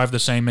who drive the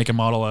same make and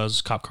model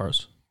as cop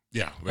cars.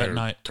 Yeah. At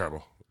night.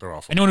 Terrible. They're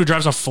awful. Anyone who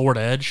drives a Ford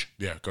Edge,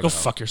 yeah, go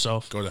fuck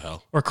yourself. Go to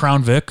hell. Or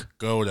Crown Vic.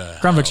 Go to hell.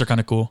 Crown Vics are kind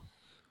of cool.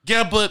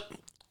 Yeah, but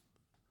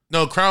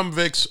no, Crown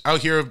Vics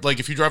out here, like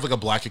if you drive like a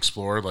Black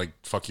Explorer, like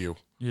fuck you.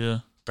 Yeah.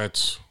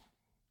 That's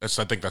I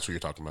think that's what you're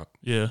talking about.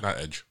 Yeah. Not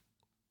Edge.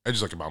 Edge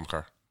is like a bomb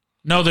car.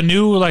 No, the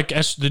new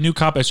the new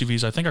cop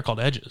SUVs I think are called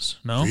Edges.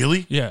 No?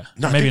 Really? Yeah.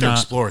 No, maybe I think they're not.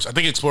 Explorers. I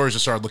think Explorers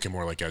just started looking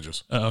more like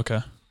Edges. Oh, okay.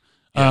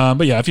 Yeah.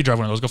 But yeah, if you drive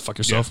one of those, go fuck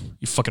yourself.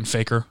 You fucking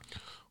faker.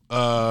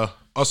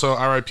 Also,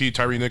 R.I.P.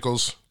 Tyree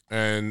Nichols,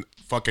 and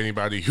fuck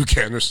anybody who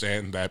can't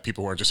understand that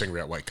people weren't just angry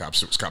at white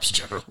cops. It was cops in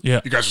general.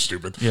 Yeah. You guys are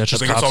stupid. Yeah, I just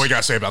think cops. that's all we got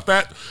to say about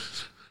that.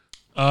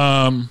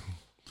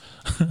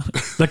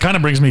 That kind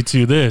of brings me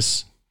to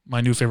this.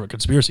 my new favorite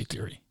conspiracy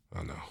theory.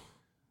 Oh no,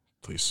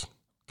 please.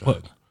 Go What?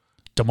 ahead.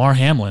 Damar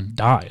Hamlin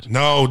died.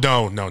 No.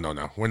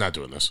 We're not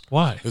doing this.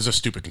 Why? This is a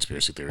stupid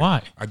conspiracy theory.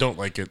 Why? I don't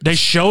like it. They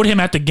showed him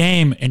at the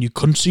game, and you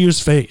couldn't see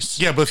his face.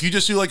 Yeah, but if you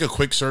just do like a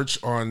quick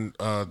search on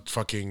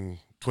fucking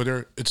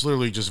Twitter, it's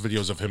literally just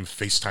videos of him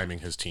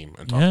FaceTiming his team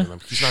and talking to them.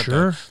 He's not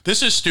sure. dead.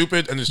 This is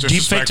stupid and it's Deepfake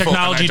disrespectful.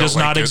 technology does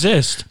not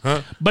exist.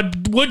 Huh?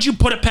 But would you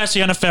put it past the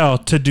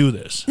NFL to do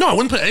this? No, I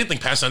wouldn't put anything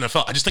past the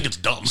NFL. I just think it's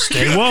dumb.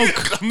 Stay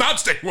woke. I'm not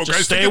staying woke.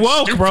 Just stay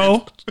woke,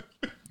 bro.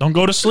 Don't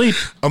go to sleep.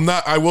 I'm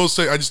not. I will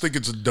say. I just think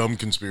it's a dumb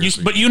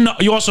conspiracy. But you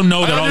also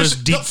know that all this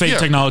deepfake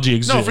technology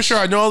exists. No, for sure.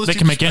 I know all this. They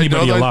can make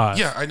anybody alive.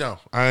 Yeah, I know.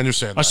 I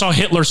understand. I saw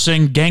Hitler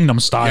sing Gangnam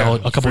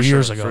Style a couple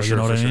years ago. For you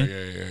know what I mean?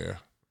 Yeah.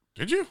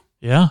 Did you?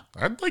 Yeah.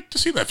 I'd like to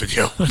see that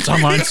video. It's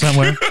online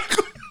somewhere.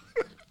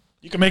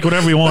 You can make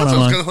whatever you want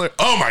online.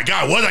 Oh my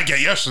god, what did I get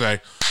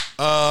yesterday?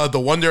 The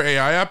Wonder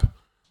AI app.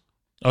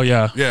 Oh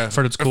yeah. Yeah. I've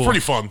heard it's cool. It's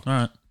pretty fun. All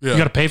right. Yeah. You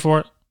got to pay for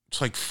it?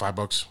 It's like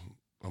 $5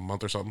 a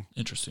month or something.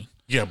 Interesting.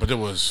 Yeah, but it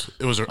was.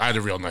 I had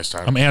a real nice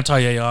time. I'm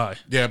anti-AI.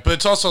 Yeah, but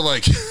it's also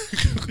like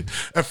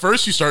at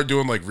first you start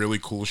doing like really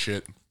cool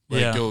shit.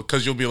 Like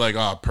because you'll be like,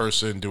 a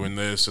person doing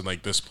this and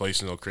like this place,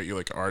 and they'll create you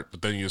like art.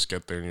 But then you just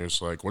get there and you're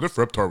just like, what if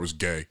Reptar was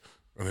gay?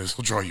 And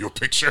they'll draw you a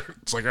picture.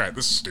 It's like, all right,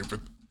 this is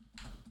stupid.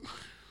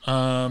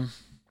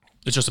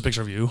 It's just a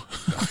picture of you.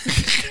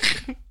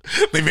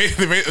 They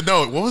made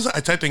no. What was it? I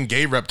typed in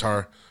gay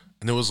Reptar,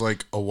 and it was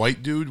like a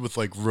white dude with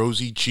like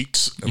rosy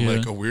cheeks and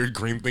like a weird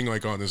green thing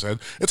like on his head.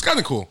 It's kind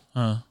of cool.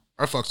 I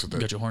fucks with it.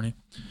 Got you horny?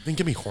 Then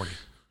get me horny.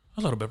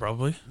 A little bit,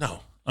 probably.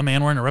 No. A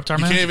man wearing a Reptar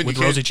man with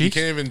rosy cheeks?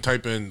 You can't even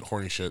type in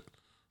horny shit.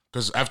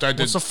 Because after I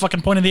did... What's the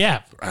fucking point of the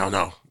app? I don't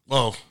know.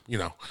 Well, you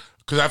know.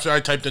 Because after I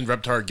typed in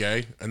Reptar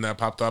gay and that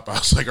popped up, I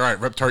was like, all right,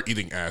 Reptar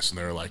eating ass. And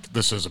they were like,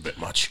 this is a bit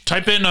much.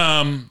 Type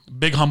in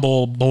Big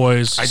Humble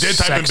Boys. I did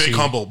type in Big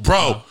Humble.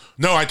 Bro,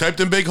 no, I typed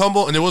in Big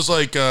Humble and it was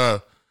like...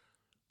 the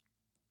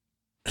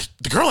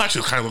girl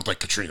actually kind of looked like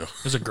Katrina.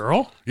 Is it a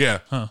girl? Yeah.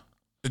 Huh.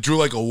 It drew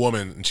like a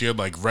woman and she had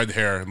like red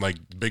hair and like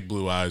big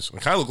blue eyes.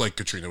 It kind of looked like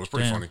Katrina. It was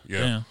pretty funny.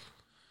 Yeah.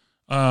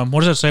 Damn.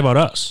 What does that say about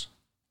us?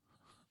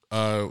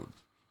 I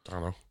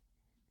don't know.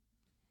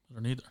 I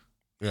don't either.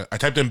 Yeah, I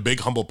typed in Big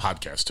Humble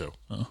Podcast too.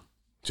 Oh.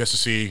 Just to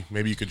see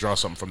maybe you could draw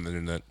something from the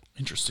internet.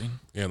 Interesting.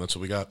 Yeah, that's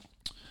what we got.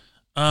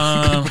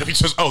 He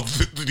says, "Oh,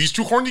 these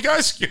two horny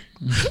guys, yeah,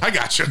 I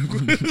got you.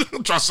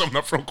 Draw something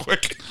up real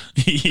quick."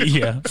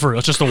 Yeah, for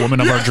real, just a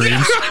woman of our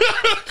dreams.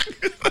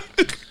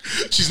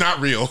 She's not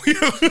real.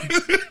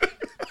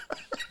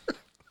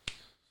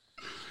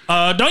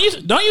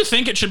 Don't you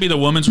think it should be the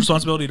woman's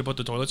responsibility to put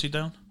the toilet seat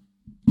down?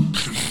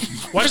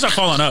 Why does that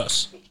fall on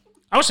us?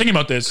 I was thinking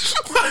about this.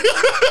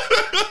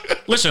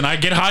 Listen, I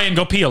get high and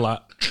go pee a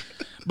lot,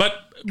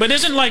 but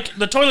isn't like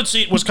the toilet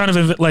seat was kind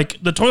of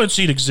like the toilet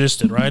seat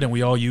existed, right? And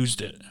we all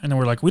used it, and then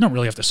we're like, we don't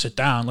really have to sit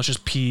down. Let's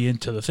just pee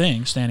into the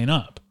thing standing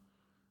up.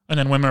 And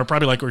then women are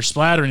probably like, we're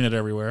splattering it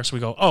everywhere. So we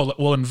go, oh,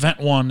 we'll invent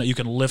one that you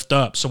can lift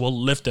up. So we'll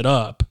lift it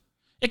up.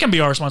 It can be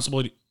our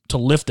responsibility to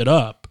lift it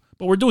up,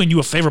 but we're doing you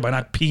a favor by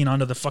not peeing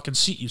onto the fucking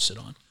seat you sit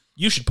on.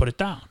 You should put it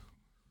down.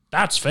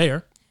 That's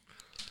fair.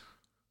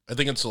 I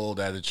think it's the old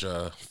adage,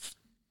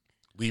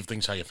 leave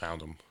things how you found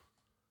them.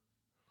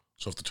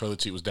 So if the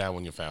toilet seat was down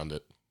when you found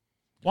it.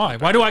 Why?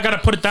 Why do I got to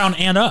put it down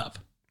and up?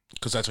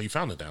 Because that's how you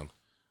found it down.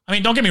 I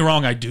mean, don't get me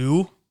wrong, I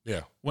do.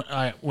 Yeah.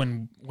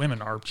 When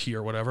women are here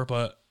or whatever,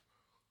 but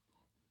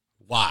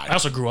why? I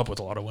also grew up with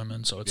a lot of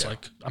women, so it's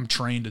like I'm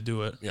trained to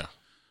do it. Yeah.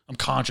 I'm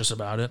conscious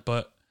about it,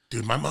 but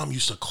dude, my mom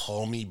used to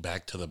call me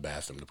back to the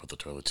bathroom to put the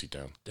toilet seat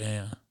down.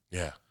 Damn.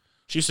 Yeah.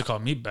 She used to call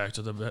me back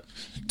to the bed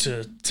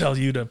to tell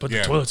you to put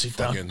the toilet seat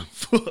down.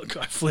 Fuck,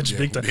 I flinched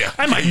big time. Yeah.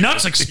 I had my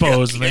nuts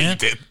exposed, man.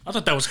 You did. I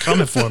thought that was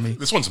coming for me.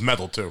 This one's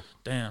metal too.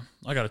 Damn,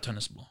 I got a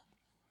tennis ball.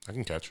 I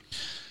can catch.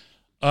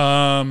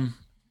 Yeah,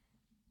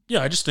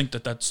 I just think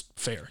that that's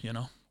fair. You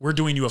know, we're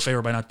doing you a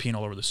favor by not peeing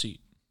all over the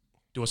seat.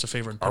 Do us a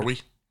favor. Are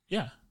we?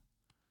 Yeah.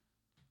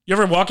 You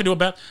ever walk into a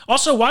bath?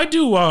 Also, why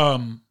do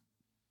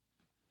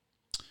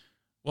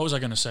what was I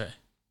gonna say?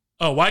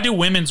 Oh, why do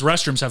women's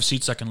restrooms have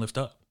seats that can lift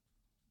up?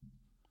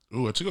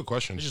 Ooh, that's a good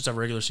question. They just have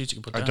regular seats you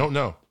can put down. I don't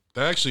know.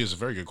 That actually is a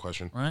very good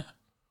question. Right?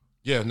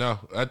 Yeah, no,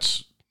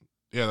 that's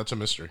a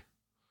mystery.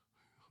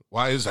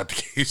 Why is that the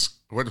case?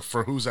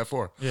 For who's that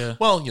for? Yeah.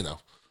 Well, you know.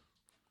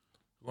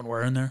 When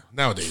we're in there?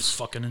 Nowadays.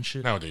 Fucking and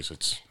shit. Nowadays,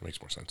 it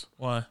makes more sense.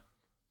 Why?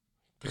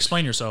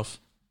 Explain yourself.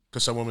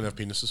 Because some women have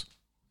penises.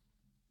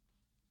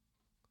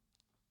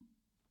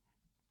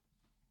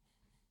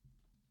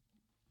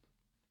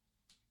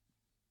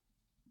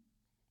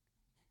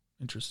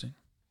 Interesting.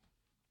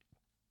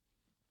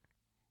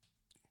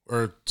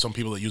 Or some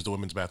people that use the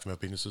women's bathroom have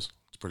penises.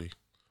 It's pretty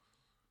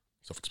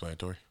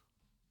self-explanatory.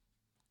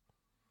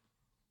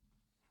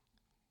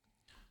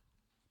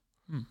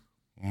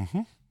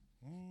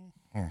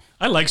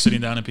 I like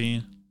sitting down and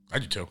peeing. I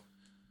do too.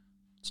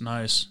 It's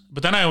nice.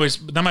 But then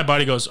my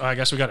body goes, oh, I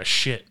guess we got to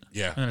shit.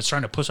 Yeah. And then it's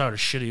trying to push out a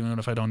shit even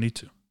if I don't need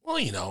to. Well,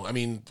 you know, I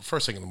mean,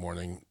 first thing in the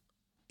morning,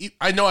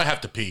 I know I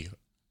have to pee.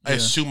 I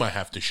assume I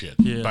have to shit.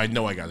 Yeah. But I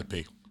know I got to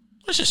pee.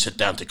 Let's just sit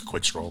down, take a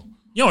quick stroll.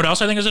 You know what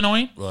else I think is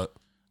annoying? What?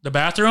 The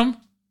bathroom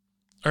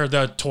or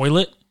the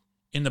toilet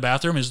in the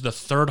bathroom is the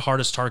third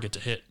hardest target to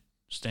hit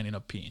standing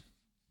up peeing.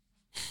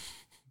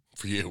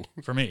 For you.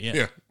 For me, yeah.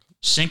 Yeah.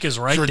 Sink is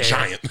right You're there. a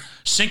giant.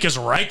 Sink is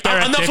right there.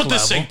 Enough with the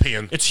sink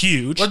peeing. It's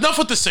huge. Enough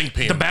with the sink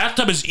peeing. The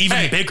bathtub is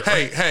even bigger.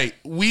 Hey,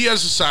 we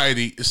as a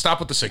society, stop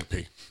with the sink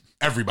pee.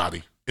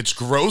 Everybody. It's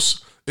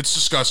gross. It's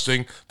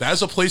disgusting. That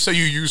is a place that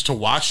you use to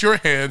wash your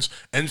hands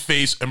and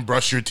face and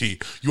brush your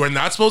teeth. You are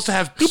not supposed to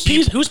have Who's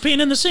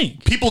peeing in the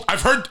sink? people.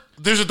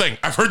 There's a thing.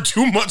 I've heard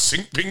too much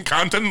sink peeing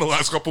content in the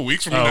last couple of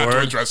weeks for me not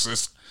to address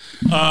this.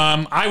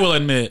 I will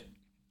admit.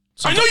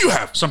 I know you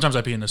have. Sometimes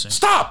I pee in the sink.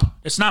 Stop.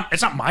 It's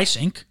not my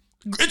sink.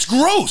 It's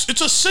gross. It's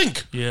a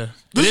sink. Yeah.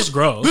 It is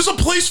gross. There's a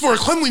place for a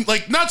cleanly,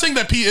 like, not saying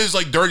that pee is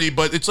like dirty,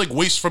 but it's like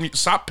waste from you.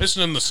 Stop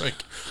pissing in the sink.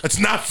 It's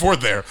not for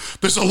there.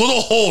 There's a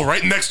little hole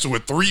right next to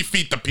it, 3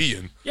 feet to pee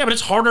in. Yeah, but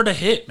it's harder to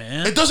hit,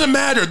 man. It doesn't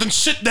matter. Then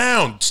sit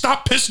down.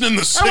 Stop pissing in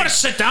the sink. I want to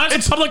sit down.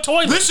 It's a public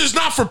toilet. This is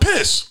not for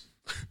piss.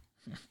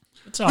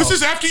 This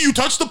is after you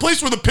touch the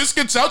place where the piss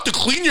gets out to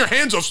clean your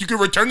hands off so you can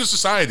return to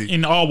society.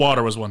 In all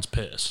water was once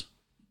piss.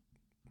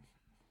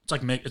 It's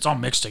like it's all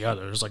mixed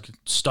together. There's like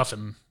stuff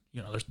in,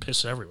 there's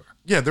piss everywhere.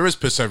 Yeah, there is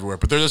piss everywhere,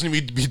 but there doesn't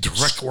need to be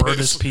direct Squirt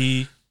piss. is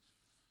pee.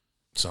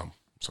 Some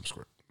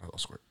squirt. Not all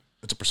squirt.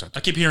 It's a percentage. I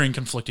keep hearing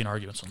conflicting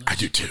arguments on this. I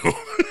do too.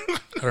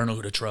 I don't know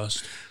who to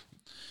trust.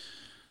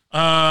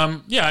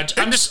 I'm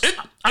just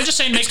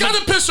saying. It's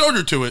got a piss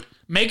odor to it.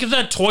 Make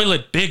the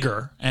toilet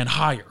bigger and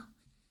higher.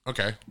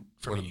 Okay.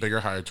 For a bigger,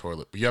 higher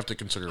toilet. But you have to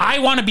consider... I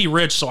want to be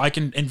rich so I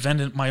can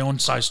invent my own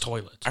size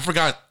toilet. I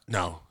forgot.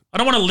 No. I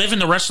don't want to live in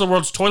the rest of the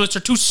world's toilets.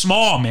 They're too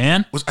small,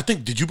 man.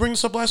 Did you bring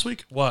this up last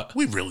week? What?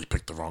 We really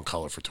picked the wrong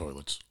color for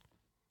toilets.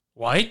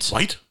 White?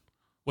 White?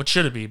 What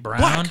should it be?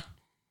 Brown? Black.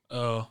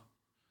 Oh.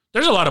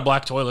 There's a lot of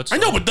black toilets. I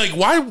know, but like,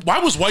 why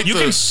was white You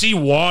can see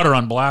water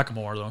on black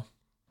more, though.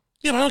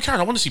 Yeah, but I don't care.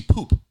 I want to see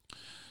poop.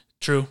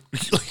 True.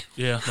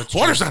 Yeah, that's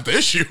Water's true. not the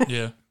issue.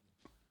 Yeah.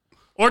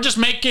 Or just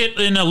make it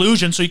an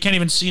illusion so you can't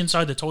even see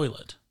inside the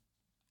toilet.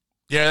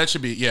 Yeah, that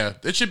should be. Yeah,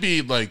 it should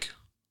be like.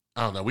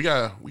 I don't know. We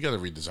gotta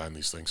redesign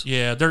these things.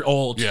 Yeah, they're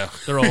old. Yeah,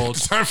 they're old.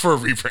 It's time for a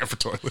rebrand for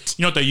toilets.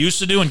 You know what they used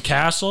to do in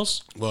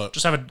castles? What?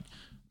 Just have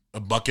a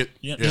bucket.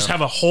 Yeah, just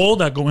have a hole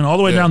that going all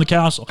the way down the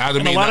castle.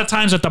 And a lot of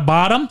times at the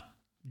bottom,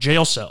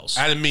 jail cells.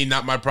 Me,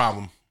 not my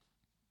problem.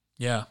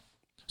 Yeah,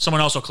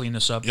 someone else will clean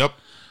this up. Yep.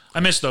 I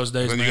miss those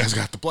days. And then you guys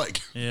got the plague.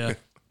 Yeah.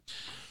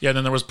 Yeah.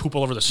 Then there was poop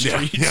all over the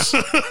streets.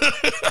 Yeah.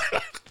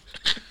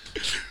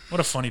 What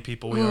a funny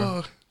people we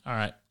are. All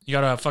right. You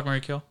got a fuck, marry,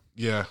 kill?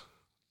 Yeah.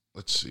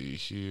 Let's see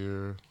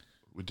here.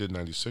 We did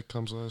 90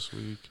 sitcoms last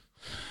week.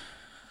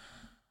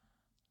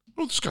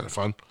 Oh, this is kind of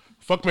fun.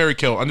 Fuck, marry,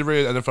 kill.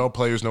 Underrated NFL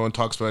players no one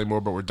talks about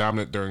anymore, but were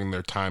dominant during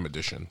their time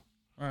edition.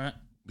 All right.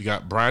 We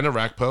got Brian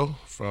Arakpo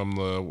from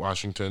the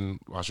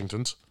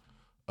Washingtons.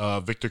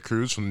 Victor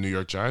Cruz from the New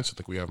York Giants. I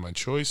think we have my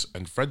choice.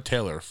 And Fred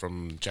Taylor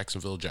from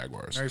Jacksonville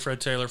Jaguars. Marry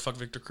Fred Taylor, fuck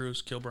Victor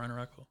Cruz, kill Brian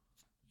Arakpo.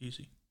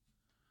 Easy.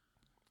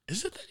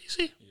 Is it that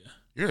easy? Yeah.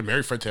 You're going to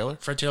marry Fred Taylor?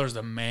 Fred Taylor's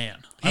the man.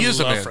 He is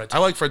the man. I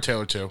like Fred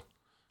Taylor, too.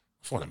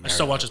 I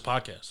still watch his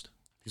podcast.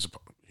 He's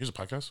a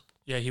podcast?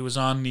 Yeah, he was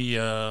on the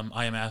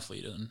I Am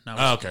Athlete, and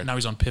now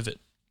he's on Pivot.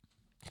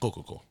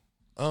 Cool.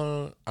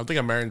 I think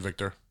I'm marrying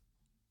Victor.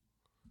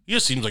 He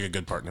just seems like a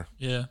good partner.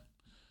 Yeah.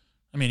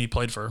 I mean, he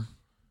played for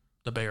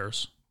the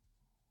Bears.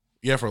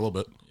 Yeah, for a little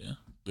bit.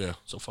 Yeah.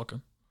 So fuck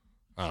him.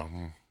 Oh,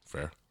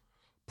 fair.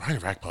 Brian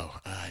Arakpo.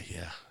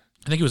 Yeah.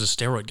 I think he was a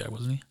steroid guy,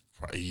 wasn't he?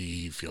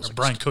 He feels like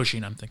Brian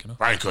Cushing, I'm thinking of.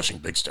 Brian Cushing,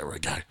 big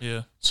steroid guy.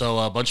 Yeah. So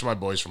a bunch of my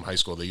boys from high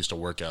school, they used to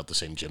work out the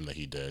same gym that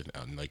he did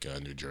out in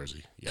New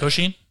Jersey. Yeah.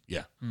 Cushing?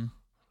 Yeah. Yeah,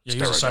 he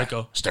was a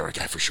psycho. Steroid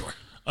guy for sure.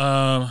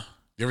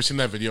 You ever seen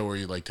that video where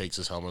he takes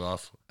his helmet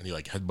off and he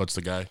headbutts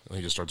the guy and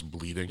he just starts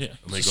bleeding? Yeah.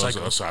 And then he goes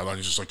to the sideline,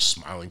 he's just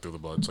smiling through the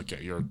blood. It's like, yeah,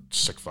 you're a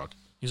sick fuck.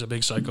 He's a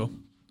big psycho.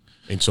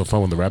 Ain't so fun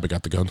when the rabbit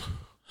got the gun.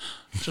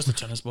 Just a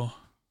tennis ball.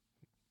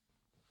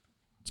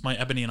 It's my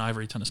ebony and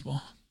ivory tennis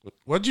ball.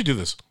 Why did you do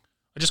this?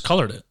 I just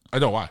colored it. I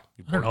know why.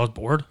 I don't know. I was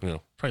bored. Yeah.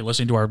 Probably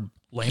listening to our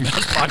lame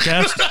ass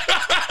podcast.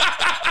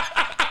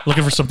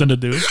 Looking for something to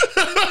do. Do you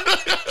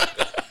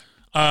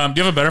have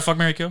a better fuck,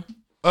 marry, kill?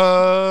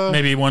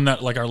 Maybe one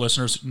that our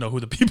listeners know who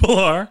the people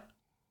are.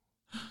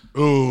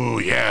 Ooh,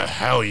 yeah.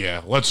 Hell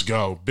yeah. Let's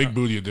go. Big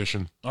booty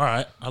edition. All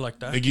right. I like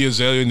that. Iggy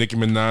Azalea, Nicki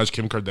Minaj,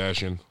 Kim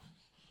Kardashian.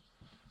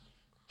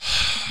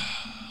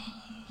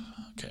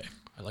 Okay.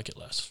 I like it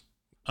less.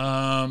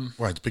 Why?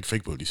 It's big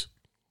fake booties.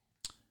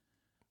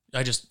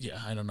 I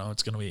don't know.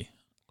 It's going to be,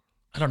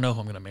 I don't know who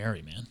I'm going to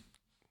marry, man.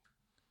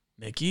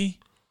 Nicki?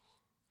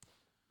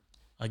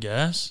 I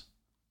guess.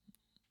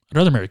 I'd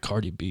rather marry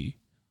Cardi B.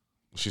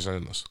 She's not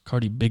in this.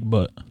 Cardi big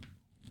butt.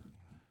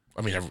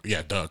 I mean,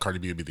 yeah, duh. Cardi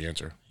B would be the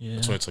answer. Yeah.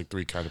 That's why it's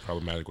 3 kind of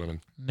problematic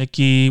women.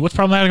 Nicki. What's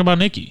problematic about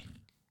Nicki?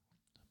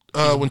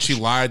 When she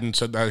lied and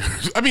said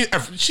that. I mean,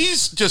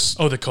 she's just.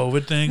 Oh, the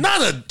COVID thing?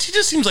 She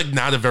just seems like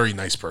not a very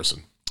nice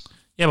person.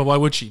 Yeah, but why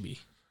would she be?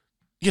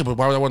 Yeah, but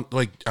why would I want,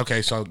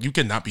 okay, so you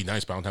can not be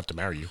nice, but I don't have to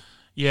marry you.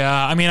 Yeah,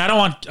 I mean, I don't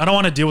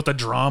want to deal with the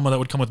drama that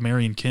would come with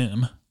marrying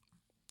Kim.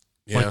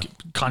 Yeah. Like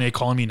Kanye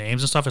calling me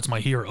names and stuff. It's my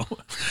hero.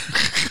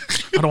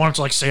 I don't want him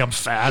to like say I'm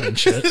fat and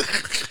shit.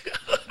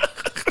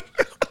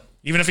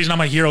 Even if he's not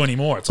my hero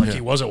anymore, it's like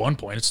he was at one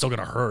point. It's still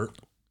gonna hurt.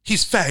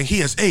 He's fat and he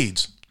has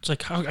AIDS. It's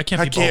like I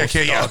can't be both.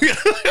 Yeah.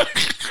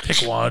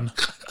 Pick one.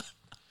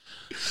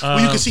 Well,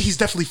 you can see he's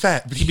definitely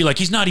fat. But He'd be like,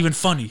 he's not even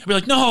funny. I'd be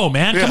like, no,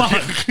 man, come on.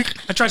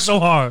 I tried so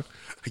hard.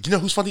 Like, you know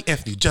who's funny?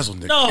 Anthony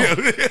Jeselnik. No.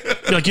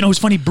 Be like, you know who's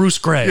funny? Bruce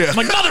Gray. I'm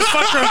like,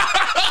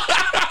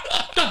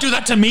 motherfucker. Don't do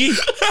that to me.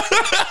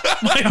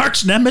 My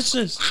arch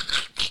nemesis.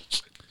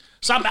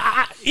 So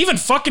even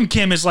fucking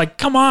Kim is like,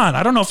 come on.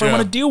 I don't know if I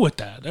want to deal with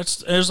that.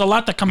 There's a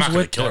lot that comes I'm not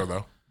with gonna kill her,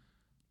 though.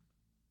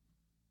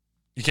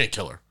 You can't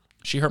kill her.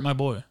 She hurt my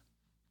boy.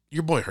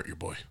 Your boy hurt your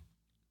boy.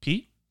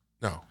 Pete?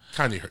 No.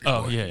 Kanye hurt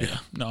your boy. Oh, yeah.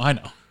 No, I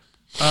know.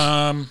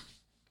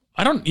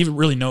 I don't even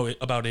really know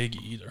about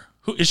Iggy either.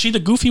 Who is she? The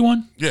goofy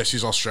one? Yeah,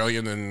 she's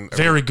Australian and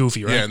very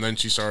goofy, right? Yeah, and then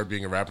she started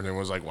being a rapper and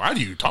was like, "Why do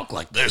you talk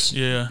like this?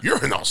 Yeah,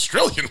 you're an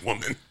Australian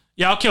woman."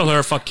 Yeah, I'll kill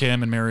her. Fuck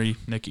Kim and marry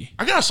Nicki.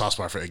 I got a soft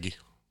spot for Iggy.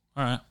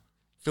 All right. I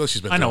feel like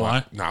she's been. I know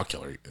why. No, I'll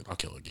kill her. I'll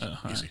kill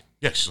Iggy. Easy. Right.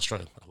 Yeah, she's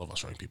Australian. I love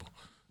Australian people.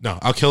 No,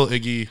 I'll kill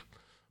Iggy.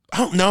 I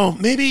don't know.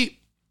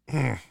 Maybe.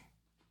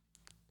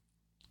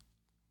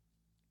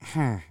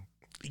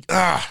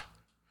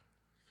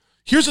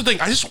 Here's the thing.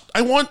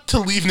 I want to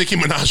leave Nicki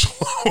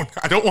Minaj alone.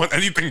 I don't want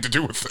anything to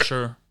do with her.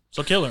 Sure.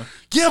 So kill her.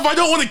 Yeah, but I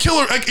don't want to kill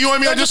her. Like, you know what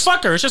I mean? No, just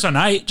fuck her. It's just a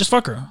night. Just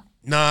fuck her.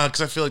 Nah,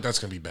 because I feel like that's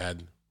gonna be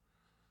bad.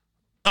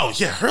 Oh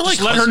yeah, her like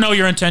just let her know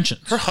your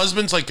intentions. Her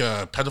husband's like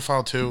a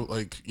pedophile too.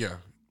 Like, yeah,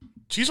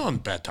 she's on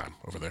bad time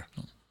over there.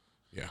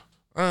 Yeah,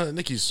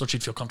 Nicki's. So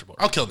she'd feel comfortable.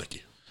 I'll kill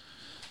Nicki.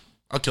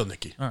 All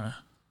right.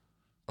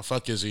 I'll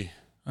fuck Izzy.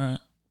 All right.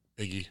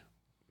 Iggy.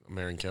 I'm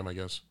marrying Kim, I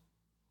guess.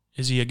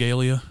 Izzy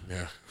Agalia.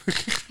 Yeah.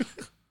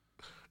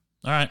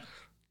 All right.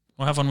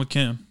 We'll have fun with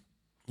Kim.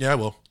 Yeah, I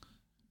will.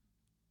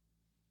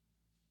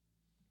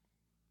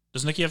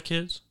 Does Nicki have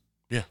kids?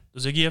 Yeah.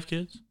 Does Iggy have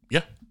kids?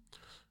 Yeah.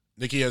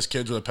 Nicki has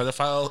kids with a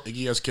pedophile.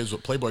 Iggy has kids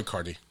with Playboy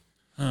Cardi.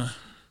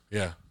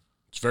 Yeah.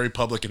 It's very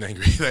public and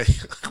angry.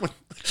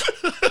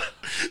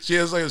 She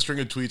has like a string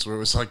of tweets where it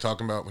was like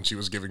talking about when she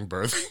was giving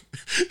birth.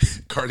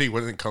 Cardi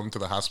wouldn't come to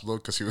the hospital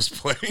because he was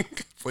playing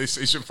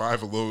PlayStation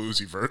 5 a Lil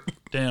Uzi Vert.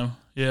 Damn.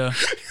 Yeah.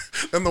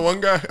 And the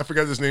one guy, I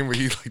forgot his name, where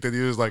he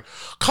was like,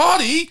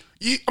 Cardi,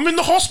 I'm in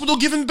the hospital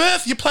giving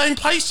birth. You're playing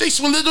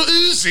PlayStation with Little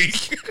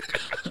Uzi.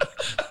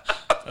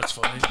 That's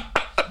funny.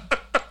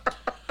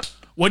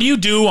 What do you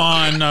do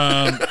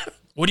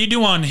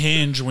on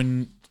Hinge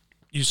when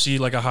you see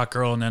like a hot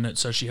girl and then it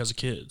says she has a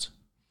kid?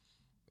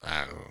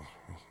 I don't know.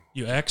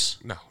 You ex?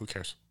 No, who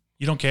cares?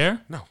 You don't care?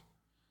 No.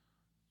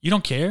 You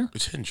don't care?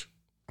 It's Hinge.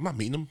 I'm not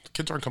meeting them. The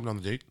kids aren't coming on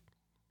the date.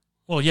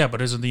 Well, yeah,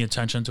 but isn't the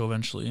intention to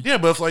eventually? Yeah,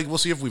 but if we'll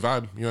see if we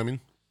vibe. You know what I mean?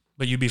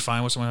 But you'd be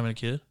fine with someone having a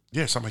kid?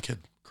 Yeah, it's not my kid.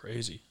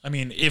 Crazy. I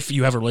mean, if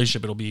you have a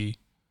relationship, it'll be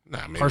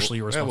partially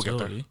your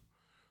responsibility. We'll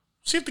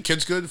see if the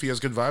kid's good. If he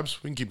has good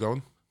vibes, we can keep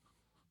going.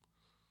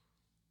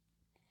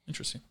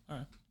 Interesting. All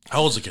right.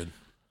 How old's the kid?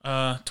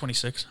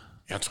 26.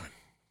 Yeah, that's fine.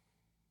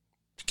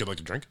 Does the kid like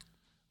to drink?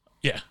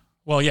 Yeah.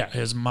 Well, yeah.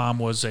 His mom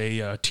was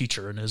a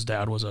teacher and his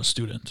dad was a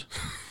student.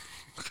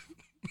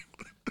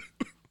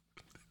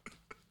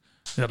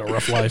 He had a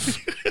rough life.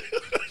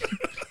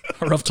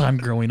 A rough time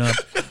growing up.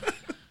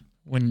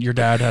 When your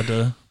dad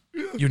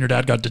you and your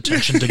dad got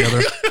detention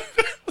together.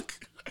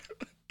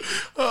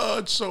 Oh,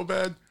 it's so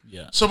bad.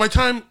 Yeah.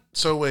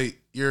 Wait,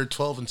 you're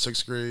 12 in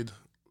 6th grade.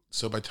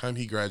 So by the time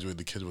he graduated,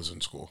 the kid was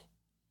in school.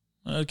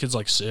 The kid's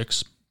like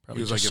 6. Probably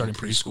he was just like starting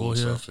preschool. And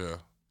stuff, yeah.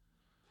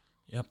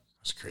 Yep.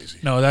 That's crazy.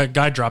 No, that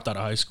guy dropped out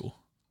of high school.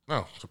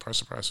 Oh,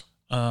 surprise.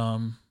 I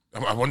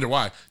wonder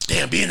why.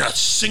 Damn, being a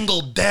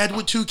single dad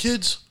with 2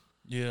 kids.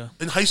 Yeah.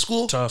 In high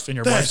school? Tough.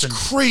 And That's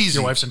crazy.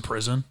 Your wife's in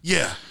prison.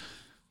 Yeah.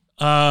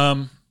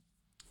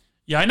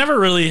 Yeah, I never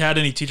really had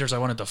any teachers I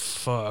wanted to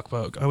fuck,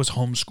 but I was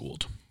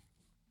homeschooled.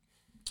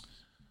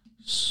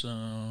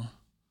 So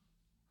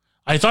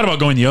I thought about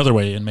going the other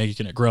way and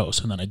making it gross,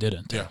 and then I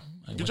didn't. Yeah.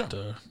 I went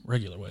the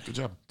regular way. Good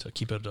job. To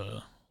keep it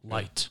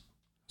light.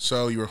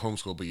 So you were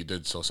homeschooled, but you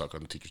did still suck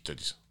on the teacher's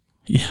titties.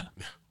 Yeah.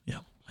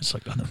 I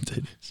sucked on them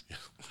titties. Yeah.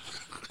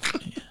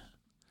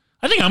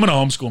 I think I'm going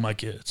to homeschool my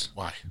kids.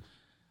 Why?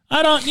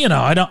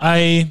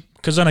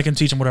 Because then I can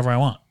teach them whatever I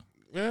want.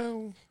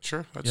 Yeah,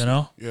 sure.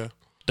 Yeah.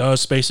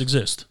 Does space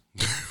exist?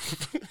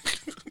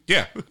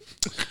 Yeah.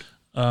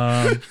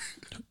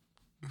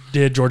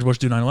 Did George Bush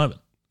do 9/11?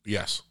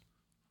 Yes.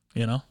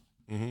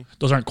 Mm-hmm.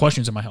 Those aren't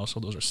questions in my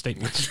household. Those are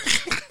statements.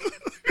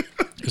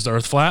 Is the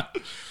earth flat?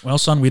 Well,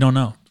 son, we don't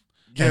know.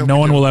 Yeah, and no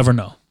one will ever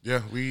know.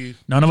 Yeah,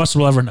 None of us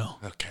will ever know.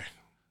 Okay.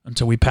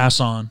 Until we pass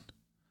on.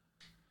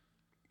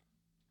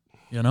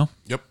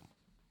 Yep.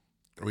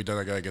 Are we done?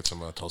 I got to get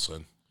some Tulsa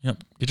in.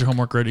 Yep. Get your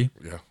homework ready.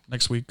 Yeah.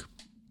 Next week.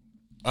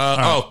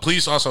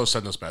 Please also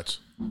send us bets.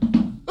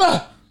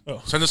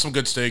 Send us some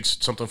good steaks,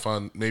 something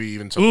fun, maybe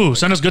even something.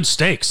 Send us good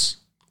steaks.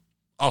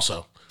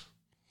 Also,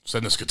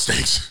 send us good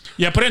steaks.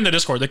 Yeah, put it in the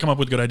Discord. They come up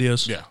with good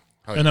ideas. Yeah.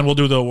 And then we'll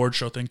do the award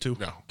show thing too.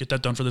 Yeah. Get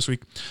that done for this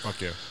week.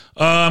 Fuck yeah.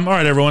 All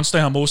right, everyone. Stay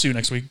humble. We'll see you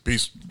next week.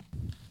 Peace.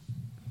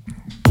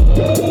 We'll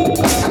be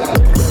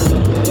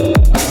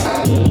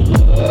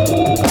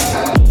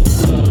right back.